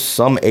 7s,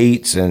 some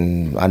 8s,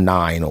 and a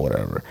 9 or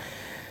whatever.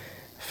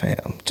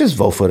 Fam, just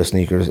vote for the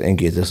sneakers and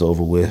get this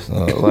over with.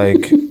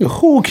 Like,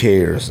 who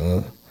cares?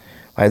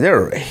 Like,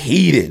 they're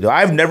heated.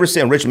 I've never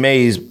seen Rich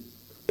May's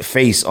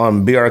face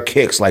on BR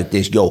Kicks like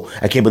this. Yo,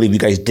 I can't believe you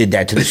guys did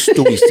that to the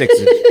Stewie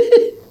Sixes.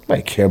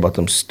 I care about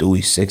them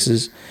Stewie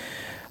Sixes.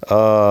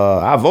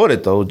 I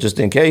voted, though, just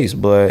in case.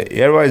 But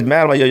everybody's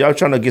mad. Like, yo, y'all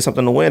trying to get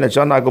something to win that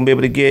y'all not going to be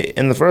able to get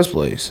in the first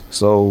place.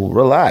 So,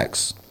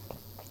 relax.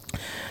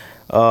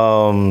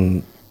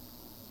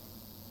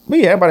 But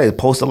yeah, everybody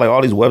posted, like,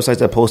 all these websites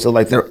that posted,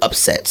 like, their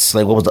upsets.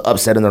 Like, what was the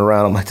upset in the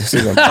round? I'm like, this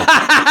isn't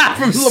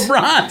from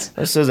LeBron.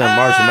 This isn't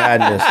March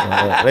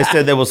Madness. They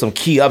said there was some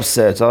key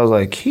upsets. I was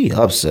like, key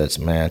upsets,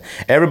 man.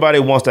 Everybody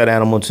wants that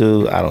Animal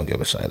too. I don't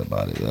give a shit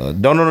about it.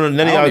 None of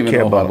y'all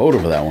care about it. I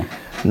voted for that one.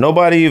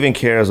 Nobody even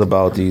cares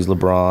about these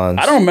LeBrons.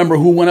 I don't remember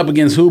who went up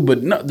against who,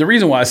 but no, the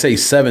reason why I say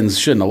 7s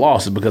shouldn't have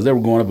lost is because they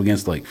were going up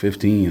against like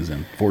 15s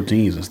and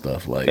 14s and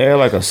stuff. Like they're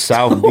like a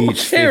South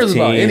Beach 15. Who cares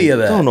about any of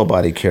that? Don't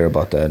nobody care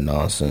about that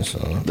nonsense.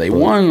 They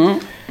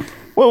won, huh?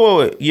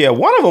 Wait. Yeah,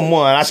 one of them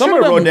won. I should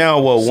have wrote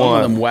down what won. Some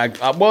of them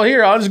whacked. Well,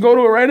 here, I'll just go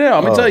to it right now.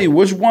 I'm going to tell you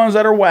which ones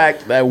that are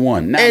whacked that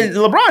won. Now, and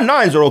LeBron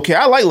 9s are okay.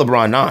 I like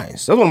LeBron 9s.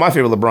 That's one of my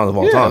favorite LeBrons of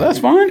all time. Yeah, that's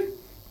fine.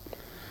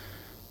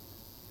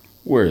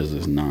 Where is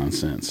this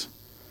nonsense?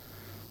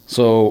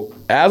 So,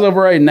 as of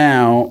right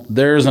now,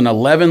 there's an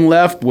 11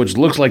 left, which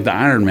looks like the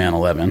Iron Man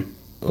 11.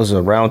 Was it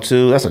round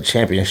 2? That's a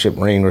championship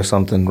ring or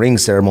something. Ring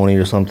ceremony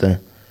or something.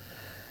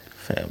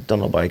 Fam, don't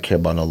nobody care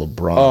about no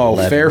LeBron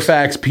 11.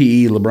 Fairfax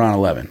PE LeBron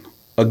 11.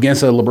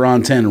 Against a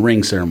LeBron 10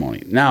 ring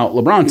ceremony. Now,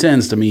 LeBron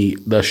 10s, to me,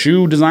 the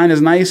shoe design is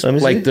nice.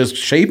 Like the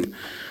shape.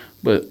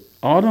 But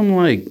all them,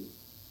 like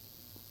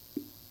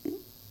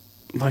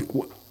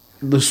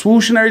the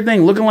swoosh and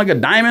everything, looking like a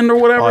diamond or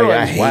whatever. Oh,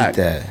 yeah, I hate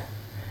that.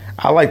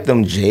 I like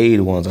them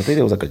jade ones. I think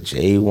there was like a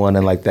jade one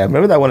and like that.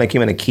 Remember that one that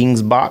came in a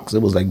King's box?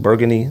 It was like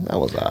burgundy. That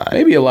was all right.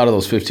 Maybe a lot of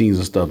those 15s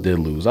and stuff did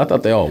lose. I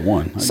thought they all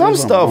won. Some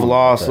stuff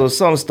lost, so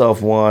some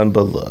stuff won.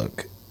 But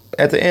look,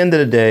 at the end of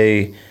the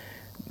day,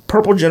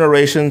 Purple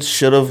Generations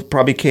should have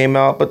probably came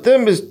out, but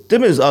them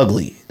is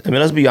ugly. I mean,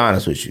 let's be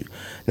honest with you.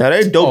 Now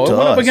they're dope to us. It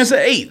went up against the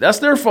 8. That's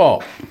their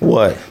fault.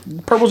 What?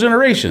 Purple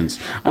Generations.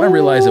 I didn't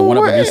realize it went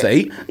up against the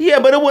 8. Yeah,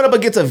 but it went up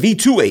against a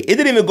V2 8. It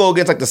didn't even go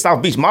against like the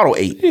South Beach Model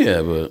 8.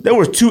 Yeah, but there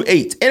was 2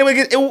 8s. And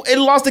it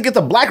lost against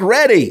a Black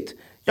Red 8.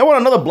 Y'all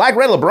want another Black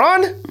Red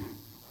LeBron?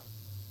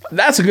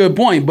 That's a good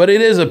point, but it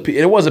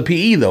was a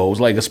PE though. It was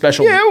like a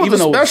special. Yeah, it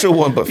was a special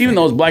one, but even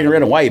though it's black and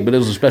red and white, but it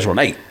was a special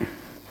night.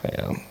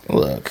 Yeah,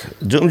 look,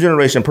 Zoom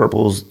Generation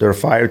Purples, they're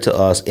fire to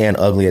us and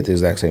ugly at the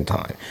exact same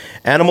time.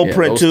 Animal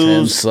Print 2s those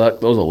 10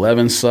 suck. Those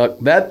 11 suck.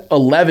 That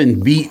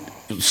 11 beat.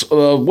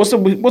 What's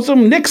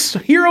them Knicks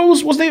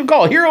Heroes? What's they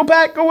called? Hero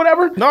Pack or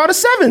whatever? No, the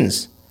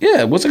 7s.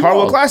 Yeah, what's it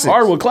Hardwood called? Classic.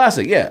 Hardwood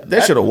Classic, yeah.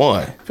 They should have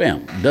won.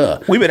 Fam,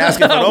 duh. We've been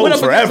asking for those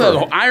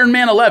forever. Iron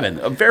Man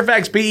 11,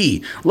 Fairfax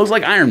PE. Looks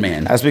like Iron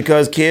Man. That's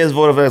because kids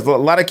voted for that. A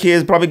lot of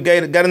kids probably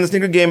got in the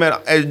sneaker game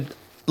at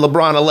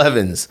LeBron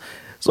 11s.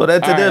 So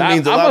that to them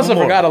means a lot more. I must have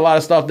forgot a lot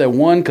of stuff that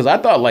won because I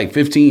thought like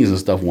 15s and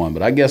stuff won,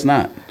 but I guess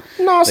not.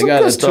 No, they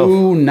got a 2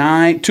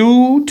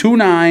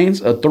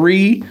 9s, a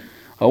 3,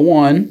 a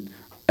 1,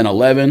 an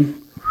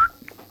 11,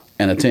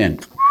 and a 10.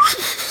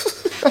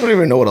 I don't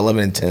even know what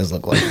 11 and 10s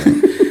look like.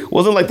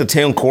 Wasn't like the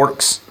 10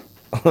 corks?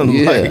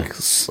 Like,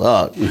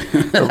 suck. I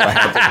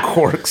had the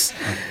corks.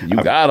 You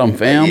got them,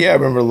 fam. Yeah, I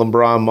remember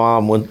Lenore's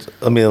mom.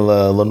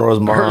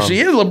 She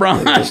is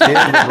LeBron. She is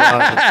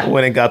LeBron.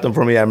 Went and got them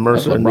for me at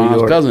Mercer in New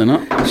York. Cousin,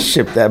 huh?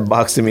 Shipped that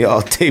box to me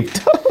all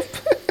taped up.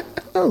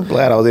 I was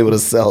glad I was able to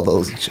sell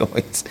those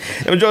joints.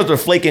 Them joints were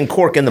flaking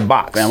cork in the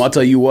box. Fam, I'll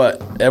tell you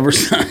what. Ever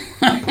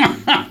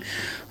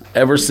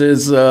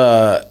since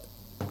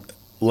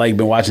like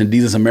been watching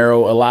Desus and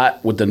Mero a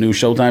lot with the new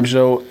Showtime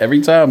show. Every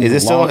time is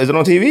it still? Is it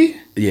on TV?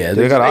 Yeah,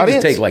 they got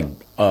audience. Just take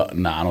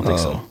nah, I don't think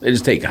so. They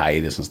just take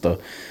hiatus and stuff.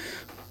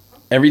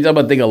 Every time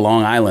I think of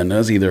Long Island,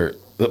 it's either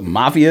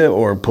mafia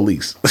or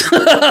police,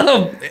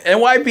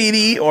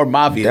 NYPD or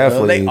mafia.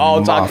 Definitely, they all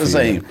mafia. talk the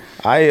same.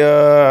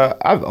 But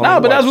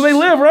that's where they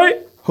live, right?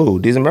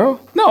 Who? Desus and Mero?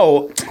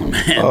 No,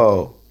 man.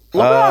 Oh.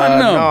 LeBron,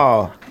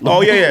 no.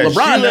 Oh, yeah.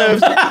 LeBron she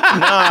lives.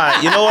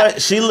 You know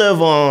what? She live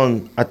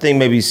on, I think,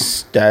 maybe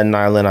Staten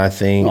Island, I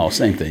think. Oh,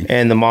 same thing.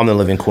 And the mom that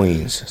live in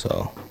Queens,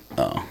 so.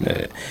 Oh,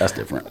 yeah. That's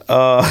different.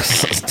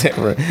 That's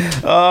different.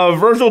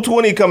 Virtual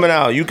 20 coming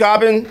out. You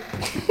copping?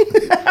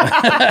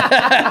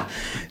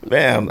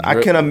 Bam. I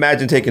can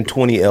imagine taking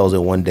 20 L's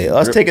in one day.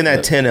 Us taking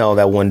that 10 L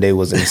that one day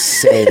was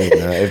insane.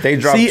 If they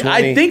drop 20.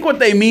 I think what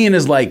they mean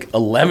is like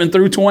 11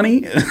 through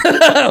 20,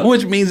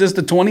 which means it's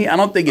the 20. I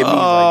don't think it means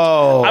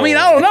I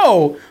don't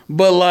know,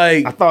 but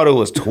like. I thought it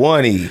was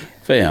 20.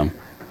 Fam.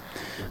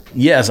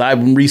 Yes,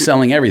 I'm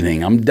reselling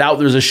everything. I doubt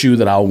there's a shoe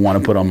that I would want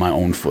to put on my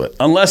own foot.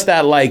 Unless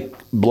that like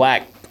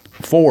black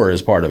 4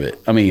 is part of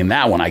it. I mean,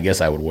 that one I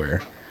guess I would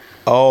wear.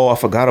 Oh, I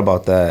forgot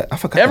about that.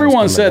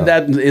 Everyone said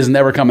that is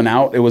never coming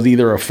out. It was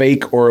either a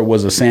fake or it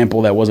was a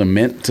sample that wasn't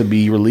meant to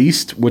be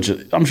released, which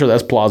I'm sure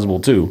that's plausible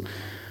too.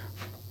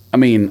 I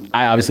mean,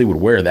 I obviously would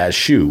wear that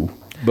shoe,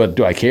 but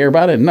do I care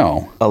about it?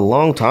 No. A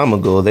long time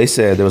ago, they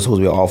said there was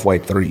supposed to be an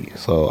Off-White 3,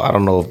 so I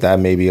don't know if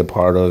that may be a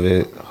part of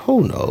it.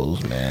 Who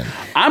knows, man?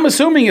 I'm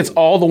assuming it's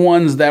all the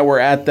ones that were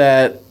at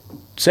that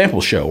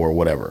sample show or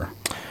whatever.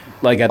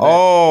 Like at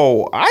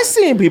I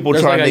seen people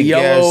trying like to a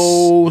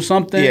yellow guess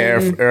something.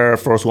 Yeah, Air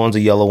Force One's a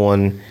yellow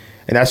one,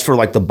 and that's for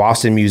like the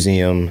Boston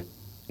Museum,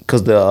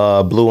 because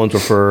the blue ones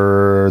were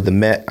for the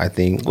Met, I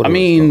think.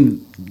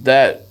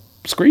 That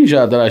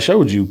screenshot that I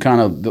showed you kind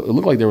of it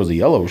looked like there was a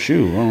yellow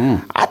shoe. I don't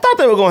know. I thought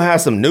they were gonna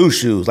have some new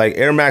shoes, like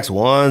Air Max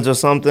 1s or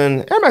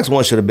something. Air Max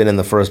 1 should have been in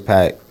the first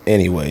pack,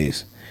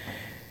 anyways.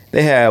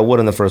 They had what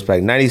in the first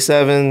pack?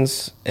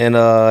 97s and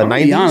 90s.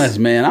 To be honest,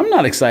 man, I'm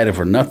not excited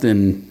for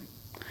nothing.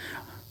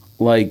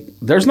 Like,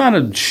 there's not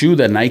a shoe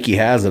that Nike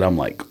has that I'm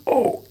like,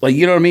 oh, like,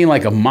 you know what I mean?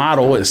 Like a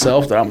model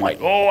itself that I'm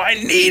like, oh, I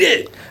need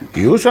it.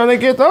 You was trying to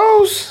get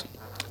those?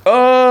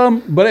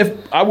 But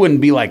if I wouldn't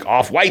be like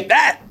Off-White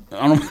that.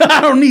 I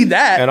don't need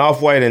that. And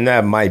Off-White and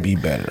that might be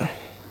better.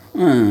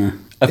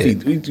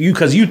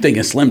 Because you think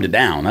it slimmed it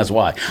down. That's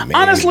why. Maybe.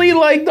 Honestly,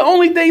 like, the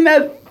only thing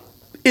that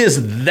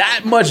is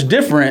that much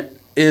different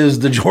is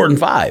the Jordan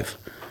 5.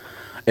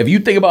 If you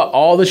think about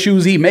all the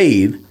shoes he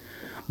made,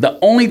 the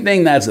only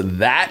thing that's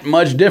that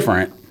much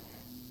different,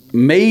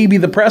 maybe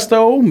the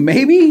Presto,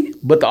 maybe,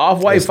 but the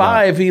Off-White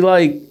 5, he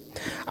like.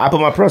 I put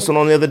my Presto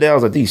on the other day. I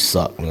was like, these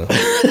suck, man.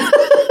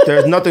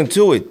 There's nothing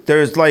to it.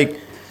 There's like,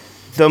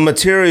 the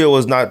material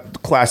is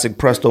not classic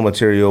Presto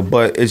material,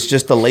 but it's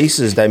just the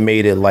laces that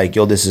made it like,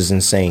 yo, this is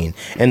insane.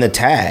 And the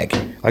tag,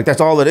 like that's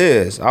all it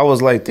is. I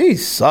was like,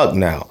 these suck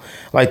now.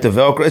 Like the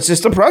Velcro, it's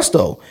just a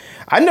Presto.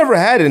 I never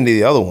had any of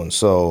the other ones,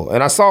 so,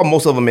 and I saw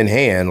most of them in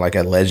hand, like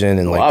at Legend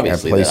and like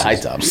obviously at places. The high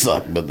top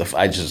sucked, but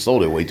I just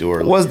sold it way too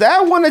early. Was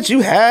that one that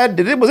you had?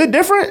 Was it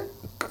different?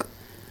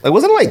 Like,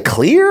 was it like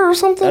clear or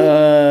something?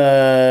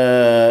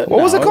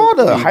 What was it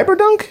called? A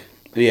Hyperdunk?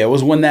 Yeah, it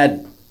was when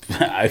that.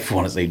 I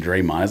want to say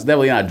Draymond. It's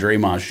definitely not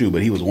Draymond's shoe,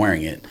 but he was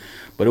wearing it.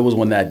 But it was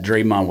when that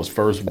Draymond was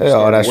first.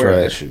 Oh, that's right.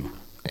 That shoe.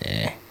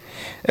 Yeah.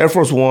 Air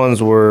Force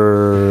Ones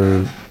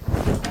were.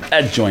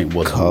 That joint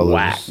was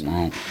whack.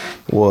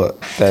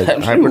 What? That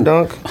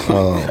Hyperdunk?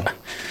 Oh.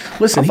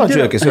 Listen, he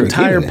did an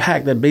entire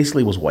pack that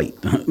basically was white.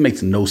 It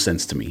makes no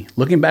sense to me.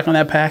 Looking back on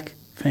that pack,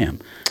 fam.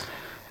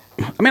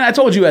 I mean, I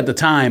told you at the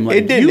time,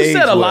 like, you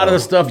said a lot of the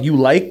stuff you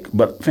like,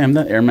 but fam,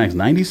 that Air Max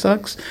 90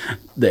 sucks.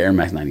 The Air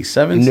Max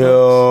 97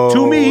 sucks.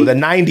 To me. The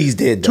 90s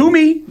did, though. To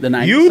me, the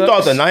 90s You sucks.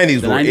 thought the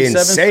 90s were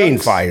insane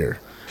sucks. Fire.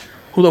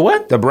 Who, the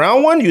what? The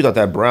brown one? You thought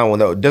that brown one,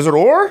 though. Desert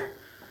Ore?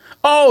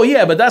 Oh,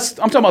 yeah, but I'm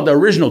talking about the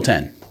original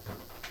 10.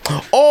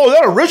 Oh,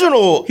 that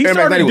original He Air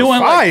Max 90 started doing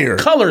was fire.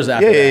 Like colors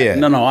after that. Yeah.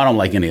 No, I don't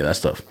like any of that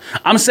stuff.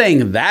 I'm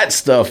saying that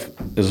stuff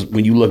is,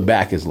 when you look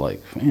back, is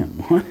like, man,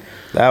 what?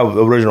 That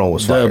original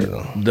was fire.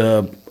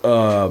 The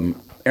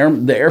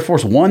Air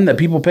Force One that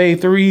people pay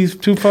 $3,000,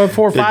 $2,000,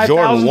 $4,000, $5,000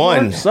 Jordan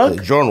 1, suck.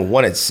 the Jordan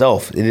 1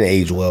 itself, it didn't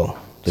age well.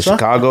 The Suck.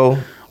 Chicago.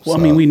 Well, I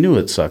mean, we knew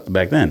it sucked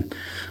back then.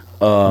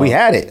 We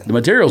had it. The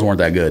materials weren't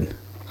that good.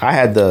 I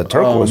had the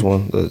turquoise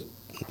one, the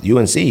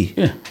UNC.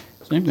 Yeah,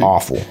 same thing.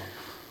 Awful.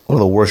 One of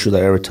the worst shoes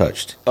I ever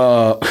touched.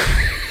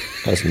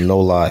 That's no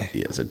lie.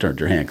 Yes, it turned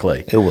your hand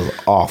clay. It was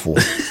awful.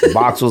 The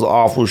box was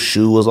awful.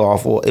 Shoe was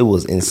awful. It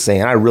was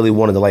insane. I really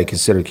wanted to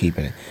consider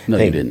keeping it. No,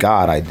 Thank you didn't.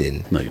 God I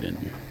didn't. No, you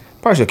didn't.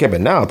 Probably should have kept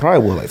it now.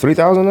 Probably what, like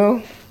 3,000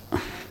 now?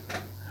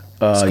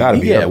 It's gotta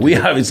be. Yeah, we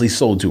obviously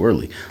sold too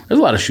early. There's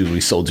a lot of shoes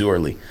we sold too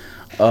early.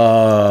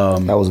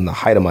 That was in the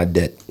height of my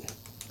debt.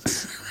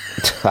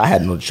 I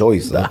had no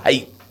choice. The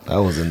height. I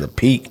was in the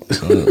peak.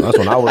 That's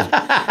when I was.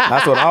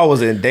 That's when I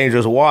was in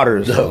dangerous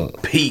waters. The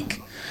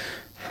peak.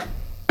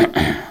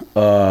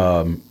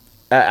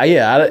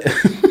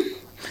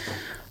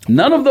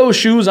 None of those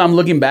shoes I'm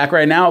looking back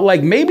right now.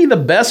 Like maybe the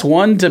best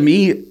one to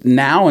me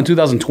now in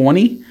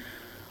 2020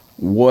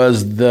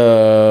 was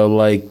the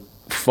like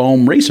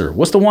foam racer.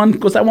 What's that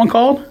one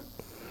called?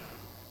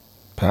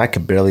 I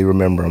could barely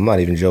remember. I'm not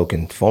even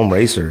joking. Foam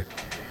racer.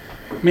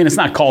 I mean, it's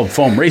not called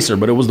foam racer,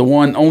 but it was the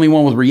only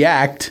one with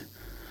React,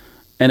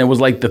 and it was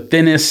like the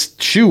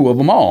thinnest shoe of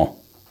them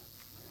all.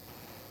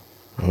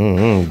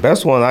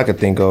 Best one I could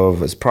think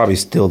of is probably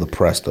still the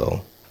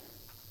Presto.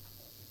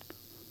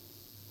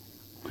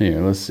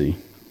 Here, let's see.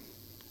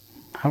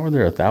 How are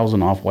there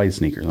 1,000 off-white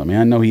sneakers? I mean,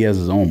 I know he has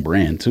his own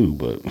brand too,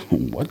 but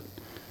what?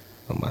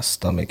 Oh, my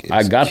stomach is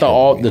I got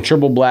the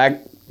triple black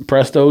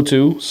Presto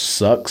too.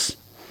 Sucks.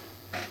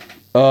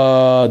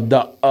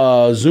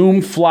 The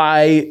Zoom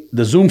Fly,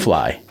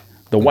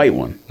 the white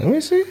one. Let me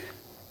see.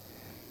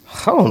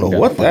 I don't know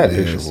what that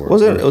is.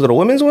 Was it a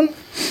women's one?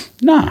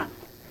 Nah.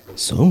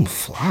 Zoom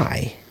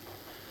Fly.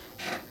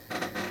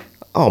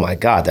 Oh my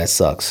God, that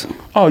sucks.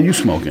 Oh, you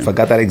smoking?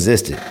 Forgot that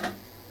existed.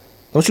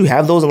 Don't you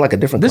have those in like a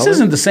different This color?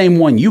 isn't the same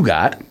one you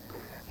got.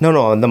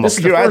 No, the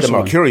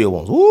Mercurial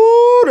ones.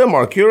 Ooh, them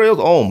Mercurials.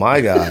 Oh my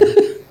God.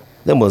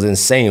 Them was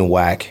insane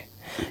whack.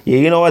 Yeah,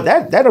 you know what?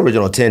 That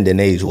original 10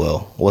 didn't age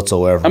well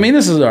whatsoever. I mean,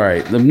 this is all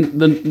right.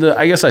 The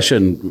I guess I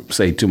shouldn't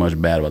say too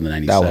much bad about the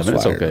 97.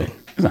 It's okay. Though.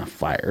 It's not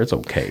fire. It's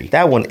okay.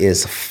 That one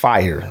is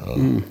fire.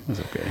 It's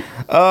okay.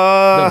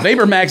 The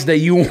Vapor Max that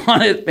you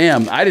wanted,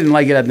 fam, I didn't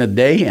like it at the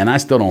day, and I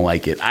still don't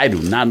like it. I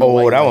do not know.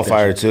 Oh, that one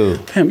fire too.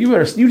 Fam,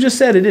 you just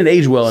said it didn't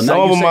age well, and some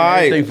now of you're them saying are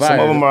everything right. fire. Some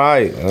of them are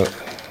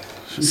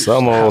right.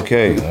 Some are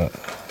okay.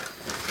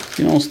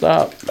 You don't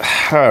stop.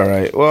 All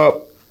right.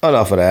 Well,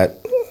 enough of that.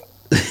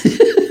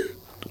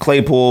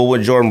 Claypool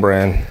with Jordan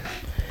Brand.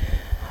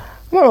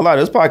 I'm not gonna lie,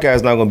 this podcast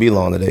is not gonna be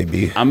long today,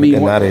 B. I mean,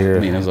 getting out of here.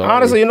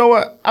 Honestly, you know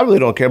what? I really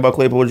don't care about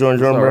Claypool with Jordan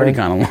Brand. Already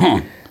kind of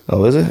long.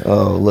 Oh, is it?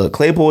 Oh, look,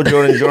 Claypool with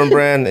Jordan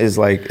Brand is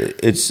like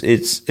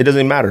it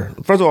doesn't matter.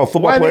 First of all,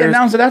 football players. Why they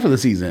announce it after the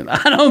season? I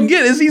don't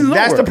get it. Season's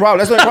That's over. the problem.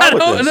 That's the problem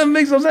with this. It doesn't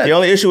make no sense. The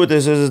only issue with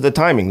this is the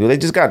timing. They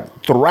just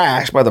got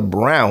thrashed by the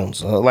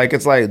Browns.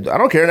 It's like I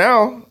don't care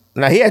now.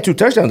 Now he had 2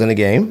 touchdowns in the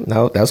game.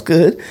 No, that's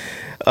good.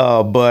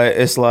 But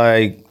it's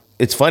like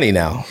it's funny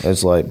now.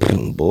 It's like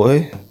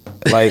boy,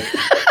 like.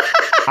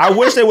 I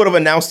wish they would have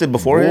announced it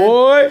beforehand.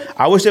 Boy.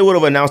 I wish they would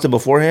have announced it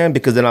beforehand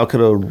because then I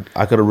could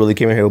have really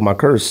came in here with my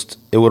curse.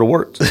 It would have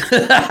worked.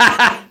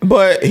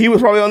 But he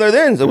was probably on there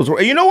then.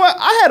 You know what?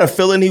 I had a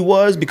feeling he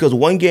was because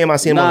one game I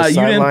seen him on the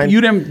sideline. You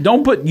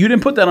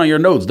didn't put that on your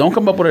notes. Don't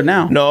come up with it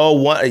now. No,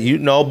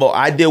 but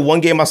I did one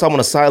game I saw him on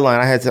the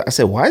sideline. I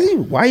said,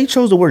 why he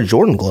chose to wear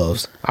Jordan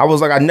gloves? I was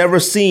like, I've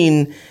never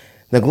seen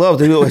the gloves.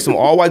 They had some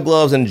all white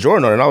gloves and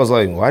Jordan on it. And I was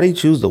like, why did he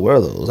choose to wear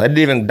those? I didn't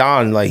even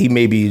dawn like he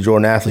may be a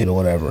Jordan athlete or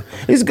whatever.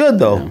 He's good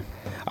though. Yeah.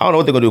 I don't know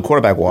what they're gonna do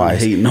quarterback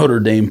wise. I hate Notre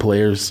Dame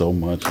players so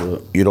much.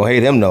 You don't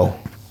hate him, no.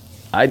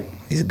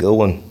 He's a good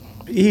one.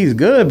 He's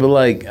good, but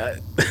like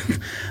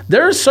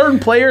there are certain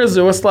players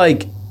that was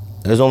like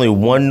there's only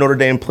one Notre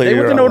Dame player. They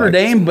went to Notre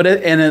Dame, but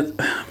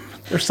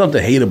there's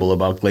something hateable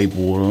about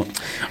Claypool.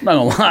 I'm not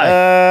gonna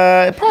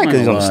lie. Probably because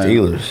he's on the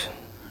Steelers.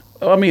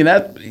 I mean,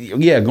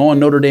 going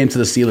Notre Dame to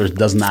the Steelers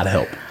does not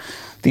help.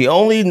 The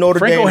only Notre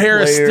Dame Franco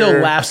Harris player...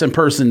 still laughs in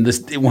person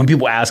when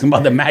people ask him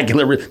about the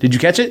immaculate... Did you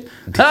catch it?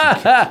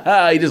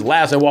 He just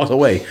laughs and walks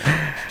away.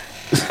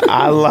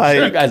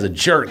 That guy's a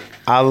jerk.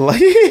 I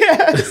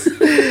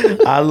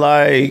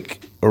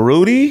like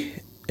Rudy.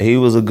 He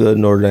was a good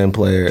Notre Dame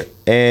player.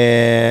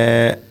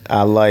 And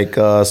I like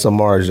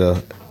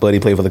Samardzija, but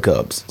he played for the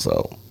Cubs,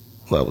 so...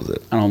 That was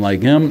it. I don't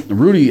like him.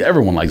 Rudy,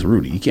 everyone likes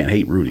Rudy. You can't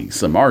hate Rudy.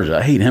 Samardzija,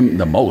 I hate him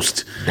the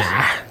most.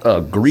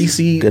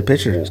 Greasy. Good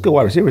pitcher. He's a good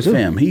wide receiver, too.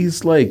 Fam,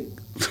 he's like...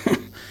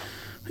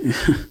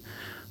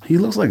 he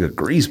looks like a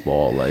grease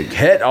ball. Like,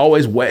 head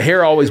always wet.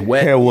 Hair always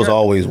wet. Hair was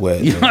always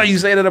wet. You know how you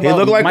say that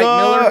about Mike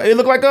Miller? He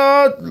looked like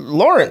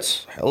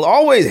Lawrence.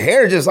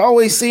 Hair just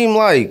always seemed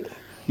like...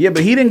 Yeah,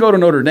 but he didn't go to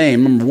Notre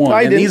Dame, number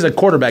one. And he's a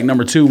quarterback,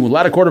 number two. A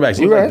lot of quarterbacks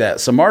look like that.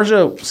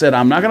 Samardzija said,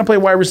 I'm not going to play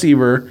wide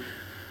receiver.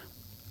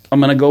 I'm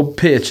going to go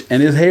pitch,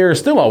 and his hair is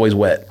still always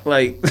wet.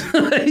 Like,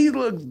 he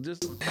looks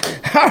just...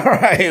 All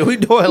right, we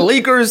doing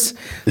leakers.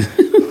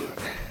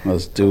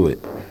 Let's do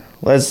it.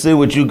 Let's see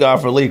what you got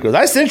for leakers.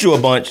 I sent you a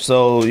bunch,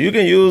 so you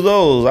can use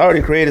those. I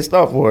already created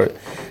stuff for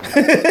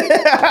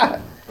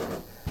it.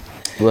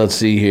 Let's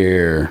see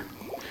here.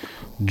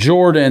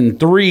 Jordan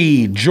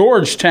 3,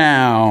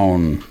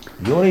 Georgetown.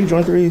 You don't eat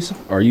Jordan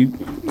 3s? Are you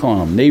calling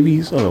them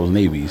navies? Oh, that was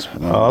navies. I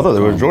thought they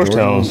were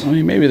Georgetowns. I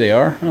mean, maybe they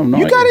are. I don't know.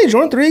 You got any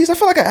Jordan 3s? I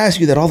feel like I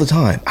ask you that all the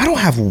time. I don't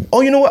have...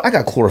 Oh, you know what? I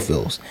got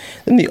chlorophylls.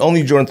 They're the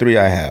only Jordan 3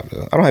 I have.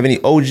 I don't have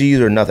any OGs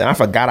or nothing. I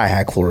forgot I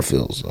had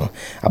chlorophylls.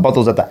 I bought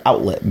those at the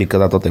outlet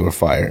because I thought they were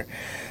fire.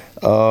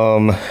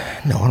 No,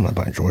 I'm not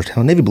buying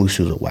Georgetown. Navy blue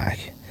shoes are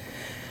whack.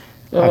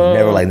 I've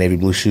never liked navy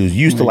blue shoes.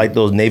 Used to like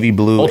those navy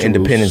blue Ultra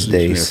Independence Boost.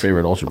 days. Your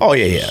favorite Ultra Boost. Oh,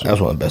 yeah. That's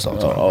one of the best all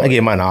time. I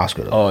gave mine an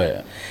Oscar, though. Oh,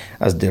 yeah.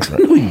 That's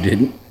different. No, you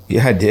didn't.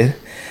 Yeah, I did.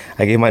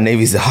 I gave my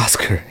navies the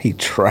Oscar. He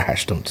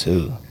trashed them,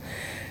 too.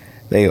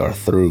 They are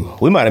through.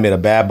 We might have made a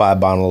bad buy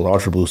buying those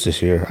Ultra Boosts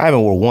this year. I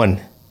haven't worn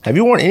one. Have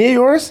you worn any of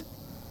yours?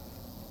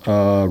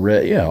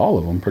 Red. Yeah, all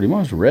of them, pretty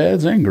much.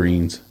 Reds and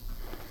greens.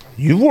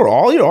 You wore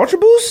all your Ultra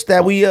Boosts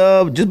that we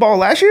just bought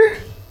last year?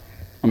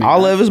 I mean,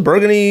 Olives,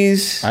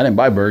 burgundies. I didn't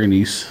buy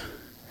burgundies.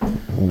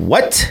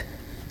 What?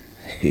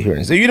 So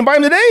you didn't buy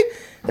them today?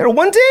 They're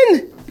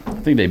 110.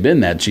 I think they've been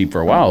that cheap for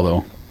a while,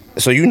 though.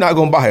 So you're not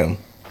gonna buy them?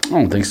 I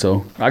don't think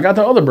so. I got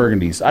the other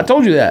burgundies. I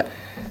told you that.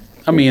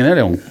 I mean, they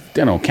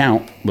don't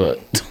count, but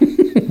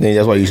then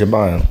that's why you should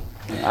buy them.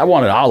 I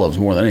wanted olives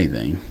more than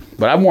anything.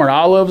 But I've worn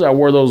olives. I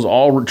wore those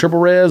all triple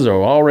reds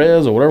or all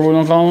reds or whatever we're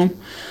gonna call them.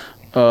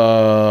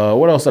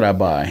 What else did I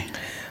buy?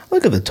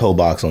 Look at the toe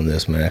box on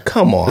this, man.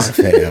 Come on,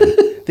 fam.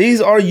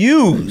 These are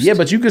used. Yeah,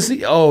 but you can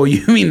see. Oh,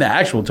 you mean the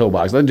actual toe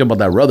box? Let's jump about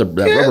that rubber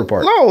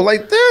part. No,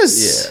 like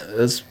this.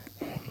 Yeah, it's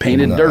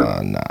painted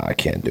dirt. Nah, I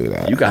can't do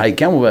that. You can hike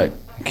Camelback.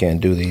 I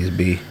can't do these,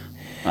 B.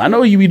 I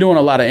know you be doing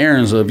a lot of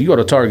errands. So if you go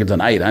to Target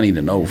tonight, I need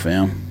to know,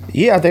 fam.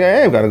 Yeah, I think I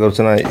have got to go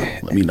tonight.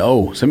 Let me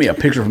know. Send me a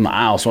picture from the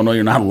aisle so I know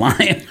you're not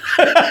lying.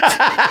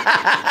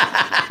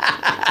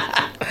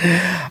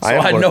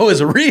 I know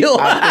it's real.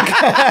 I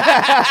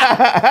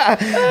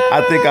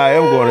think I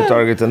am going to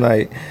Target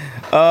tonight.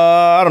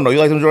 I don't know. You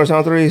like them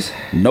Georgetown 3s?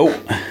 Nope.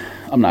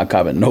 I'm not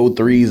copping no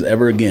 3s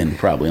ever again,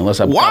 probably, unless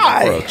I'm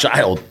copping for a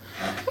child.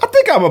 I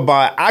think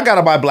I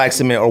gotta buy black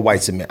cement or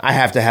white cement. I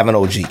have to have an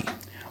OG.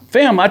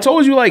 Fam, I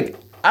told you, like,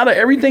 out of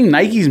everything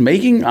Nike's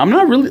making, I'm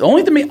not really, the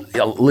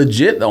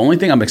only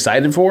thing I'm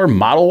excited for,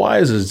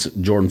 model-wise, is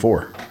Jordan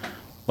 4.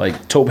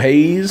 Like, Taupe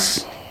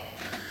Haze,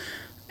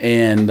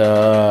 and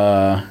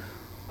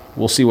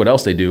we'll see what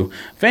else they do.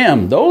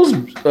 Fam, those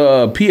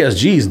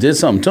PSGs did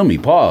something to me.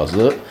 Pause.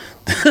 Look.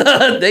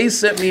 They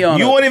sent me on.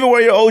 You won't even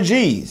wear your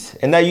OGs,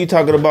 and now you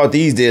talking about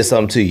these did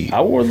something to you.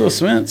 I wore those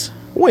cements.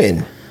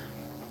 When?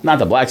 Not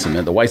the black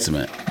cement, the white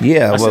cement.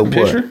 Yeah, well,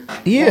 picture.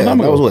 Yeah, that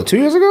was what, 2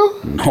 years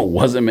ago? No, it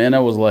wasn't, man.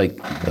 That was like.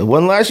 It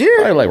wasn't last year.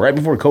 Probably like right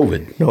before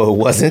COVID. No, it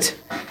wasn't.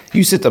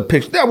 You sent the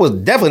picture. That was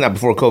definitely not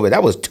before COVID.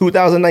 That was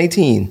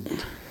 2019.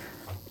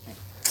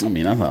 I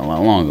mean, that's not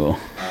long ago.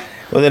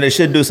 Well, then it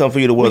should do something for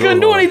you to wear. We couldn't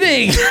do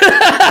anything.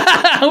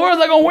 Where was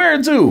I gonna wear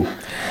it to?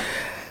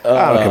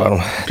 I don't care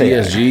about them.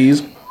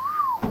 PSGs.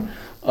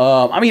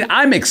 I mean,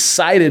 I'm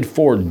excited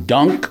for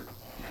dunk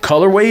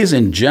colorways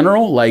in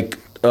general. Like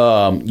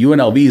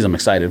UNLVs, I'm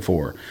excited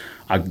for.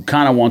 I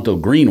kind of want the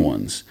green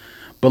ones.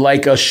 But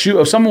like a shoe,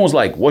 if someone was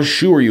like, "What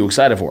shoe are you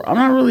excited for?" I'm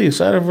not really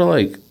excited for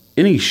like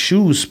any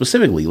shoes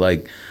specifically.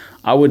 Like,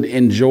 I would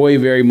enjoy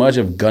very much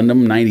if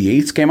Gundam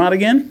 98s came out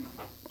again.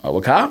 I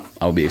would cop.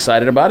 I would be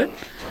excited about it.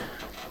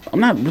 I'm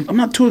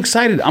not too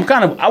excited. I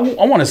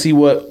want to see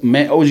what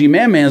OG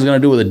Man is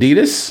going to do with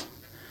Adidas.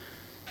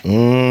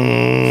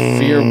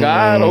 Fear of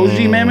God,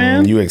 OG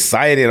Man. You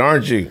excited,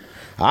 aren't you?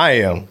 I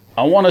am.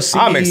 I want to see.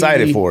 I'm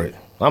excited for it.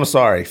 I'm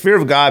sorry. Fear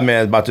of God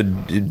Man is about to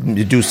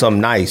do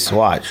something nice.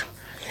 Watch.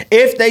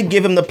 If they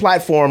give him the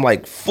platform,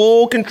 like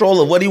full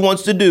control of what he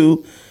wants to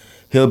do,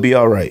 he'll be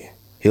all right.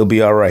 He'll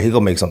be all right. He'll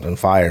go make something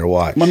fire.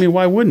 Watch. I mean,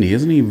 why wouldn't he?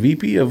 Isn't he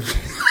VP of...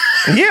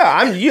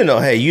 Yeah,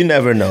 hey, you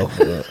never know.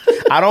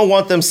 I don't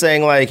want them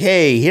saying like,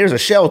 hey, here's a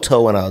shell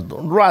toe and a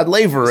Rod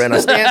Laver and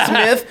a Stan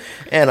Smith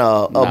and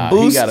a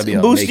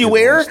Boost You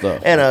Wear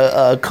and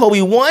a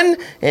Kobe 1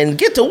 and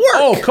get to work.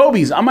 Oh,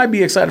 Kobe's. I might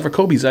be excited for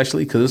Kobe's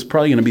actually because it's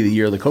probably going to be the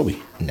year of the Kobe.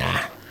 Nah.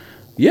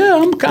 Yeah,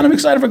 I'm kind of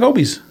excited for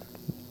Kobe's.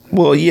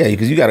 Well, yeah,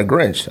 because you got a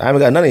Grinch. I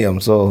haven't got none of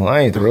them, so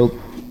I ain't thrilled.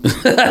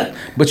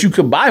 But you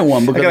could buy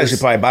one because I could actually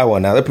probably buy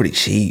one now. They're pretty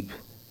cheap.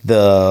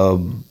 The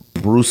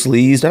Bruce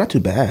Lee's, they're not too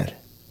bad.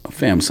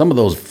 Fam, some of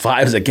those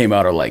 5s that came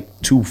out are like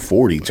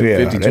 240,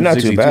 250, they're not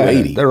 260, too bad.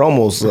 280. They're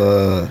almost,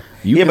 but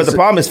the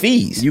problem is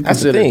fees. You That's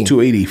consider the thing.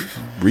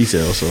 280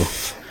 resale,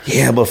 so.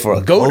 Yeah, but for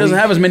a GOAT doesn't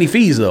have as many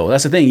fees, though.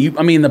 That's the thing.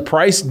 The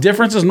price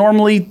difference is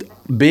normally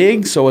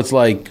big, so it's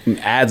like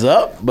adds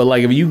up. But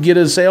like if you get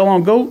a sale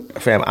on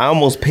GOAT, fam, I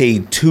almost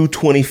paid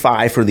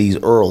 $225 for these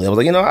early. I was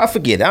like, I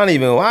forget. I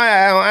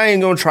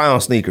ain't gonna try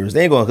on sneakers.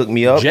 They ain't gonna hook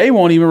me up. Jay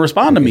won't even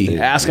respond to me.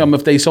 Ask him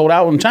if they sold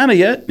out in China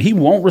yet. He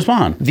won't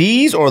respond.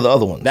 These or the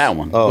other ones? That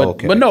one. Oh,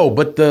 okay.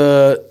 But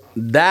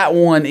that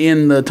one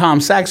in the Tom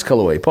Sachs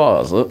colorway.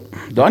 Pause.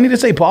 Look. Do I need to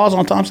say pause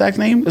on Tom Sachs'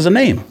 name? It's a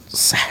name.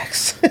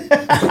 Sachs.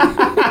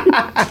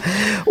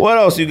 What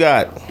else you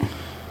got?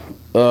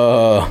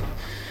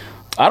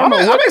 I don't know.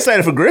 I'm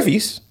excited for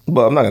Griffey's,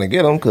 but I'm not going to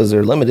get them because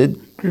they're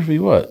limited. Griffey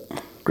what?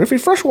 Griffey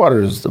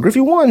Freshwaters, the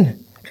Griffey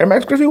 1. Air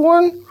Max Griffey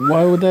 1?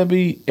 Why would that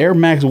be Air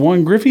Max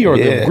 1 Griffey or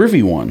the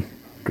Griffey 1?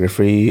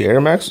 Griffey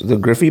Air Max, the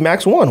Griffey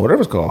Max 1,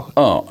 whatever it's called.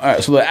 Oh, all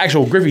right. So the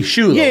actual Griffey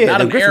shoe, though,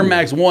 not an Air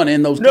Max 1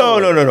 in those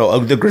colors. No.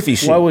 The Griffey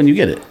shoe. Why wouldn't you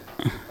get it?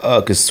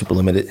 Because it's super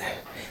limited.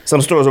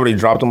 Some stores already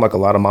dropped them, like a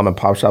lot of mom and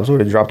pop shops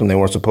already dropped them. They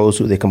weren't supposed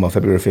to. They come out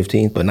February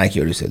 15th, but Nike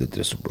already said that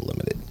they're super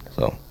limited.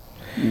 So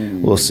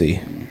we'll see.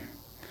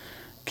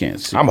 Can't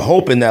see. I'm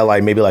hoping that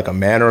like maybe like a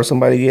Manor or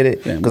somebody get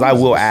it, because I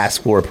will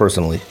ask for it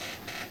personally.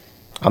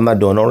 I'm not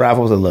doing no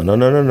raffles.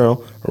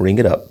 No. Ring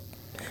it up.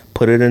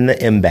 Put it in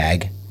the M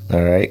bag.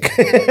 All right.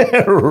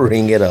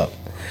 Ring it up.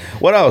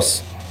 What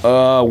else?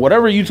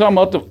 Whatever you talking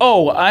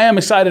about. I am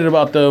excited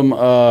about them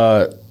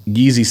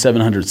Yeezy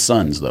 700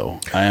 Suns, though.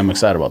 I am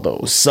excited about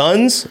those.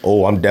 Suns?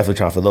 Oh, I'm definitely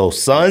trying for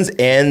those. Suns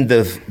and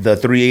the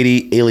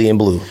 380 Alien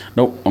Blue.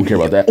 Nope, I don't care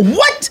about that.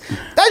 What?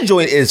 That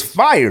joint is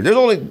fire.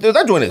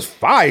 That joint is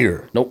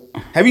fire. Nope.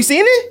 Have you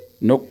seen it?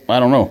 Nope, I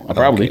don't know. I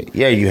probably. Okay.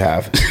 Yeah, you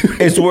have.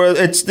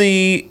 It's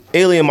the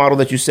Alien model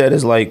that you said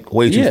is like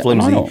way too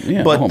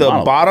flimsy. But the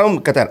bottom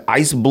got that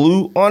ice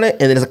blue on it,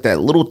 and then it's like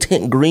that little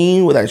tint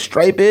green where that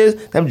stripe is.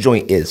 That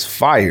joint is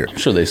fire. I'm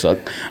sure they suck.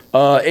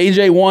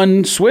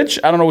 AJ1 Switch.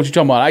 I don't know what you're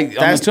talking about.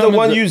 That's the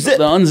one you zip.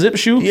 The unzip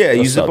shoe? Yeah,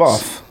 you zip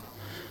off.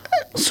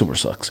 Super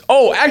sucks.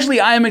 Oh, actually,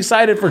 I am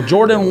excited for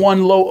Jordan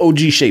 1 low OG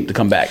shape to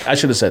come back. I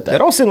should have said that. That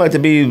don't seem like to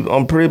be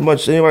on pretty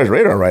much anybody's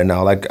radar right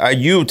now. Like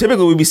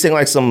typically we'd be seeing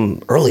like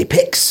some early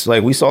pics.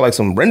 Like we saw like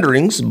some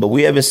renderings, but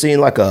we haven't seen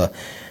like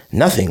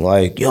nothing.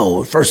 Like,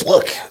 yo, first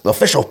look, the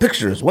official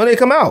pictures. When they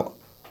come out?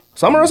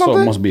 Summer or something?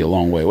 So it must be a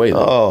long way away,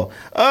 though.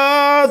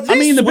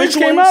 The Switch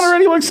came out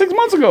already like 6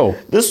 months ago.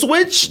 The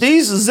Switch,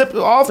 these zip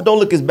off don't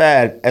look as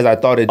bad as I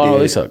thought it did. Oh,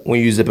 they suck.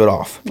 When you zip it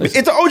off. It's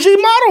an OG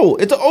model.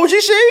 It's an OG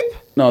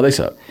shape. No, they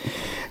suck.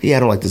 Yeah, I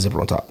don't like the zipper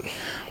on top.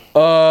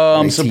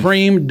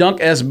 Supreme,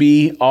 Dunk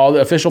SB, all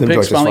the official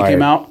pics finally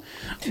came out.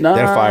 Nah.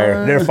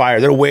 They're fire.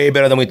 They're way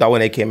better than we thought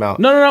when they came out.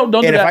 No, don't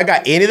do that. And if I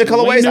got any of the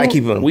colorways, I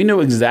keep them. We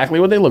knew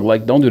exactly what they look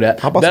like. Don't do that.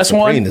 How about Best some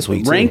Supreme one this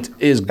week, too? Ranked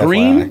is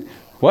green. FYI.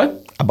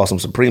 What? I bought some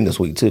Supreme this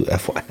week, too.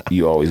 FYI.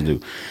 You always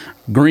do.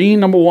 Green,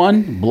 number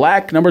 1.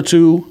 Black, number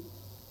 2.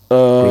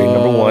 Green,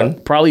 number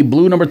 1. Probably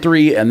blue, number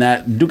 3. And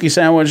that Dookie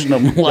sandwich,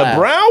 number 1. The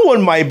brown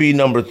one might be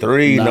number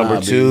 3, number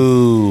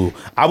 2.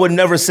 I would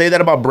never say that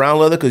about brown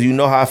leather because you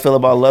know how I feel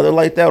about leather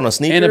like that on a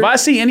sneaker. And if I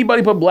see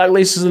anybody put black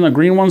laces in the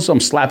green ones,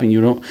 I'm slapping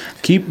you. Don't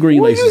keep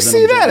green laces.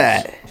 Where you see that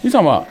at? What you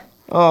talking about?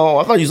 Oh,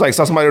 I thought you saw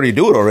somebody already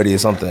do it already or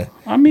something.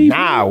 I mean,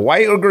 nah,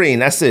 white or green,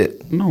 that's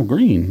it. No,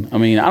 green. I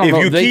mean, I don't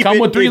know. They come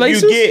with 3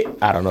 laces?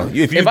 I don't know.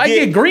 If I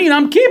get green,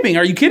 I'm keeping.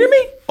 Are you kidding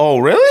me? Oh,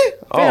 really?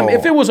 Fam,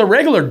 if it was a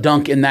regular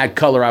Dunk in that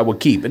color, I would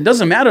keep. It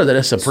doesn't matter that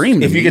it's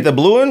Supreme. If you get the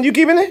blue one, you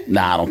keeping it?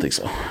 Nah, I don't think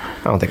so.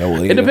 I don't think I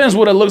will either. It depends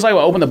what it looks like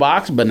when I open the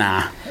box, but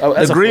nah.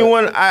 The green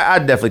one, I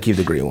definitely keep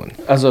the green one.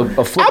 As a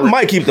flipper. I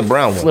might keep the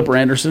brown one. Flipper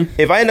Anderson.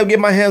 If I end up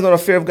getting my hands on a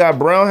Fear of God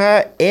brown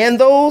hat and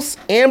those,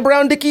 and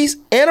brown dickies,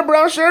 and a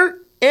brown shirt,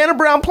 and a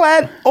brown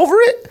plaid over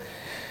it,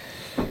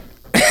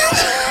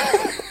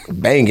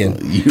 banging.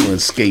 You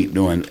and Skate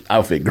doing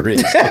outfit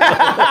grids.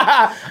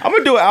 I'm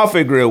gonna do an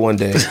outfit grid one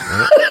day.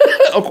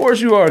 Of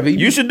course you are.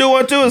 You should do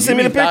one too and send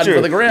me the picture.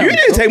 For the gram, you need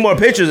to take more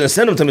pictures and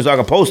send them to me so I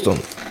can post them.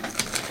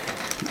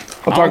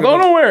 I don't go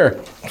nowhere.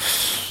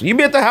 You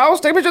be at the house?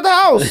 Take a picture of the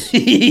house.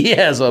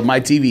 Yes, my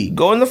TV.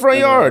 Go in the front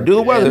yard. Do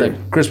the weather. And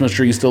the Christmas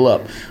tree's still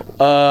up.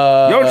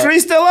 Your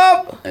tree's still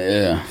up?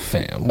 Yeah.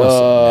 Fam, what's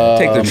up,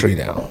 man? Take the tree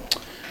down.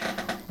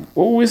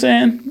 What were we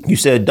saying? You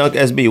said Dunk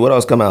SB. What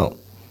else come out?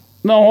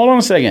 No, hold on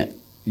a second.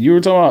 You were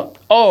talking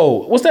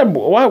about, what's that?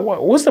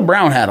 What's the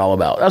brown hat all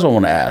about? That's what I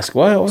want to ask.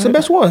 What's the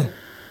best one?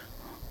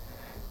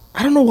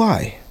 I don't know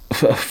why.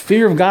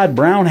 Fear of God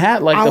brown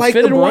hat, like I the like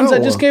fitted the ones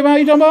that just came out.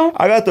 You talking about?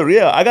 I got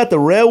the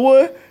red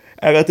one.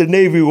 I got the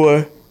navy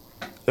one.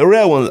 The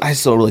red one I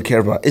still don't really care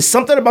about. It's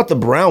something about the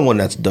brown one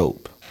that's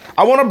dope.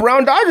 I want a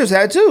brown Dodgers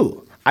hat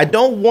too. I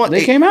don't want.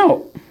 They came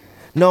out.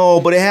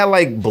 No, but it had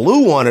like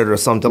blue on it or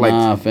something.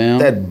 Fam.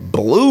 That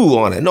blue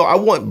on it. No, I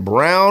want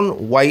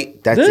brown,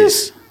 white. That's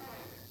it.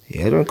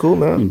 Yeah, they're cool,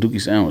 man.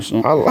 Dookie sandwich.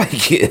 Huh? I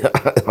like it.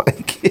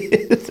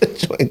 That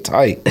joint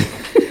tight.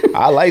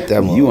 I like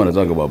that one. You want to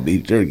talk about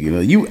beef jerky?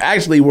 You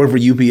actually work for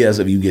UPS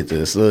if you get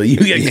this. You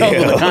get comes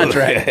with a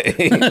contract.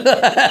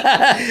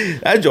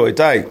 That joint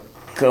tight.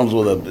 Comes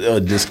with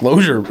a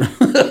disclosure.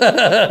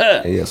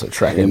 Yeah, it's a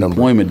tracking number.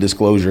 Employment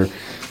disclosure.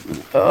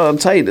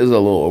 Tight is a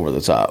little over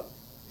the top.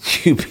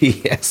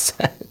 UPS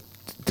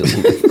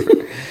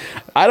delivery.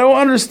 I don't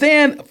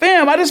understand.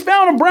 Fam, I just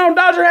found a brown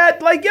Dodger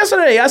hat like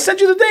yesterday. I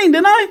sent you the thing,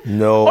 didn't I?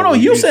 No. Oh, no,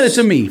 you sent it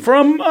to me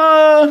from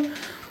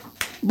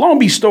Long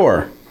Beach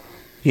store.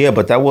 Yeah,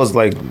 but that was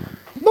like,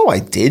 no, I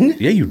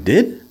didn't. Yeah, you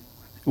did.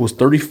 It was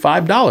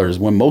 $35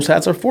 when most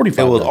hats are $45.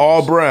 It was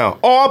all brown.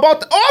 I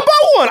bought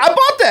one. I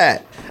bought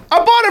that. I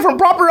bought it from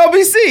Proper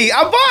LBC.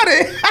 I bought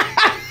it.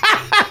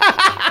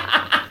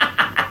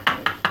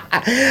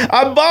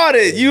 I bought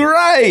it. You're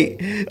right.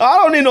 I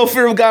don't need no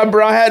Fear of God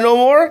brown hat no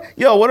more.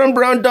 Yo, what them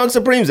brown Dunk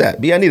Supremes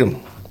at? B, I need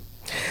them.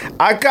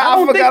 I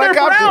don't think they're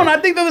brown. I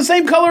think they're the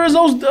same color as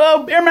those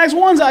Air Max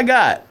 1s I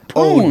got.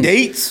 Prune.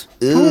 dates?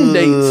 Prune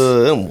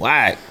dates. Them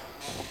whack.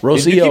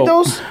 Rocio, Did you keep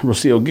those?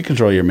 Rocio, get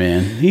control of your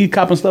man. He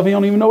copping stuff he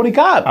don't even know what he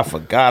cop. I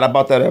forgot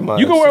about that at my.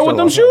 You can wear it with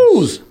them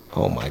shoes.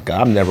 Oh my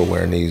god, I'm never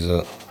wearing these.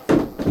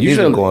 You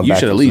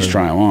should at least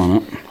try them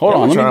on. Huh? Hold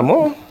on, try them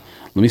on.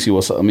 Let me see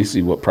let me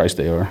see what price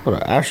they are. Put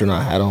an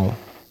astronaut hat on.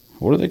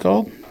 What are they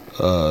called?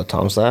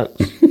 Tom Sachs.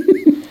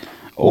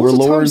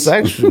 Overlords.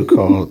 Tom Sachs shoe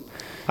called?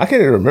 I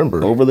can't even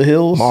remember. Over the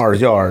hills.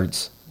 Mars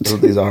Yards. That's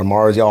what these are.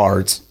 Mars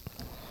Yards.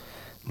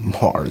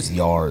 Mars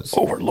Yards.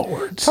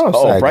 Overlords. Tom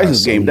Sachs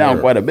prices came down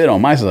quite a bit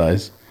on my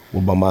size.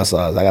 What about my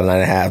size? I got a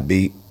 9.5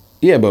 beat.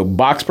 Yeah, but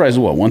box price is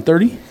what?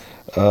 130.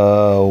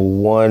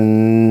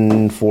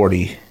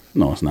 140.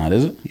 No, it's not,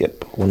 is it?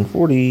 Yep,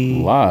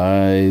 140.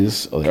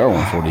 Lies. Oh, they are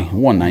 140.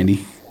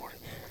 190.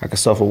 I could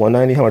sell for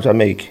 190. How much I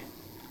make?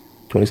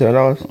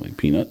 $27. Like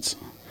peanuts.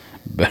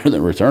 Better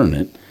than returning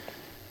it.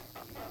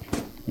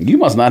 You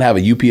must not have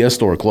a UPS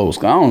store close.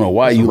 I don't know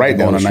why you right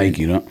going down to the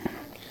Nike. You know?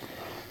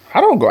 I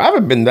don't go. I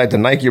haven't been back to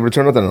Nike to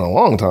return nothing in a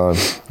long time.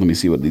 Let me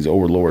see what these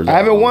overlords are. I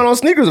haven't won on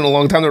sneakers in a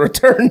long time to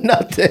return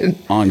nothing.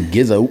 On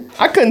Gizzo.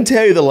 I couldn't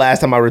tell you the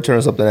last time I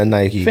returned something at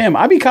Nike. Fam,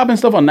 I be copying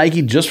stuff on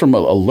Nike just from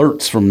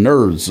alerts from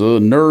nerds,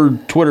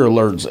 nerd Twitter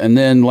alerts. And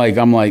then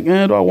I'm like,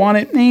 do I want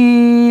it?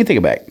 Take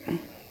it back.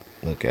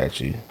 Look at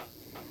you.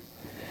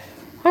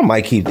 I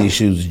might keep these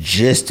shoes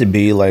just to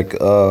be like,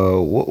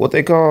 what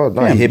they call?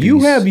 Not Fam, hippies.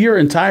 you have your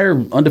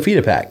entire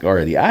undefeated pack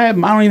already. I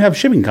don't even have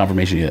shipping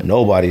confirmation yet.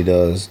 Nobody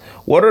does.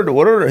 What are the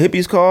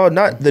hippies called?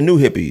 Not the new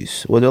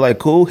hippies. Well, they're like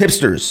cool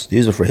hipsters.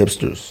 These are for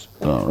hipsters.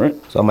 All right.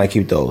 So I might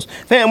keep those.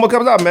 Fam, what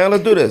comes out, man?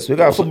 Let's do this. We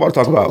got football to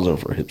talk about. Those are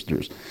for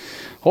hipsters.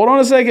 Hold on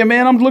a second,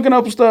 man. I'm looking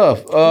up stuff.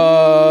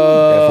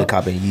 Definitely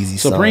copping Yeezy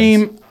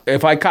Supreme. Suns.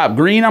 If I cop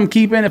green, I'm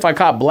keeping. If I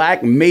cop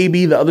black,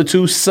 maybe. The other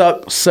two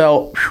suck,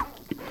 sell.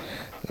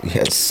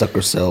 Yeah,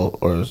 sucker sell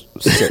or. Man,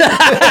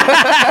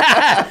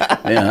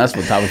 that's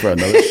the topic for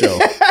another show.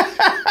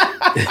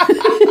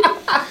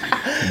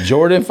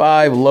 Jordan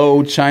 5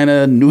 low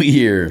China New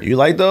Year. You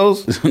like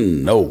those?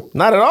 No.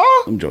 Not at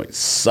all? Them joints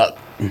suck.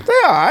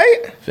 They're all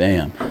right.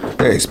 Fam.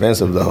 They're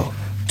expensive, though.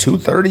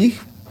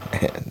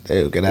 $230?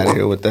 They'll get out of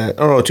here with that.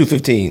 Oh, no,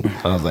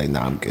 $215. I was like,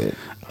 nah, I'm good.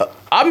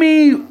 I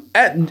mean,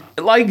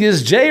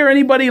 is Jay or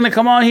anybody gonna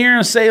come on here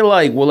and say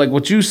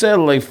what you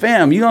said,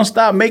 fam, you gonna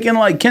stop making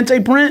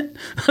Kente print?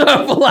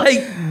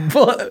 I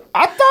thought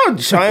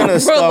China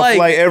stuff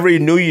every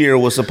New Year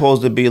was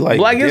supposed to be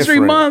Black History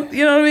Month.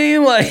 You know what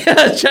I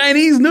mean?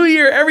 Chinese New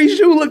Year, every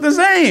shoe look the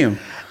same.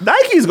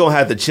 Nike's gonna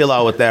have to chill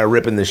out with that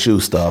ripping the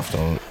shoe stuff,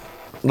 though.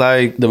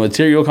 The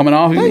material coming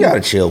off. They gotta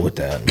chill with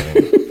that, man.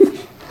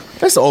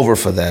 That's over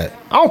for that.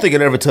 I don't think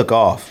it ever took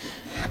off.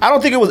 I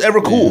don't think it was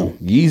ever cool.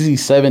 Yeah. Yeezy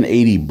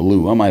 780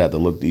 blue. I might have to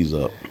look these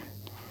up.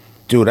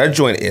 Dude, that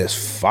joint is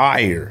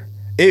fire.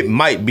 It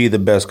might be the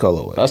best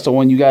colorway. That's the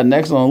one you got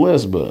next on the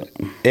list, but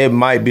it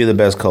might be the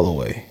best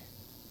colorway.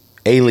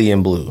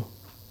 Alien blue.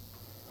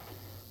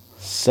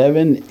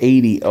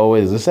 780. Oh,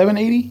 is it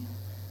 780?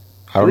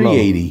 I don't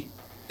 380. Know.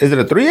 Is it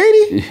a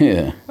 380?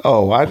 Yeah.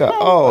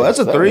 Oh, that's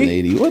a 3?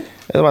 780. What?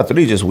 That's my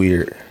 3 just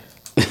weird.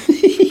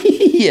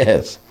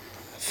 Yes.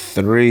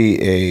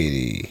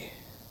 380.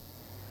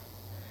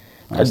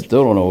 I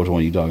still don't know which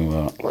one you're talking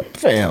about.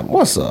 Fam,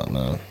 what's up,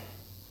 man?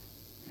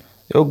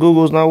 Yo,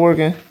 Google's not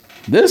working?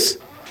 This?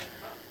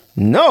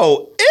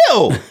 No.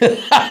 Ew.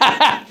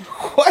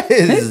 What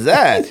is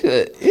that?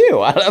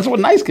 Ew. That's what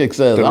Nice Kick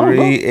says.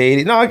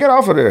 380. No, get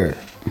off of there.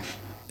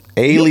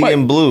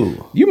 Alien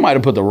blue. You might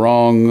have put the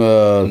wrong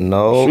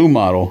shoe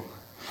model.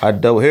 Here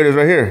it is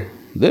right here.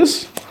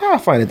 This? I'll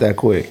find it that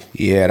quick.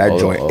 Yeah, that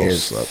joint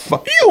is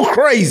you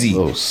crazy.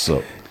 Oh,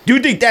 suck. Do you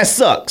think that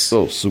sucks?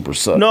 Oh, super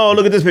suck. No,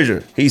 look at this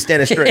picture. He's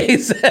standing straight. He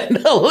said,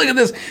 no, look at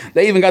this.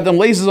 They even got them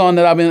laces on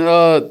that I've been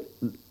talking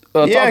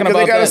about.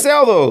 They gotta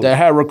sell those. That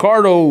had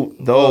Ricardo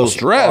those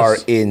stress. Are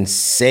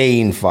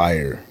insane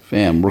fire.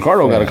 Fam,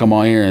 Ricardo got to come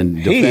on here and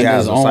defend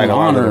his own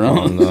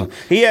honor.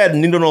 He had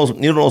needle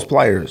nose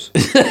pliers.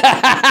 He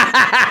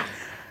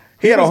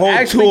had a whole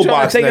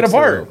toolbox. Take it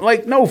apart.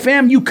 No,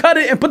 fam, you cut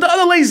it and put the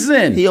other laces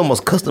in. He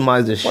almost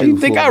customized the shoe. Why do you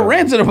think I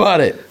ranted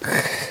about it?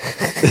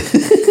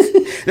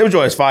 Them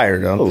joints fire,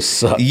 though. Oh,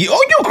 suck. You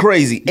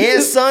crazy.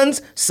 And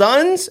Suns,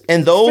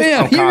 and those.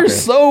 Fam, you're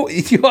so.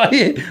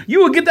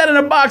 You would get that in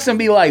a box and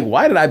be like,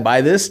 why did I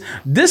buy this?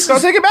 I'll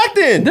take it back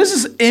then. This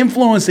is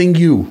influencing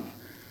you.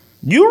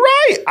 You're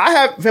right.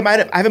 I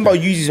haven't bought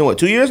Yeezys in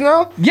 2 years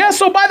now? Yeah,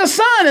 so buy the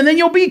Sun and then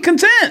you'll be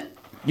content.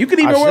 You could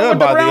even wear with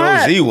the brown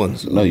hat. the OG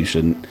ones. No, you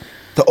shouldn't.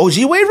 The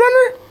OG Wave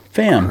Runner?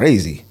 Fam.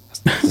 Crazy.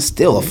 It's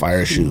still a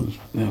fire shoe.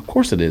 Yeah, of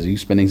course it is. Are you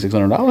spending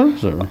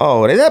 $600?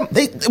 Oh, they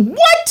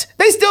what?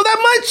 They still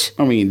that much?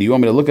 I mean, do you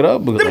want me to look it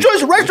up? Them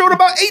joints retroed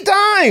about 8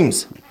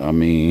 times. I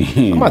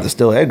mean, I'm about to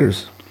steal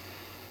Eggers.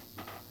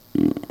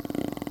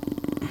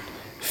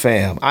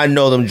 Fam, I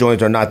know them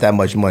joints are not that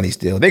much money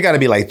still. They got to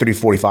be like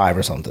 $345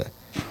 or something.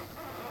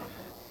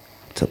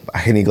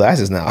 I need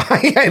glasses now.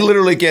 I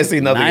literally can't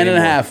see nothing.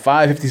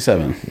 9.5,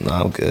 $557. No,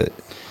 I'm good.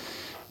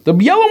 The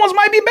yellow ones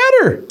might be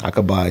better. I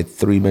could buy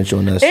 3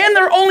 Mitchell&Ness. And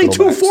they're only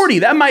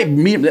 $240. That might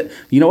mean that,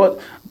 you know what?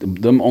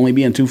 Them only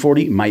being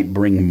 $240 might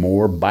bring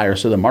more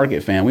buyers to the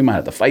market, fam. We might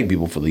have to fight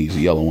people for these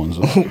yellow ones.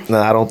 No,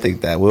 I don't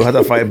think that. We'll have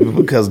to fight people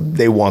because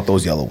they want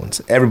those yellow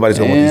ones. Everybody's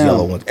going to want these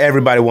yellow ones.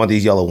 Everybody want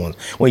these yellow ones.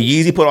 When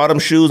Yeezy put all them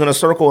shoes in a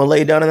circle and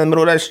laid down in the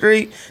middle of that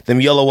street,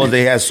 them yellow ones,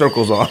 they had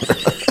circles on.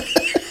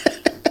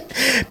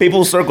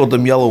 People circled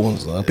them yellow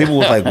ones. People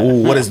was like,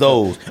 ooh, what is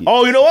those?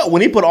 Oh, you know what?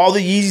 When he put all the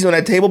Yeezys on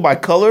that table by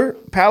color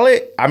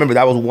palette, I remember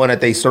that was one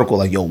that they circled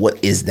like, yo, what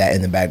is that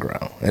in the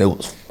background? And it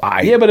was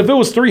fire. Yeah, but if it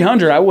was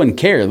 $300, I wouldn't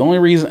care. The only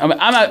reason,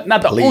 I'm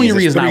not the only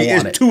reason I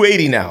want it. It's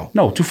 $280 now.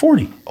 No,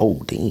 $240. Oh,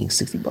 dang,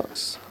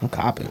 $60. I'm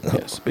copping.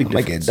 Yes, big difference. I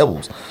might get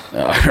doubles.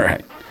 All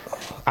right.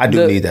 I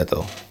do need that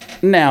though.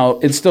 Now,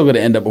 it's still going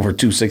to end up over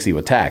 $260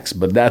 with tax,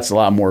 but that's a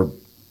lot more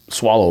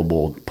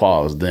swallowable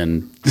pause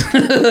than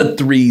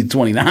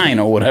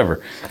 $329 or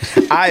whatever.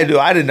 I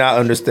did not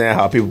understand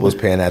how people was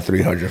paying that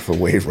 $300 for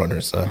Wave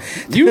Runners.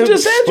 You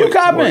just said you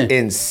copping.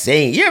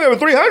 Insane. You remember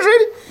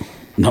 $300?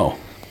 No,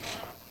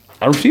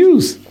 I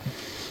refuse.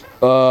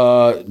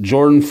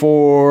 Jordan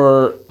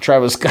 4,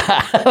 Travis Scott.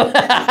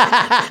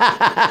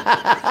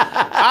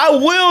 I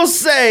will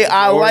say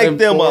I like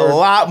them a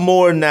lot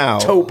more now.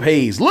 Taupe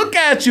Haze. Look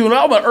at you.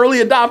 I'm an early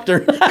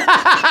adopter.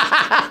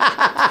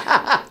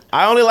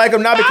 I only like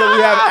them now because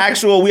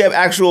we have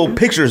actual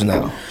pictures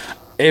now.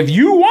 If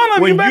you want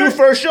them, you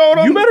first showed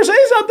them, you better say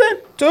something.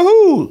 To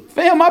who?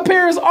 Fam, my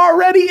parents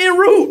already en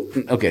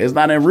route. Okay, it's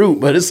not en route,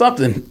 but it's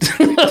something.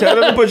 Tell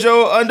them to put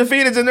your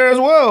undefeateds in there as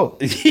well.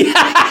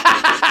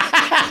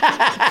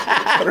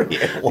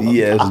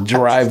 Yes,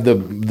 drive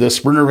the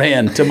Sprinter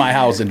van to my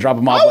house and drop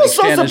them off. I was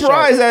so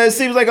surprised that it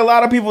seems like a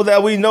lot of people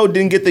that we know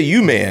didn't get the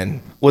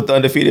U-Man with the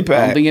undefeated pack.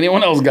 I don't think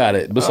anyone else got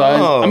it.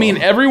 Besides, I mean,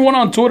 everyone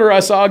on Twitter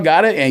I saw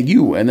got it, and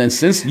you. And then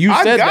since you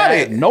said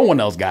that, no one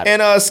else got it.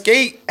 And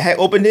Skate had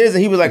opened his,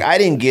 and he was like, "I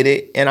didn't get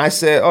it." And I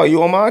said, "Oh, you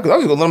want mine?" Because I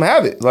was just gonna let him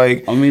have it.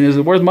 Like, I mean, is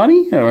it worth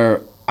money?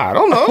 Or I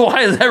don't know.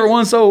 Why is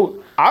everyone so?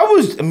 I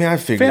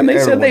figured. Fam, they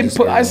said they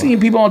put. I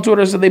seen people on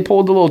Twitter said they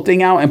pulled the little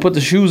thing out and put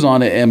the shoes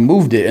on it and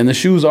moved it, and the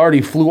shoes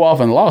already flew off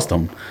and lost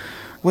them.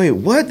 Wait,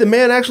 what? The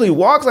man actually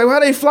walks? Like, how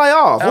they fly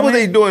off? What were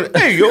they doing?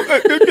 Hey, yo.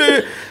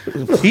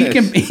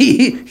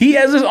 He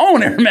has his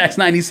own Air Max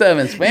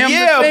 97s, fam.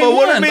 Yeah, but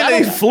what do you mean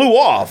they flew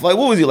off? Like,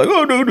 what was he like?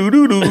 Oh,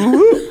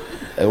 do.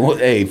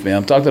 Hey,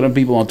 fam, talk to them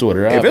people on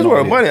Twitter. If it's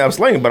worth money, I'm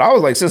slinging. But I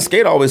was like, since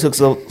Skate always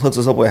hooks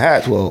us up with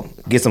hats, well,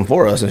 gets them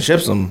for us and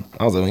ships them.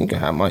 I was like, well, you can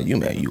have my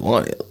U-Man. You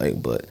want it. Like,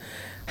 but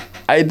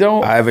I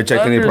haven't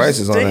checked any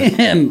prices on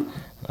it.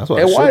 That's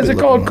what and why is it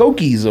called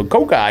Cokies or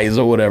Coke Eyes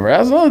or whatever?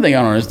 That's another thing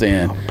I don't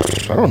understand.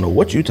 I don't know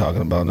what you're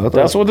talking about.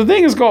 That's what the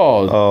thing is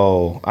called.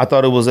 Oh, I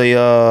thought it was a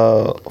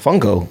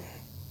Funko.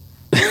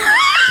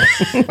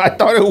 I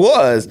thought it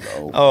was.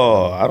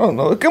 Oh, I don't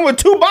know. It came with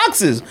 2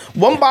 boxes.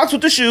 One box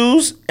with the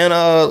shoes and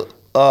a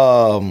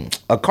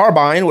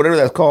carbine, whatever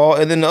that's called,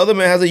 and then the other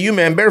man has a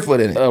U-Man barefoot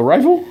in it. A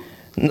rifle?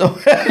 No.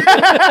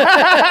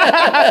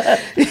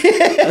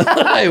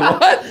 Like,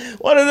 what?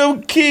 One of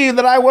them keys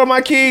that I wear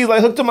my keys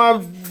like hooked to my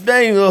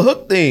thing, the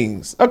hook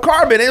things. A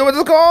carbine, ain't what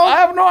it's called? I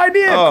have no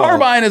idea.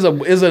 Carbine is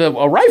it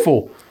a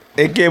rifle?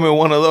 It came in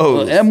one of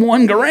those.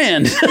 M1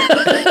 Garand.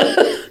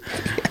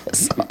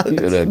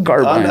 A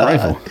carbine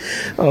rifle.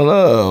 I don't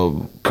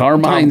know.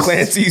 Carmine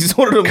Clancy's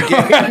one of them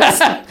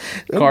games.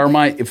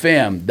 Carmine,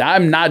 fam,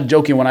 I'm not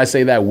joking when I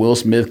say that Will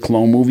Smith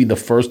clone movie, the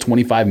first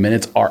 25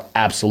 minutes are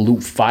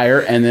absolute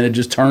fire, and then it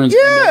just turns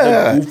into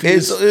the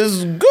goofiest.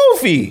 It's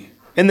goofy.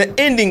 And the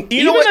ending,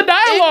 even the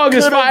dialogue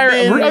is fire.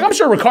 I'm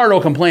sure Ricardo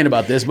complained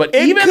about this, but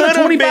even the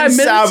 25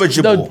 minutes,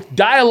 the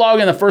dialogue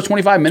in the first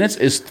 25 minutes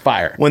is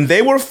fire. When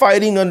they were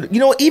fighting,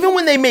 even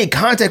when they made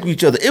contact with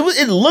each other,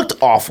 it looked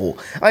awful.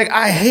 Like,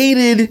 I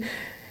hated.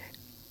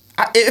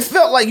 It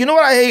felt like, you know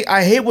what I hate?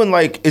 I hate when,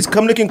 like, it's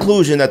come to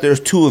conclusion that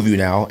there's 2 of you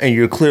now, and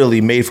you're clearly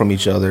made from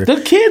each other.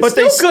 The kid but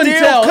still couldn't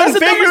tell. Couldn't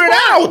figure it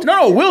out.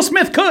 No, Will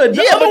Smith could.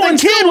 The other but the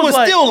kid was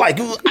still like,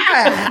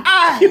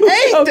 I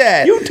hate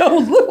that. You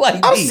don't look like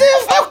me. I'm saying,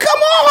 oh,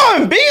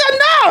 come on, be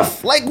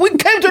enough. Like, we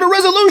came to the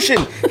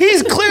resolution.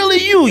 He's clearly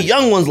you.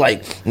 Young one's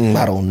like,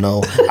 I don't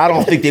know. I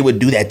don't think they would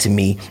do that to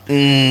me.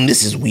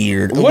 This is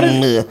weird.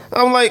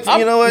 I'm like,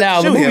 you know what?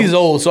 Now, the movie's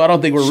old, so I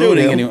don't think we're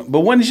rooting anyone. But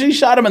when she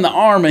shot him in the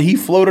arm and he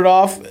floated off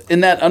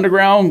in that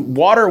underground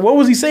water, what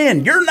was he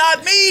saying? You're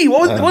not me.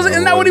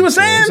 Isn't that what he was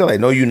saying? He said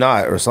like, no, you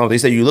not, or something. He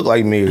said you look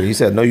like me, or he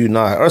said no, you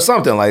not, or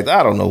something like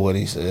that. I don't know what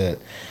he said.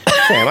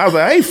 Damn, I was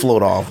like, he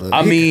float off.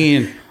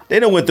 Mean, they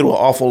done went through an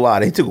awful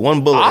lot. He took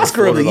one bullet.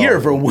 Oscar of the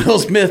year for Will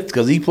Smith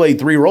because he played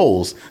 3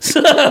 roles.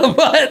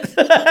 But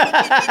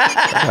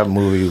that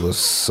movie was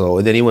so.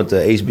 And then he went to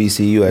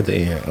HBCU at the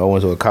end. I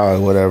went to a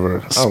college,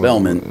 whatever.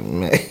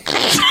 Spelman.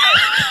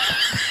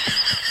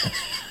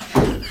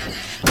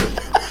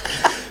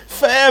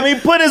 Fam, he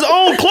put his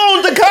own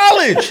clone to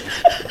college.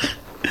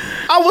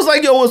 I was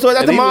like, yo, so is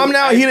that the mom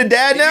now? He the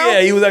dad now?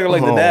 Yeah, he was acting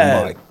like the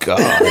dad. Oh my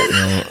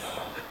God.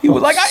 He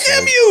was like, I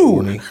am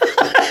you.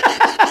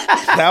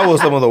 That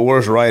was some of the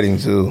worst writing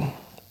too.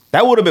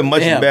 That would have been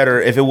much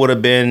better if it would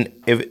have been.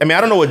 I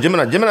don't know what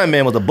Gemini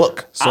Man was a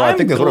book, so I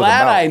think that's what it was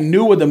about. I'm glad I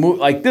knew what the movie.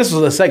 Like this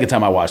was the second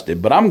time I watched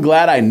it, but I'm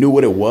glad I knew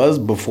what it was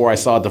before I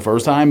saw it the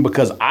first time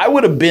because I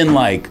would have been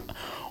like,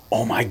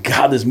 "Oh my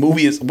god, this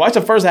movie is." Watch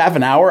the first half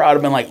an hour, I would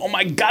have been like, "Oh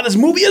my god, this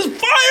movie is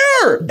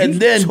fire!"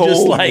 And then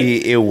just like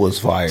it was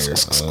fire.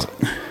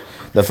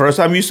 The first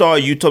time you saw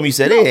it, you told me, you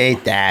said, it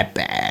ain't that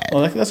bad.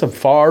 Well, that's a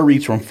far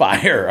reach from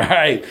fire. All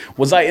right.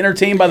 Was I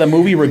entertained by the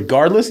movie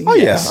regardless? Oh,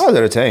 yes. Yeah. I was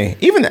entertained.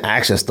 Even the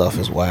action stuff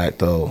is whack,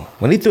 though.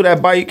 When he threw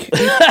that bike,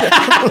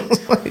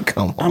 like,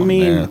 come on,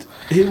 man.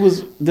 It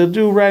was, the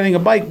dude riding a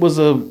bike was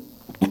it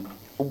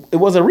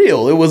wasn't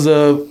real. It was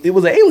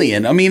an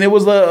alien. I mean, it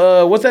was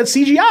what's that,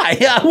 CGI?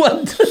 Yeah,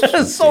 what?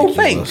 So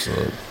fake.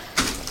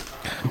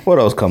 What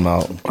else come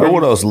out? Or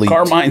what else leaked?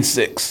 Carmine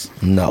 6.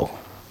 No.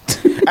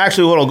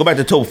 Actually, hold on. Go back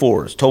to top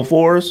fours. Top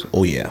fours?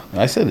 Oh, yeah.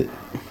 I said it.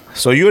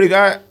 So you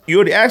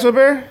already asked up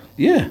there?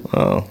 Yeah.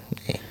 Oh.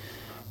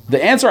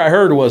 The answer I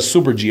heard was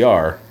Super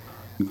GR.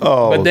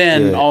 Oh, but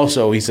then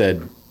also he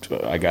said,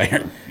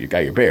 you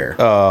got your bear.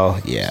 Oh,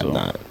 yeah. So.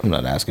 I'm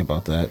not asking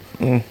about that.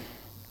 I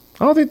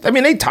don't think. I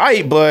mean, they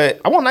tight,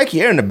 but I want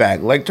Nike Air in the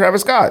back, like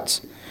Travis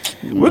Scott's.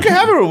 We could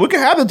have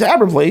the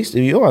tab replaced. I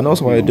know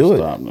somebody to do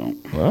it. All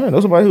right, I know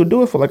somebody who would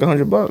do it for like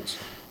 $100.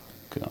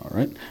 Okay, all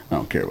right. I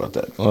don't care about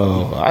that.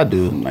 Oh, I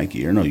do.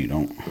 Nike Air. No, you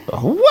don't.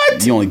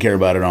 What? You only care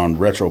about it on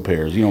retro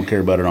pairs. You don't care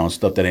about it on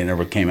stuff that ain't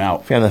never came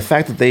out. Fam, the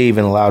fact that they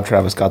even allowed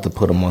Travis Scott to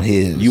put them on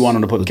his. You want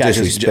him to put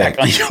Cactus Jack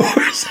on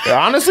yours?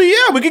 Honestly,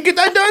 yeah, we could get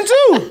that done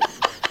too.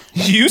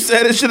 You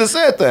said it, should have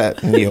said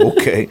that. Yeah,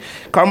 okay.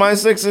 Carmine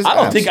 6 is. I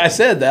don't think I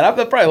said that. I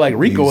probably like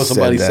Rico or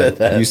somebody said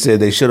that. You said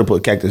they should have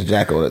put Cactus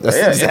Jack on it. That's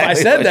exactly if I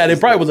said that,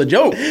 it probably was a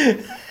joke.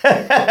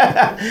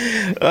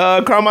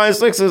 Carmine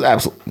 6s,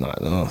 absolutely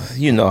no.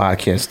 You know I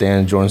can't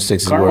stand Jordan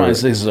 6s. Carmine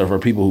 6s are for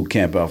people who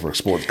camp out for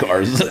sports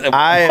cars.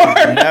 I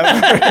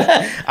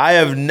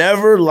have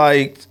never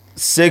liked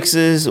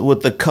 6s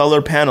with the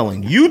color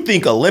paneling. You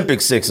think Olympic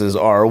 6s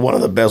are one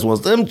of the best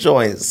ones? Them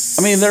joints.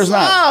 I mean, there's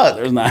not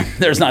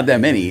that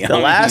many. The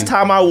last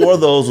time I wore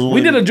those,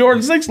 we did a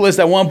Jordan 6 list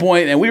at one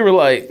point, and we were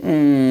like,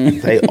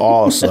 they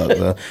all suck.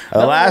 The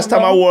last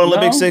time I wore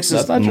Olympic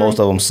 6s, most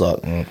of them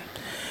suck.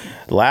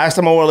 Last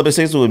time I wore Olympic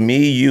 6s with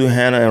me, you,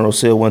 Hannah, and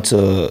Rocio went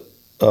to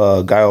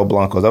Gallo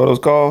Blanco. Is that what it was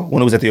called?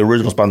 When it was at the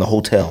original spot in the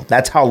hotel.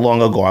 That's how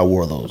long ago I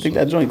wore those. I think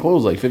that joint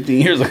closed like 15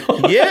 years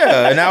ago.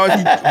 Yeah, and now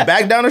it's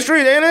back down the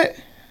street, ain't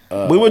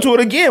it? We went to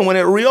it again when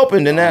it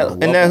reopened in that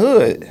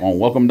hood. On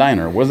Welcome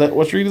Diner.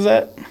 What street is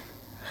that?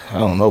 I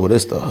don't know, but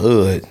it's the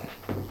hood.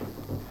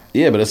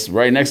 Yeah, but it's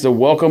right next to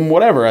Welcome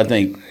whatever, I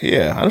think.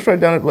 Yeah, I just right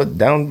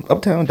down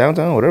uptown,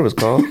 downtown, whatever it's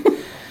called.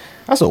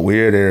 That's a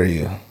weird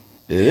area.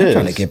 I'm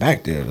trying to get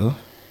back there, though.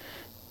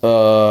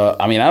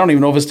 I mean, I don't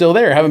even know if it's still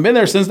there. I haven't been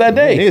there since that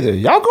day. Neither.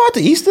 Y'all go out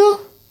to eat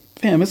still?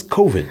 Damn, it's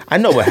COVID. I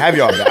know, but have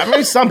y'all? I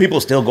mean, some people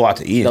still go out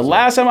to eat. The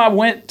last time I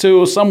went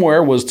to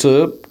somewhere was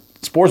to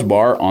sports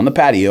bar on the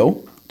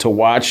patio to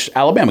watch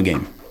Alabama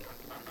game.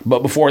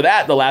 But before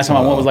that, the last time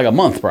I went was like a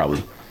month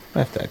probably.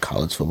 After that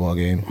college football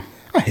game.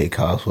 I hate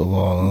college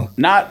football.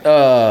 Not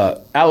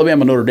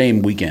Alabama Notre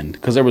Dame weekend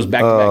because there was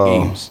back-to-back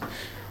games.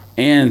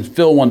 And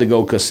Phil wanted to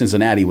go because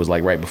Cincinnati was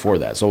like right before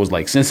that. So it was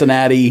like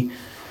Cincinnati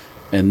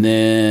and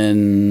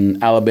then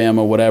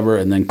Alabama, whatever,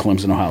 and then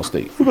Clemson, Ohio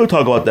State. We're going to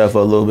talk about that for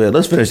a little bit.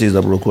 Let's finish these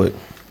up real quick.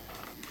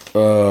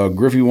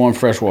 Griffey won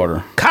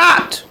Freshwater.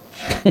 Copped!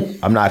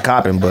 I'm not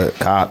copping, but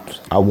copped.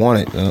 I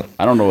want it.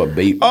 I don't know what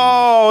bait.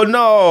 Oh,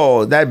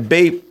 no. That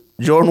bait,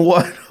 Jordan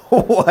what?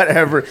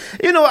 Whatever.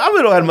 You know, I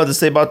really don't have much to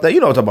say about that. You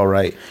know what I'm talking about,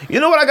 right? You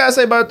know what I got to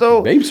say about it,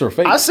 though? Babes are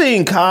fake. I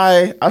seen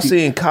Kai and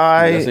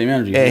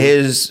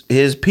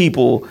his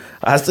people.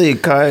 I seen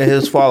Kai and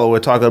his follower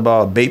talking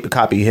about Bape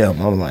copy him.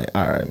 I'm like,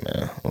 all right,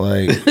 man.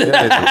 Like,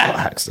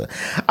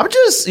 I'm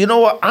just, you know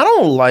what? I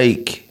don't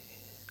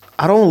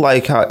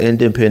like how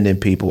independent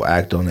people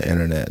act on the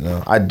internet.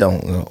 No, I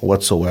don't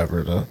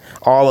whatsoever. No.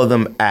 All of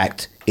them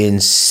act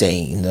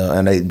insane,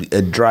 and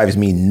it drives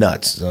me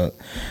nuts.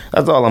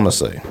 That's all I'm gonna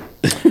say.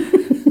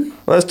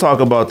 Let's talk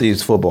about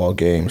these football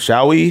games,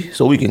 shall we?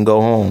 So we can go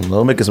home.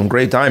 They'll make it some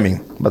great timing.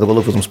 I'm about to go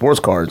look for some sports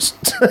cards.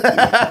 If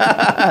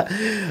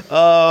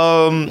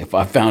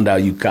I found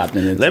out you copped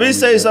it, let me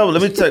say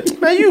something. Let me tell you,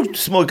 man, you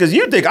smoke because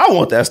you think I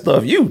want that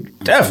stuff. You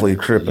definitely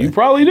tripping. You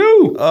probably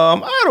do.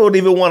 I don't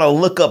even want to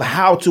look up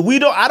how to.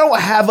 I don't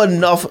have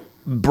enough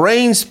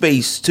brain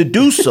space to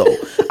do so.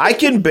 I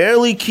can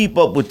barely keep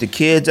up with the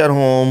kids at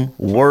home.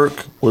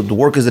 Work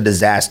is a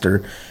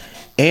disaster.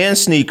 And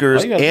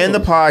Snkrs and the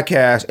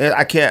podcast, and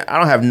I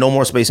don't have no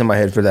more space in my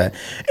head for that.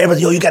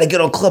 Everybody, you got to get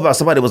on Clubhouse.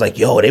 Somebody was like,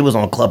 they was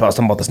on Clubhouse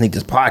talking about the Sneak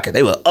This podcast.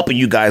 They were upping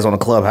you guys on the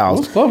Clubhouse.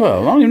 What's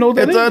Clubhouse? I don't even know what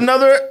that is. It's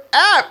another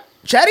app.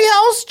 Chat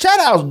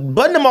House.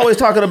 Button always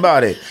talking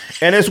about it.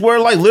 And it's where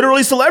like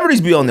literally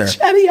celebrities be on there.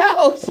 Chatty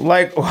House.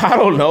 Like, I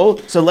don't know.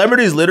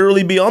 Celebrities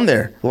literally be on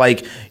there.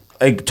 Like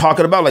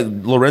talking about like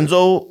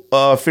Lorenzo,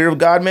 Fear of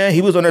God, man.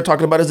 He was on there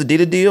talking about his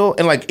Adidas deal,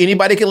 and like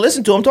anybody can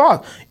listen to him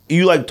talk.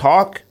 You like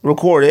talk,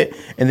 record it,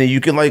 and then you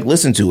can like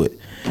listen to it.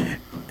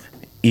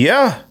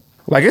 Yeah,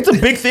 Like, it's a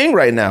big thing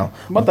right now.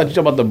 I thought you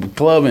talking about the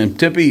club in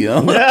Tempe.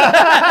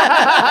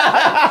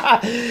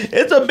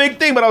 It's a big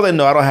thing, but I was like,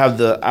 no, I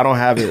don't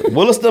have it.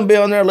 Williston be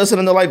on there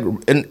listening to, like,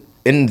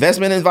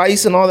 investment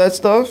advice and all that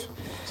stuff.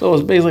 So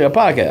it's basically a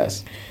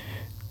podcast.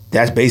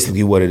 That's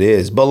basically what it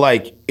is. But,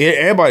 like,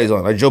 everybody's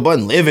on. Like, Joe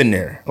Budden live in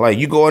there. Like,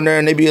 you go in there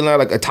and they be in there,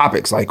 like,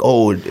 topics. Like,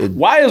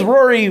 why is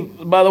Rory,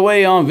 by the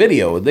way, on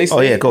video? They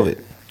say,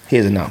 COVID. He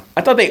isn't now.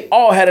 I thought they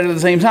all had it at the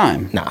same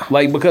time. Nah.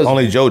 Like, because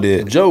only Joe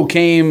did. Joe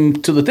came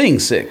to the thing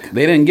sick.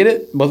 They didn't get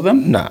it, both of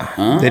them?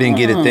 Nah. They didn't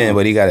get it then,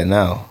 but he got it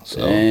now.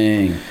 So.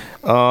 Dang.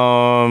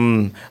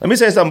 Let me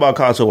say something about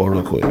college football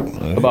real quick.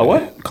 Okay. About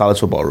what? College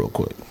football real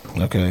quick.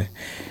 Okay.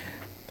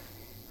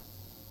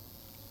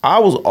 I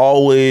was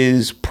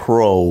always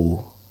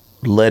pro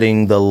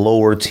letting the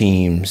lower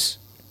teams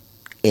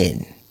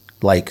in.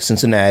 Like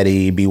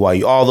Cincinnati,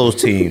 BYU, all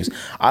those teams.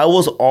 I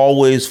was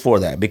always for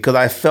that because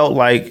I felt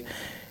like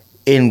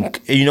I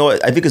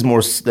think that's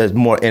more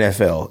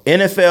NFL.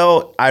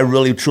 NFL, I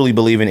really truly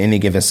believe in any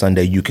given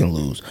Sunday you can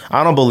lose.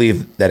 I don't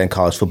believe that in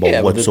college football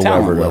whatsoever. But the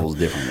talent level's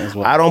different. That's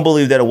why. I don't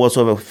believe that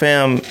whatsoever.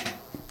 Fam,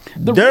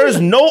 there's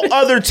no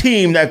other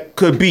team that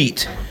could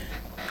beat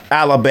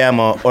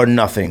Alabama or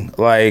nothing.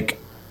 Like,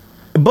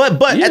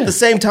 but at the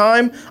same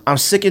time, I'm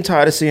sick and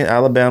tired of seeing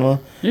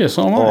Alabama,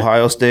 so am I.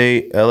 Ohio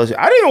State, LSU.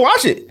 I didn't even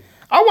watch it.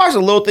 I watched the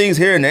little things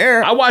here and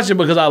there. I watched it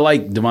because I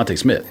like Devontae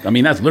Smith. I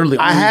mean, that's literally.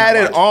 I had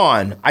it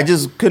on. I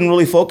just couldn't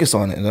really focus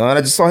on it. And I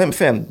just saw him,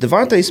 fam.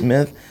 Devontae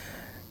Smith.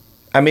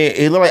 I mean,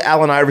 he looked like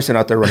Allen Iverson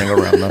out there running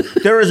around.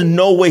 There is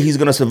no way he's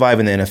going to survive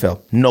in the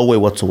NFL. No way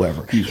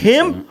whatsoever.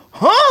 Him?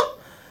 Huh?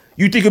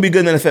 You think he'll be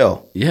good in the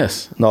NFL?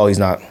 Yes. No, he's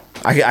not.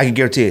 I can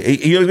guarantee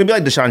it. He's going to be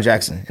like Deshaun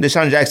Jackson.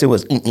 Deshaun Jackson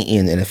was in the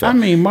NFL. I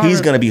mean, he's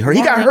going to be hurt.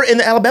 He got hurt in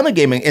the Alabama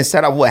game and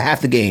sat out,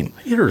 half the game.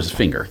 He hurt his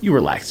finger. You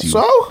relax. So?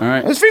 All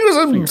right. His fingers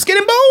are skin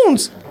and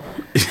bones.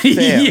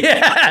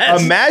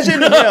 Yes.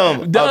 Imagine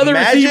him. The other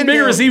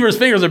big receiver's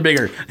fingers are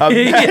bigger.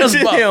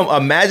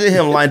 Imagine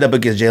him lined up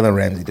against Jalen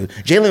Ramsey, dude.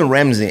 Jalen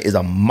Ramsey is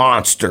a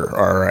monster,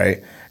 all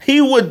right? He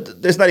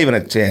would, there's not even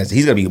a chance.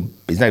 He's not going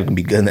to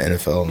be good in the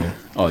NFL, man.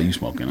 Oh, you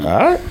smoking. All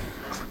right.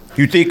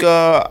 You think,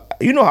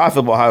 you know how I feel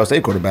about Ohio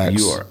State quarterbacks.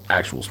 You are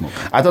actual smoking.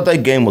 I thought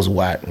that game was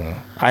whack,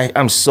 man.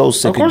 I'm so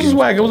sick of course it's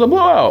whack. It was a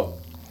blowout.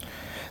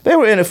 They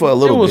were in it for a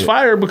little bit. It was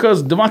fire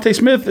because Devontae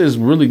Smith is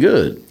really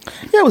good.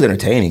 Yeah, it was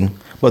entertaining.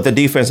 But the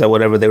defense that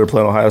whatever they were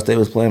playing, Ohio State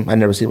was playing, I'd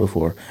never seen it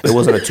before. It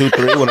wasn't a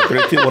 2-3, it wasn't a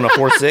 3-2, it wasn't a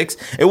 4-6.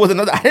 It was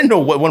another. I didn't know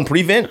what one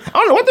prevent. I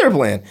don't know what they were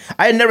playing.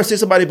 I had never seen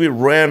somebody be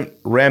ran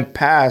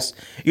past.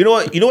 You know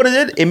what? You know what it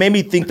did? It made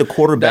me think the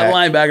quarterback. That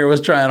linebacker was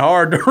trying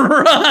hard to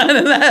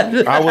run.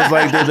 I was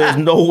like, there's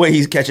no way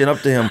he's catching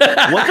up to him.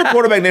 What's the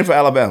quarterback name for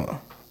Alabama?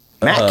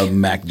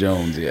 Mac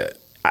Jones. Yeah,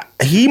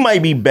 he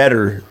might be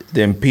better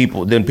than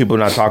people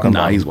not talking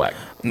about. Nah, he's whack.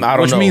 I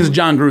don't know. Which means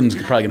John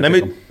Gruden's probably going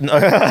to pick him.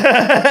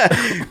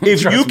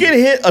 If you can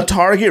hit a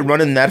target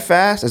running that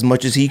fast as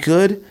much as he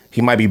could,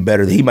 he might be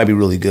better. He might be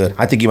really good.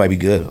 I think he might be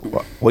good.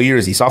 What year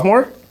is he?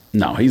 Sophomore?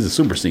 No, he's a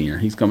super senior.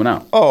 He's coming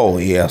out. Oh,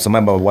 yeah.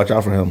 Somebody better watch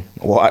out for him.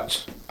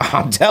 Watch.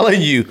 I'm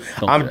telling you.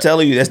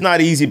 It's not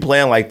easy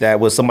playing like that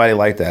with somebody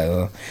like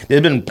that.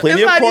 There's been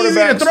plenty of quarterbacks. It's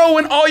not easy to throw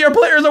when all your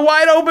players are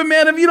wide open,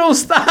 man, if you don't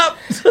stop.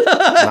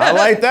 Not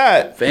like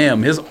that.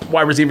 Fam, his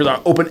wide receivers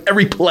are open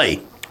every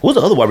play. Who's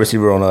the other wide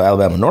receiver on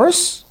Alabama?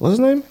 Norris? What's his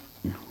name?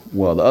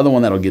 Well, the other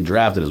one that'll get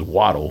drafted is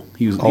Waddle.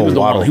 He was the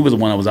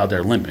one that was out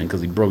there limping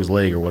because he broke his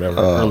leg or whatever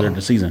earlier in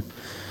the season.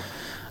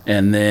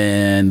 And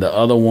then the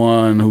other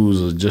one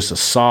who's just a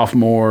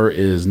sophomore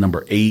is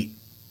number 8.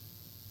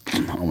 I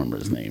don't remember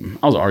his name.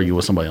 I was arguing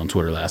with somebody on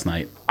Twitter last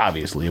night,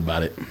 obviously,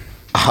 about it.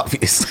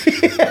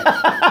 Obviously.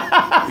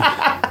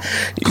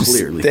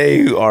 Clearly.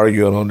 Stay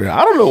arguing on there.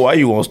 I don't know why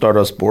you won't start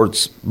a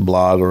sports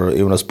blog or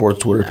even a sports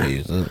Twitter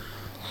page.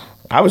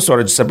 I would start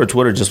a separate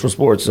Twitter just for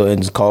sports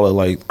and just call it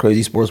like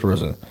Crazy Sports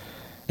Person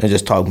and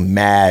just talk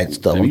mad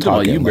stuff.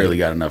 You barely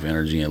got enough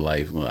energy in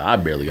life. Well, I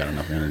barely got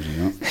enough energy.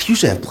 You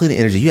should have plenty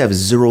of energy. You have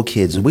 0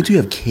 kids. Wait till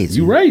you have kids.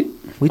 You're right.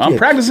 I'm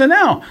practicing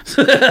now.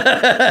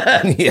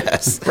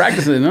 Yes.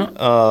 Practicing,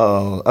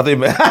 huh? I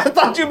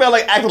thought you meant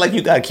like acting like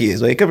you got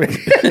kids. Wait, come here.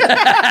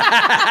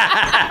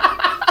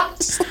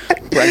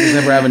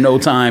 Practicing for having no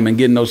time and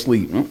getting no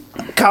sleep.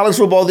 College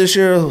football this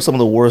year, some of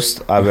the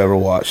worst I've ever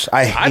watched.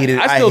 I hated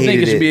it. I still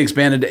think it should be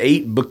expanded to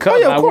 8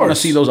 because I want to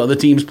see those other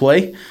teams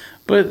play,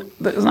 but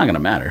it's not going to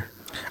matter.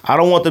 I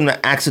don't want them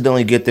to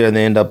accidentally get there and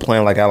they end up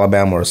playing like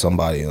Alabama or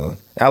somebody.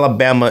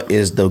 Alabama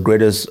is the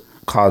greatest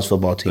college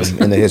football team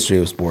in the history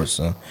of sports.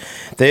 And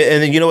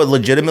then, you know what?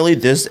 Legitimately,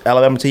 this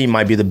Alabama team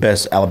might be the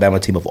best Alabama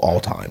team of all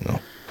time.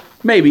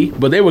 Maybe,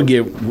 but they would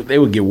get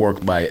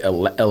worked by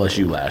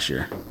LSU last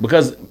year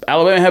because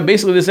Alabama had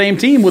basically the same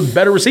team with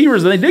better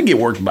receivers than they did get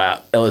worked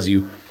by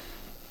LSU.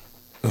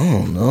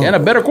 Oh no! And a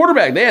better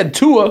quarterback. They had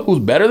Tua, who's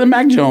better than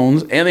Mac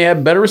Jones, and they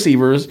had better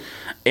receivers,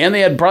 and they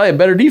had probably a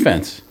better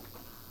defense.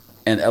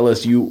 And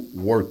LSU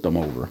worked them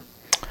over.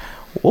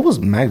 What was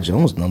Mac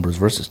Jones' numbers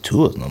versus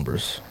Tua's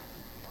numbers?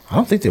 I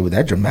don't think they were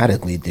that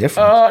dramatically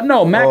different.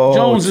 No, Mac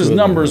Jones's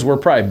numbers were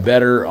probably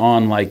better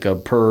on like a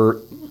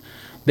per.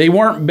 They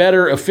weren't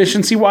better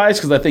efficiency-wise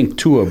because I think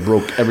Tua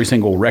broke every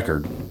single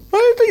record.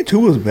 I think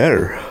Tua's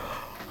better.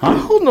 I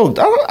don't know.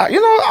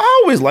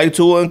 I always liked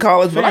Tua in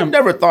college, but I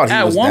never thought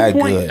he was that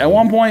good. At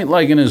one point,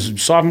 like in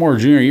his sophomore or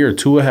junior year,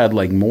 Tua had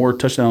like more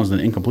touchdowns than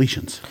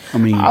incompletions. I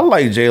mean, I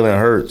like Jalen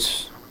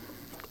Hurts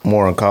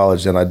more in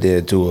college than I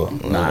did Tua.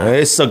 Nah.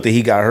 It sucked that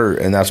he got hurt,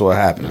 and that's what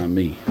happened. Not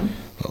me.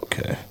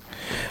 Okay.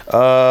 What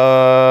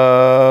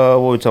are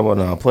we talking about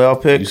now?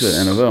 Playoff picks? You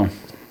said NFL.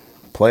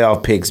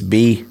 Playoff picks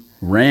B.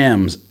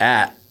 Rams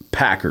at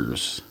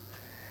Packers.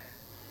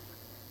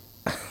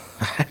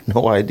 I have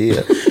no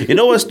idea. You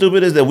know what's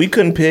stupid is that we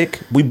couldn't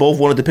pick. We both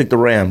wanted to pick the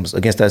Rams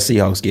against that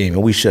Seahawks game,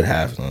 and we should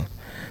have.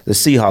 The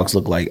Seahawks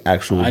look like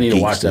actual. I need to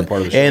watch that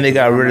part of the show. And they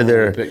got rid of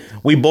their.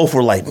 We both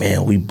were like,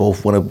 man, we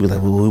both want to be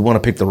like, we want to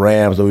pick the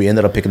Rams, but we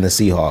ended up picking the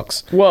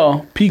Seahawks.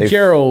 Well, Pete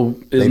Carroll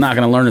is not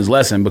going to learn his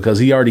lesson because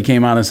he already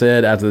came out and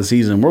said after the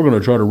season, we're going to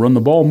try to run the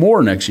ball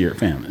more next year.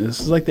 Fam, this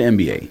is like the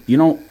NBA. You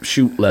don't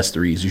shoot less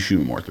threes, you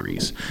shoot more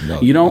threes.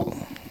 No, you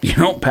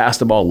don't pass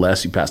the ball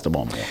less, you pass the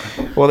ball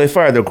more. Well, they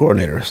fired their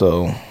coordinator,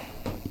 so.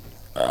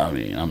 I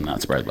mean, I'm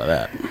not surprised by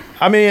that.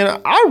 I mean,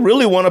 I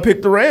really want to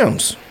pick the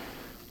Rams.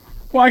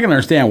 Well, I can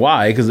understand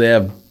why, because they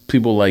have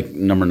people like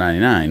number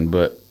 99,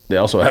 but they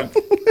also have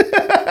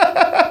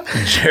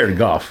Jared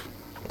Goff.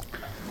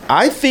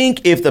 I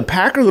think if the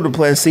Packers would have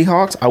played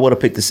Seahawks, I would have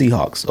picked the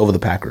Seahawks over the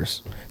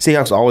Packers.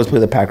 Seahawks always play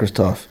the Packers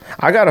tough.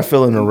 I got a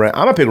feeling I'm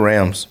going to pick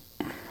Rams.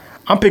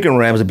 I'm picking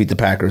Rams to beat the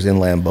Packers in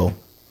Lambeau.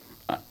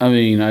 I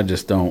mean, I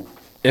just don't.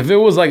 If it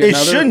was like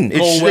another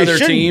cold weather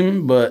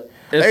team, but...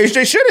 They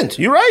shouldn't.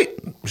 You're right.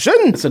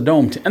 Shouldn't. It's a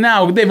dome team.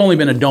 Now, they've only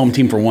been a dome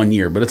team for 1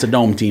 year, but it's a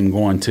dome team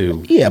going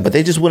to... Yeah, but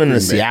they just went into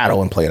Seattle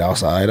and played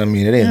outside. I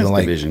mean, it ain't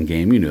like... a division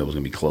game. You knew it was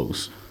going to be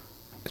close.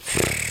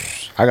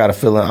 I got a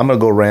feeling. I'm going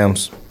to go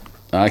Rams.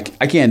 I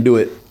can't do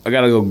it. I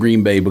got to go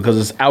Green Bay because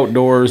it's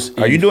outdoors.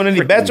 Are you doing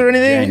any bets or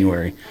anything?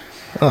 January.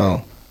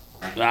 Oh.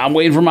 I'm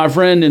waiting for my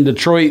friend in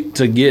Detroit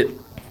to get...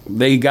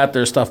 They got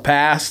their stuff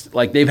passed.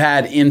 Like, they've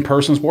had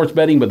in-person sports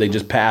betting, but they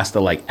just passed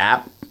the, like,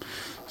 app.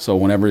 So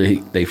whenever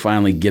they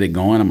finally get it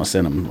going, I'm gonna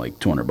send them like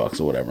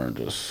 $200 or whatever, and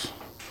just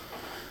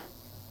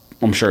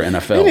I'm sure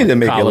NFL, they need to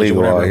make college, it legal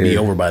whatever, out be here.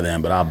 over by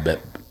then. But I'll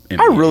bet. NBA.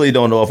 I really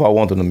don't know if I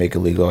want them to make it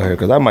legal out here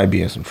because I might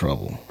be in some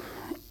trouble.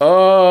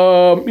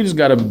 You just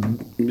gotta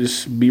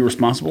be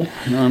responsible.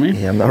 You know what I mean?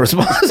 Yeah, I'm not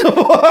responsible.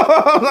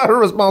 I'm not a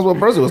responsible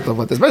person with stuff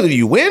like this. Especially if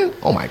you win.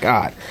 Oh my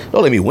God,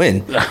 don't let me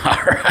win. All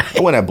right. I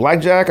win at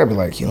blackjack. I'd be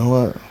like, you know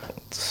what?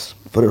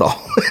 Put it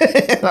all.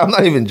 I'm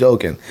not even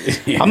joking.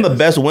 Yes. I'm the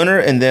best winner,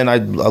 and then I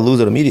lose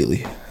it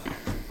immediately.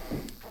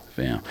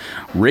 Fam.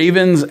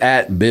 Ravens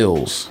at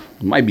Bills.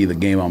 Might be the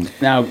game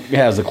now. It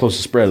has the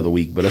closest spread of the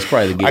week, but it's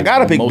probably the game. I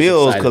gotta pick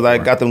Bills because I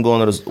got them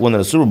going to winning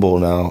the Super Bowl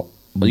now.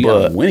 Well, you got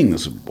them winning the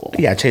Super Bowl.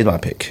 Yeah, I changed my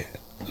pick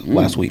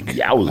last week.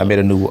 Yeah, I made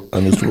a new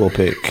Super Bowl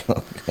pick.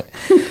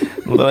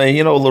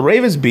 You know, the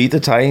Ravens beat the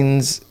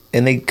Titans,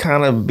 and they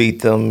kind of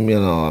beat them.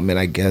 You know, I mean,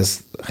 I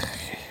guess.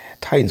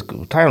 Titans,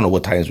 I don't know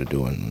what Titans were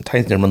doing.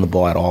 Titans didn't run the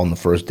ball at all in the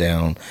first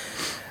down.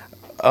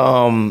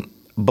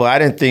 But I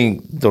didn't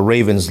think the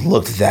Ravens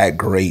looked that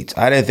great.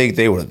 I didn't think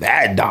they were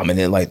that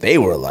dominant. Like they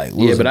were like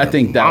losing but I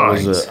think that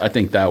minds. was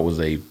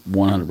a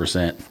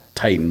 100%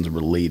 Titans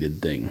related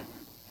thing.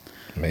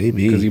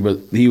 Maybe because he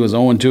was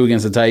 0-2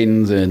 against the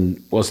Titans,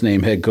 and what's the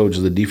name head coach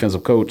is the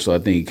defensive coach. So I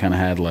think he kind of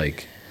had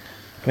like.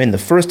 I mean, the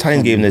first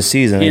Titans game this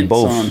season, they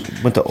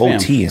both went to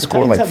OT and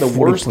scored like 40 points. The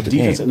worst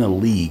defense game in the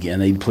league,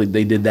 and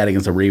they did that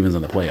against the Ravens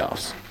in the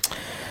playoffs.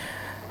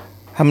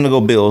 I'm gonna go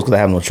Bills because I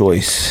have no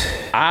choice.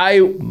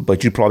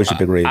 But you probably should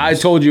pick Ravens. I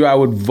told you I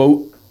would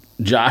vote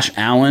Josh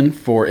Allen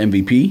for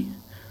MVP,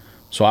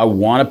 so I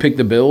want to pick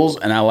the Bills,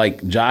 and I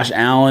like Josh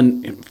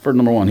Allen for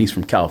number one. He's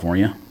from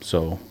California,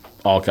 so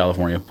all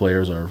California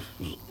players are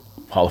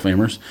Hall of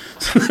Famers.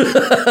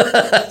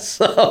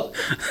 So.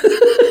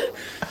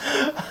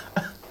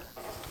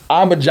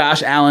 I'm a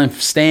Josh Allen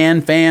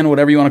fan,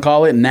 whatever you want to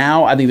call it.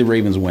 Now I think the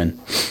Ravens win.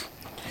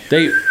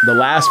 The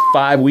last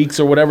 5 weeks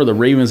or whatever, the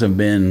Ravens have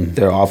been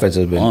their offense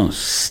has been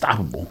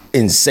unstoppable,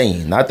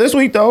 insane. Not this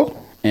week though,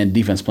 and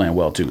defense playing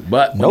well too.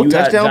 But no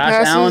touchdown Josh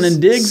passes. Allen and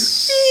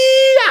Diggs,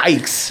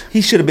 yikes!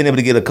 He should have been able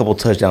to get a couple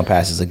touchdown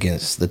passes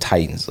against the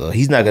Titans.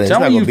 He's not gonna. It's not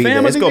gonna be.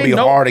 It's gonna be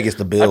hard against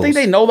the Bills. I think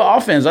they know the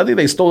offense. I think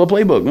they stole the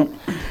playbook.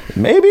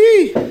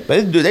 Maybe,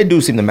 but they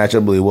do seem to match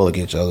up really well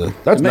against each other.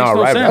 That's not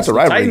right. That's a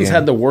rivalry game. The Titans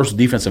had the worst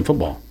defense in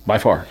football by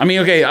far. I mean,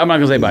 okay, I'm not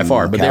gonna say by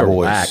far, but they were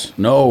whack.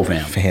 No,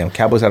 fam.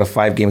 Cowboys had a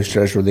 5-game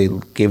stretch where they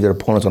gave their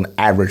opponents on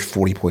average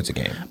 40 points a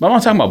game. But I'm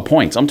not talking about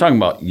points. I'm talking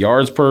about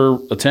yards per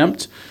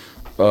attempt,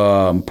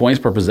 points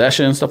per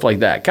possession, stuff like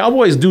that.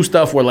 Cowboys do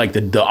stuff where like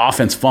the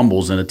offense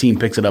fumbles and the team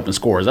picks it up and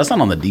scores. That's not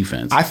on the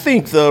defense. I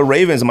think the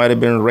Ravens might have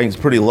been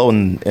ranked pretty low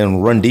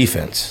in run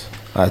defense.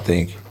 I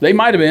think they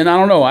might have been. I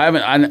don't know.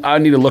 I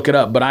need to look it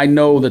up. But I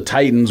know the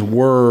Titans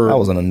were that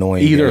was an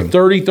annoying either game.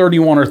 30,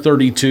 31, or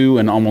 32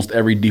 in almost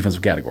every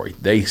defensive category.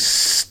 They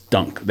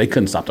stunk. They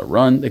couldn't stop the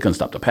run. They couldn't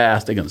stop the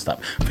pass. They couldn't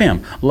stop.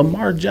 Fam,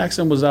 Lamar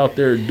Jackson was out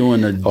there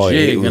doing a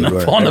jig on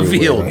the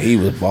field. He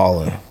was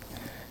balling.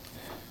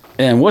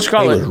 And He was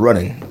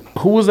running.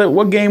 Who was that?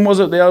 What game was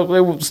it? They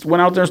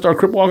went out there and started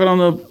crip walking on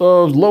the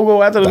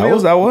logo after the That meal?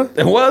 was that one?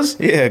 It was?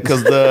 Yeah,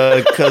 because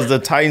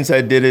the Titans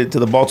had did it to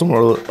the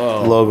Baltimore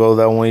logo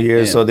that one year.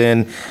 Man. So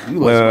then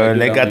when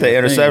they got the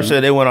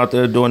interception, they went out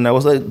there doing that.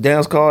 What's that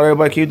dance called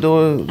everybody keep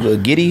doing? The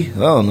giddy? I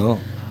don't know.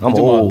 I'm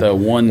old. About the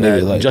one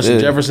that like Justin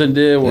Jefferson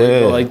did where they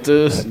go like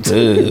this.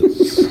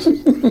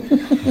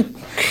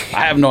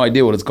 I have no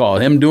idea what it's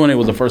called. Him doing it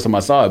was the first time I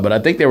saw it, but I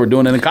think they were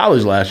doing it in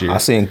college last year. I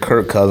seen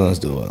Kirk Cousins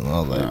do it. And I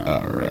was like,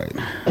 all right.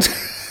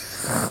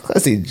 I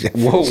see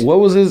what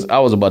was his? I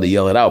was about to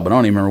yell it out, but I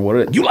don't even remember what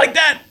it is. You like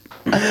that?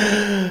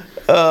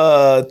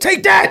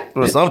 Take that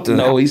or something.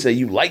 No, he said,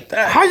 you like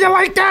that? How you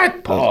like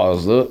that?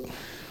 Pause. Look.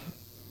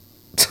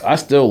 I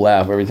still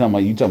laugh every time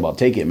you talk about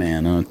Take It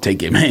Man.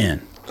 Take It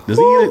Man.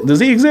 Does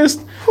he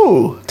exist?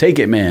 Who? Take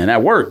It Man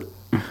at work.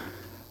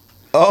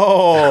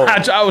 Oh,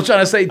 I was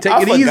trying to say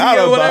take it easy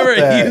or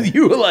whatever.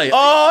 You were like,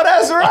 oh,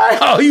 that's right.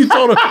 Oh, you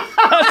told him.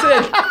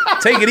 I said,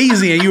 take it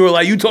easy, and you were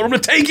like, you told him to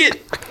take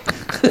it.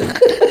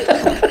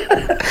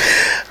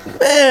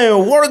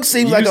 Man, work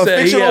seems like a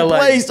fictional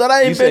place that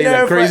I ain't been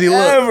there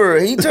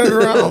forever. He turned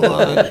around.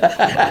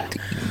 I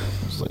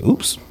was like,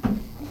 oops.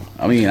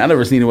 I mean, I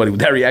never seen anybody with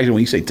that reaction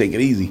when you say take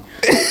it easy.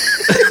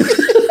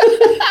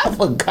 I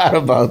forgot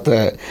about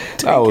that.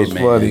 That was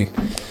funny.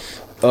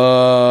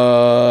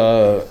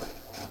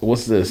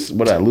 What's this?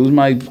 What, did I lose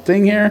my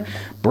thing here?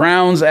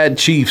 Browns at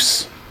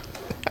Chiefs.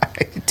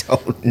 I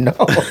don't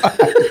know.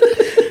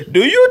 Do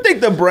you think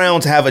the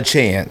Browns have a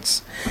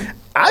chance?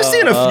 I've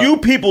seen a few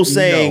people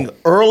saying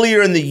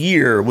earlier in the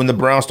year when the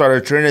Browns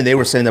started trending, they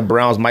were saying the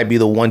Browns might be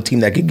the one team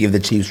that could give the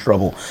Chiefs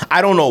trouble.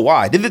 I don't know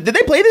why. Did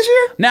they play this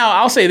year? Now,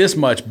 I'll say this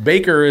much.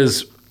 Baker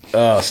is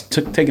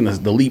taking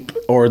the leap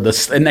or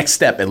the next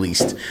step at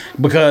least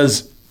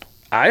because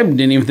I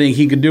didn't even think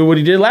he could do what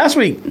he did last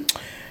week.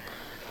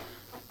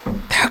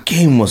 That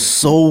game was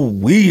so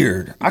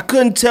weird. I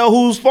couldn't tell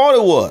whose fault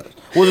it was.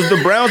 Was it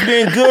the Browns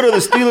being good or the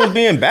Steelers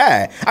being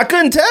bad? I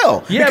couldn't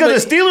tell. Yeah,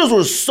 because the Steelers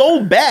were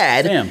so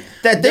bad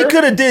that they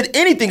could have did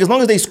anything as long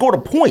as they scored a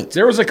point.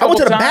 There was a couple I went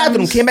to the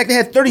bathroom, came back, they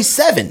had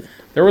 37.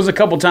 There was a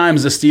couple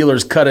times the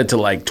Steelers cut it to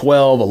like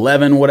 12,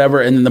 11,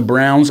 whatever, and then the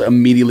Browns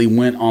immediately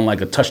went on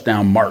like a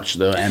touchdown march,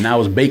 and that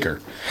was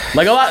Baker.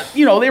 Like a lot,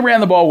 they ran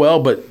the ball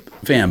well, but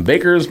fam,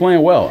 Baker is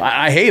playing well.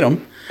 I hate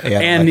him. Yeah,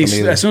 and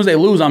as soon as they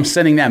lose, I'm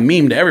sending that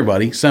meme to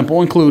everybody,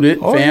 Simple included,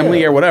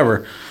 family or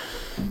whatever.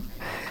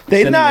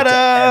 They not.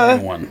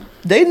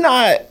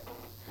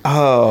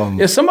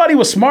 If somebody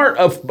was smart,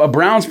 a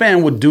Browns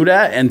fan would do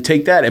that and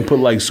take that and put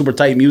like super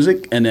tight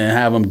music and then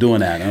have them doing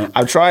that.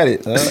 I tried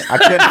it. I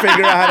couldn't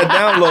figure out how to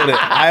download it.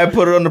 I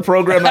put it on the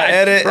program I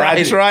edit.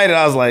 I tried it.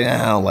 I was like,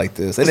 I don't like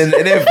this. And then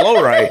it didn't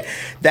flow right.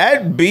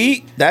 That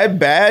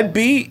bad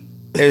beat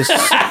is so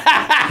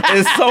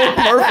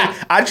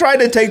perfect. I tried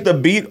to take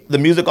the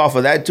music off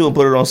of that too and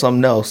put it on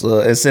something else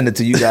and send it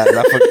to you guys.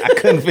 I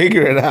couldn't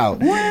figure it out.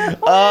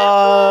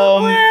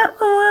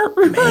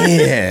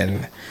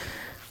 Man,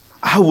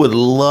 I would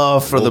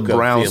love for the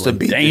Browns to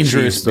be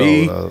dangerous.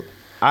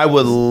 I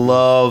would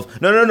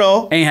love.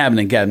 No. Ain't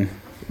happening, Captain.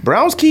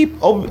 Browns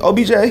keep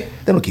OBJ. They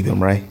don't keep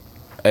him, right?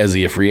 Is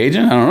he a free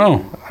agent? I don't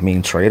know. I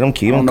mean, trade him,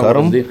 keep him, cut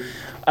him.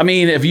 I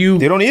mean, if you...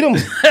 They don't need him.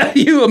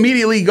 You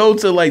immediately go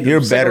to, like, you're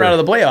the second round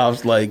of the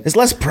playoffs. Like, it's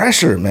less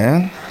pressure,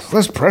 man. It's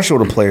less pressure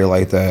with a player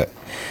like that.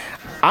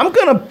 I'm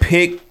going to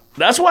pick...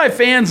 That's why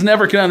fans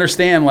never can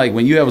understand, like,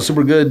 when you have a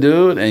super good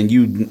dude and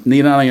you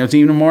need not on your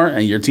team anymore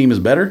and your team is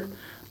better,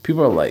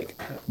 people are like,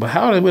 but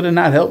how would it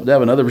not help to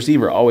have another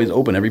receiver always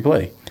open every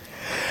play?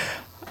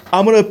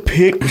 I'm going to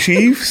pick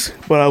Chiefs,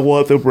 but I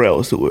want the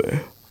Browns to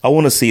win. I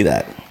want to see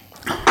that.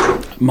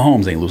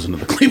 Mahomes ain't losing to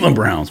the Cleveland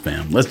Browns,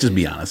 fam. Let's just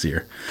be honest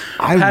here.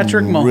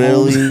 Patrick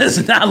Mahomes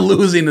is not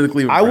losing to the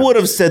Cleveland Browns. I would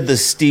have said the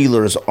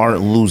Steelers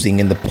aren't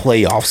losing in the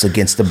playoffs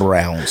against the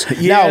Browns.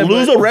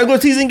 Lose a regular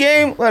season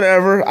game?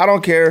 Whatever. I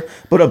don't care.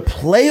 But a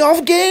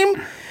playoff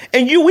game?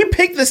 And we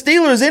picked the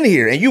Steelers in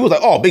here, and you was like,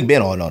 oh, Big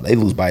Ben. Oh, no, they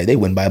win by a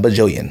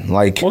bajillion.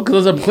 Like, well,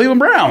 because of the Cleveland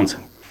Browns.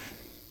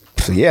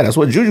 So, yeah, that's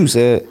what Juju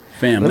said.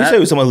 Fam, Let me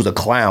tell you someone who's a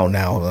clown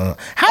now.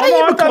 How did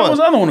you become? I thought it was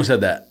the other one who said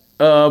that.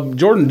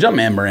 Jordan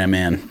Jumpman brand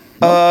man.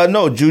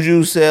 No,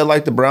 Juju said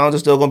like the Browns are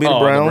still gonna be the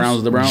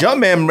Browns. The Browns.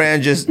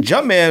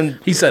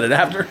 Jumpman. He said it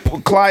after.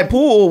 Clyde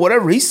Poole,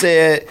 whatever he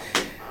said.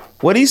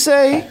 What'd he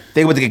say?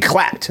 They about to get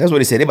clapped. That's what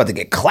he said. They about to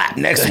get clapped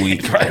next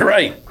week.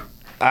 Right.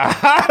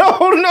 I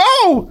don't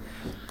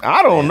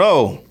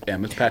know.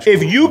 Damn, it's Patrick.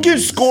 If you can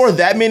score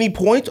that many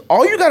points,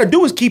 all you got to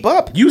do is keep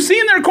up. You see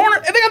in their corner,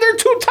 they got their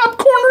two top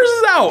corners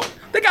out.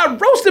 They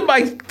got roasted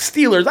by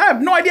Steelers. I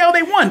have no idea how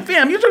they won.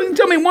 Fam, you're trying to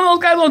tell me one of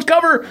those guys wants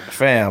cover.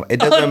 It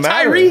doesn't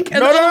matter. Tyreek and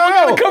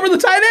no. To cover the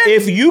tight end.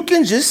 If you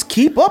can just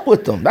keep up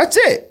with them, that's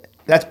it.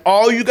 That's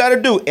all you got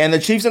to do. And the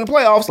Chiefs in the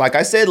playoffs, like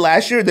I said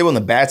last year, they were on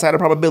the bad side of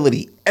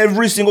probability.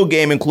 Every single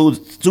game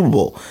includes Super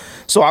Bowl.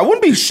 So I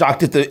wouldn't be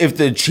shocked if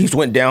the Chiefs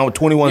went down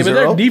 21-0. Yeah, but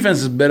their defense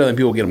is better than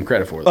people give them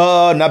credit for.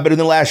 Not better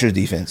than last year's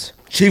defense.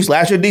 Chiefs'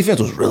 last year's defense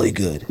was really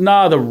good.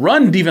 Nah, the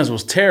run defense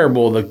was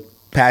terrible. The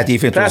pass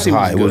defense was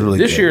high. It was really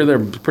this good. year, they're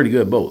pretty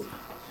good both.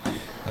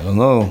 I don't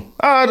know.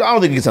 I don't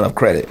think it gets enough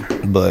credit,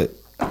 but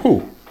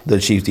who? The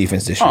Chiefs'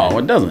 defense this year. Oh,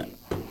 it doesn't.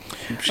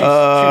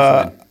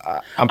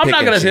 I'm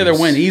not going to say they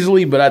win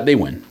easily, but they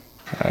win.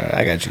 All right,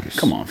 I got Chiefs.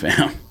 Come on,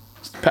 fam.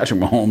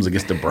 Patrick Mahomes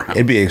against the Browns.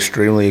 It'd be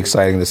extremely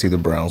exciting to see the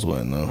Browns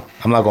win, though.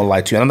 I'm not going to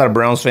lie to you. I'm not a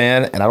Browns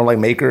fan, and I don't like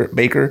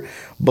Baker,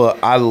 but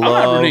I'm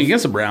not rooting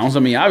against the Browns. I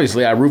mean,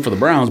 obviously, I root for the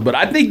Browns, but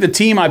I think the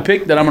team I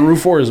picked that I'm going to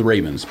root for is the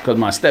Ravens because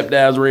my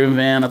stepdad's a Raven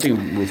fan. I think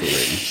I'm going to root for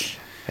the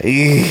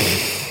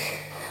Ravens.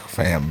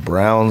 Fam,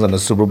 Browns in the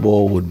Super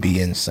Bowl would be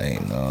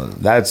insane.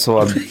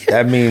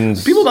 That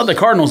means people thought the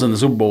Cardinals in the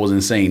Super Bowl was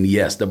insane.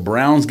 Yes, the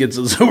Browns get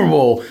to the Super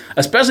Bowl,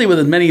 especially with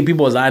as many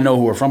people as I know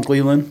who are from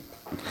Cleveland.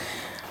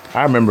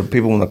 I remember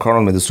people when the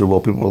Cardinals made the Super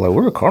Bowl, people were like,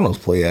 where do the Cardinals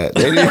play at?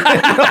 They didn't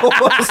know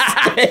what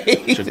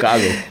state.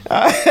 Chicago.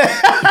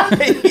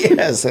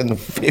 Yes, in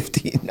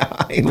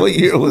 59. What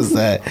year was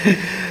that?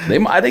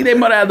 I think they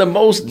might have had the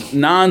most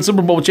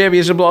non-Super Bowl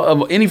championship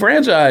of any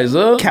franchise.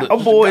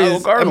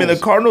 Cowboys. I mean, the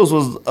Cardinals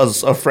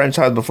was a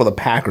franchise before the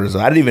Packers.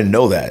 I didn't even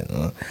know that.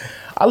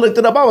 I looked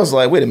it up. I was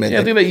like, wait a minute. Yeah,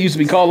 I think they used to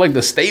be called like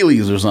the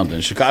Staleys or something.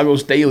 Chicago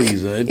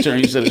Staleys. It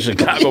turned into the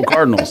Chicago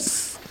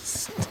Cardinals.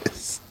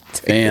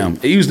 Damn,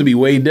 it used to be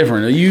way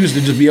different. You used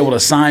to just be able to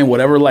sign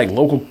whatever like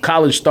local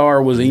college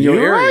star was in your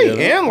area.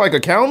 Right. And like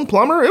accountant,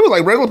 plumber. It was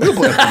like regular people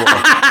playing football.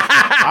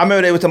 I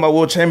remember they were talking about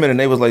Will Chamberlain, and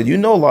they was like, a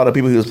lot of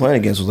people he was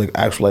playing against was like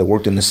actually like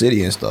worked in the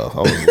city and stuff.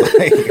 I was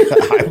like,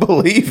 I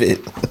believe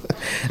it.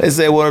 They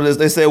said one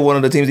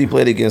of the teams he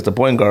played against, the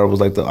point guard, was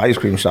like the ice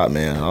cream shop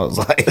man. I was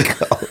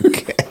like,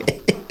 okay.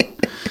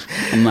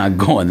 I'm not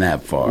going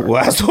that far.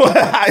 Well, that's what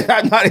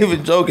I'm not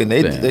even joking.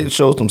 They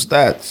showed some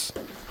stats.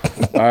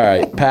 All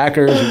right,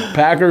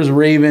 Packers,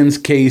 Ravens,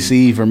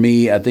 KC for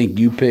me. I think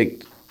you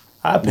picked.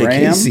 I picked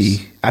Rams.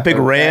 KC. I picked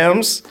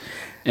Rams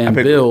and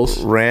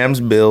Bills.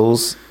 Rams,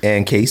 Bills,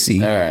 and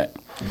KC. All right.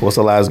 What's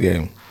the last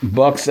game?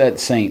 Bucks at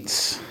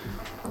Saints.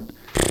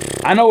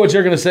 I know what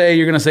you're going to say.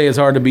 You're going to say it's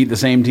hard to beat the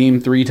same team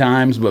 3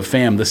 times, but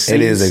fam, the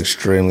Saints it is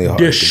extremely hard.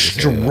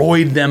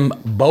 Destroyed them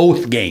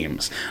both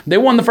games. They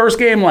won the first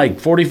game like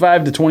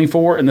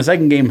 45-24, and the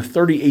second game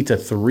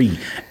 38-3.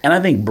 And I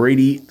think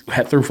Brady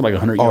threw for like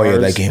 100 yards. Oh yeah,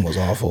 that game was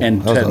awful.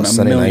 And that was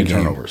had a million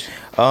turnovers.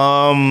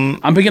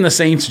 I'm picking the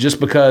Saints just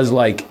because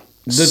like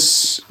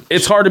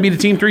it's hard to beat a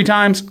team 3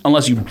 times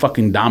unless you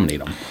fucking dominate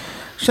them.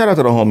 Shout out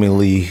to the homie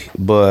Lee,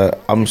 but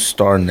I'm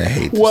starting to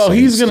hate the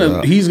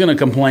Saints. He's gonna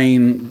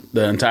complain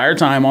the entire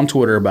time on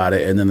Twitter about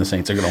it, and then the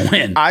Saints are gonna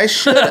win. I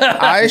should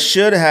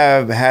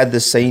have had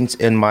the Saints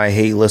in my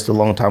hate list a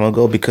long time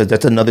ago because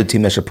that's another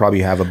team that should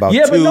probably have about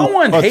 2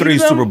 or 3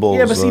 Super Bowls.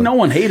 Yeah, but see, no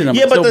one hated them.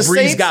 Yeah, but the Breeze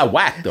Saints got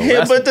whacked though.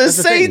 Yeah, but the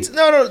Saints,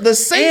 the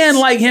Saints, and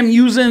like him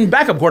using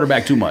backup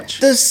quarterback too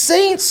much. The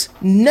Saints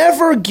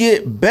never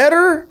get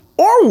better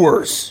or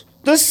worse.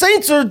 The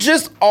Saints are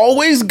just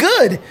always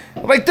good.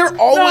 Like, they're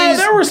always...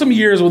 No, there were some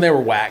years when they were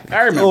whacked.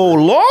 I remember. Oh,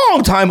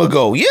 long time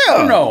ago,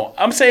 yeah. No,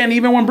 I'm saying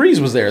even when Breeze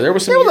was there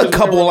was some years a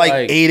couple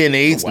like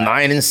 8-8,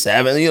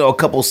 9-7, a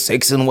couple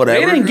 6 and whatever.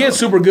 They didn't get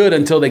super good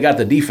until they got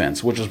the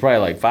defense, which was probably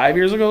like 5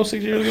 years ago,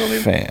 6 years ago,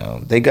 maybe.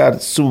 Fam, they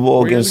got Super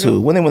Bowl against who?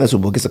 When they won the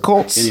Super Bowl? Against the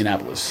Colts?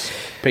 Indianapolis.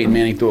 Peyton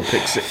Manning threw a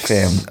pick 6.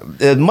 Fam,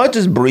 as much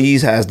as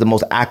Breeze has the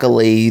most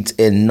accolades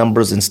and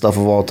numbers and stuff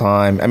of all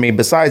time, I mean,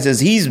 besides this,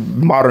 he's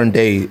modern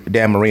day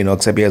Dan Marino,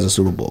 except he has a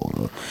Super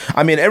Bowl.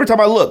 I mean, every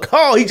time I look,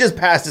 he just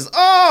passed this.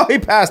 Oh, he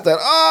passed that.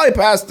 Oh, he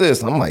passed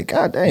this. I'm like,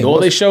 God dang. Well,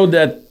 they showed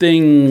that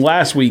thing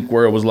last week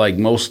where it was like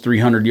most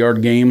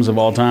 300-yard games of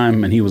all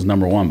time, and he was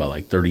number 1 by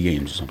like 30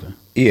 games or something.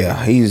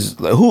 Yeah, he's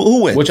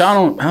who wins? Which I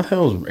don't. How the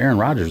hell is Aaron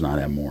Rodgers not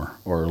at more?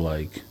 Or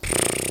like,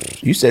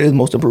 you said he's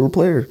most improved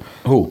player.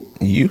 Who?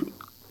 You?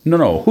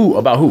 No. Who?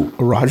 About who?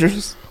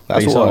 Rodgers.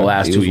 That's what the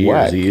last 2 years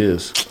whack. He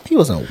is. He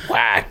wasn't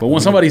whack. But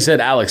when somebody said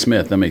Alex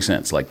Smith, that makes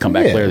sense. Like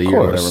comeback player of the year,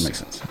 or whatever makes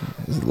sense.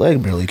 His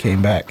leg barely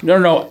came back.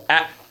 No.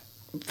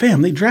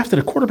 Fam, they drafted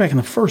a quarterback in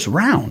the first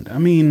round. I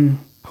mean,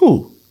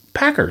 who?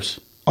 Packers.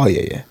 Oh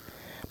yeah.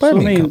 But so,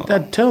 I mean,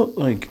 that tell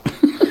like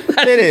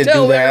they didn't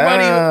do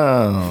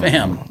that.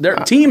 Fam, their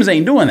teams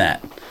ain't doing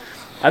that.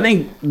 I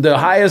think the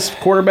highest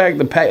quarterback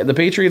the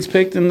Patriots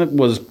picked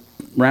was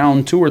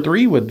round 2 or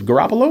 3 with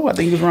Garoppolo. I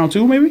think it was round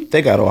 2, maybe.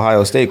 They got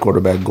Ohio State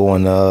quarterback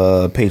going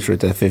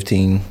Patriots at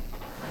 15.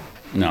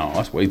 No,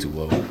 that's way too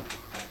low.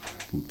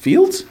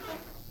 Fields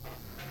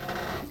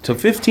to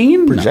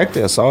 15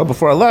 projected. No. I saw it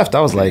before I left.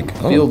 I was like,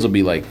 Fields will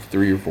be like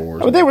 3 or 4.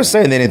 But they were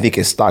saying they didn't think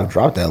his stock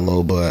dropped that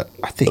low, but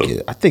I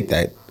think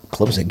that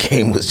Clemson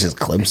game was just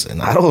Clemson.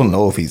 I don't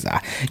know if he's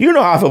not. You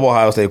know how I feel about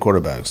Ohio State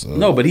quarterbacks. So.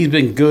 No, but he's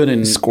been good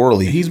and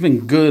squirrely. He's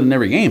been good in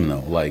every game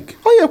though. Like,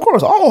 oh yeah, of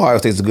course, all Ohio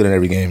States are good in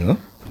every game.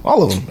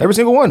 All of them, every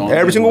single one,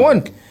 every single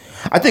one.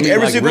 I think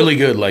every like single really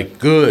good, like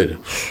good.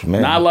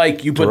 Man. Not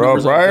like you put Terrell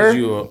numbers Pryor, up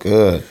you.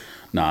 good.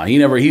 Nah, he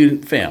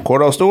didn't fam.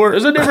 Cordell Stewart.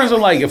 There's a difference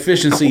in like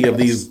efficiency of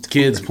these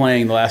kids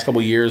playing the last couple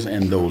of years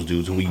and those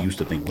dudes who we used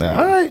to think.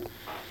 All right.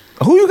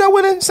 Who you got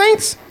winning?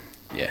 Saints.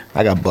 Yeah,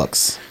 I got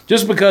Bucks.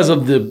 just because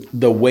of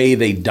the way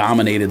they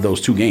dominated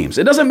those two games.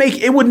 It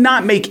would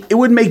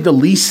make the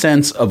least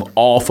sense of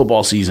all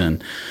football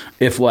season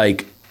if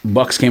like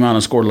Bucks came out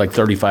and scored like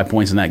 35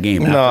 points in that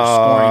game after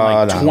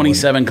scoring like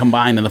 27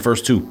 combined in the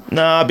first two.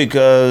 Nah,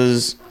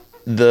 because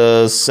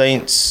the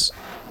Saints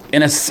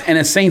And a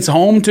Saints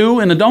home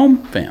too in the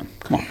dome, fam.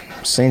 Come on.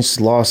 Saints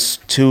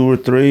lost 2 or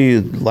 3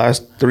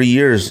 last 3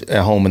 years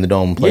at home in the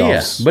dome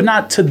playoffs. Yeah, but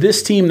not to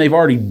this team they've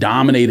already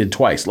dominated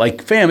twice.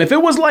 Like, fam, if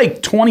it was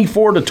like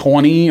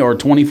 24-20 or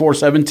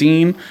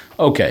 24-17,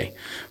 okay.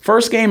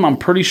 First game, I'm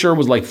pretty sure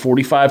was like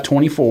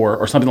 45-24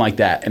 or something like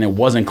that, and it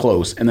wasn't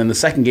close. And then the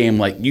second game,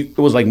 like it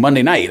was like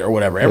Monday night or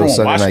whatever. Everyone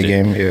Sunday watched night it.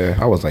 Game, yeah.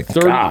 I was like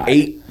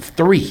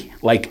 38-3.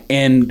 Like,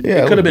 and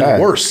Yeah, it could have been bad.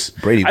 worse.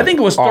 Brady I think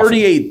it was awful.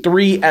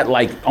 38-3 at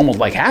like almost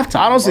like halftime.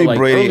 I don't see like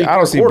Brady. I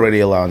don't see quarter.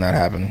 Brady allowing that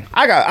happen.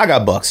 I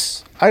got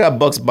Bucks. I got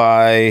Bucks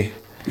by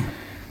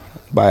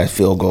a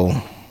field goal.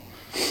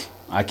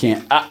 I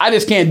can't. I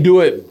just can't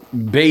do it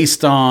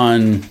based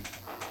on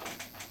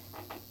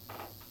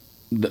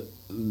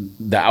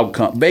the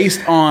outcome.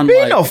 Based on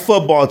Being a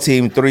football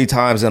team 3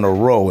 times in a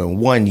row in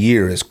 1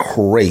 year is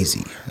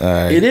crazy.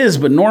 it is,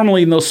 but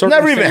normally in those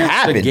circumstances, Never even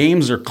happened. the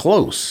games are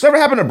close. Never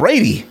happened to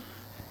Brady.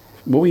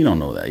 Well, we don't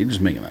know that. You're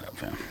just making that up,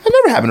 fam. It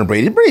never happened to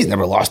Brady. Brady's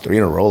never lost 3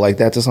 in a row like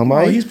that to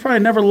somebody. Well, he's probably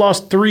never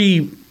lost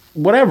 3,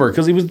 whatever,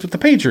 because he was with the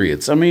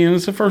Patriots. I mean,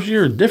 it's the first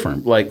year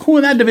different. Like, who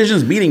in that division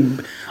is beating?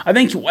 I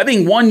think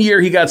 1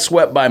 year he got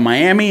swept by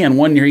Miami, and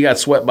 1 year he got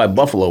swept by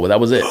Buffalo, but that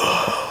was it.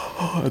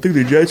 I think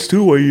the Jets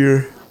too 1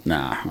 year.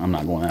 Nah, I'm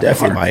not going that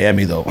Definitely far.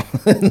 Miami though.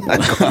 I'm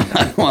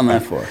not going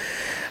that far.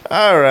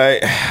 All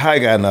right, I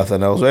got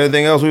nothing else.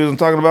 Anything else we was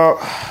talking about?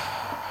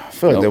 I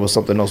feel like there was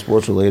something else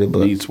sports related, but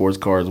You need sports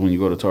cards when you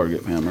go to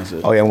Target, fam. That's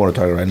it. oh yeah, I'm going to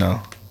Target right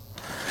now.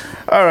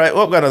 All right,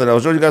 well, got nothing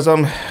else. George, you got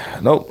something?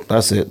 Nope,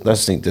 that's it.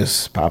 Let's sync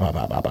this. Pow, pow,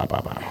 pow, pow, pow,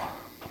 pow, pow.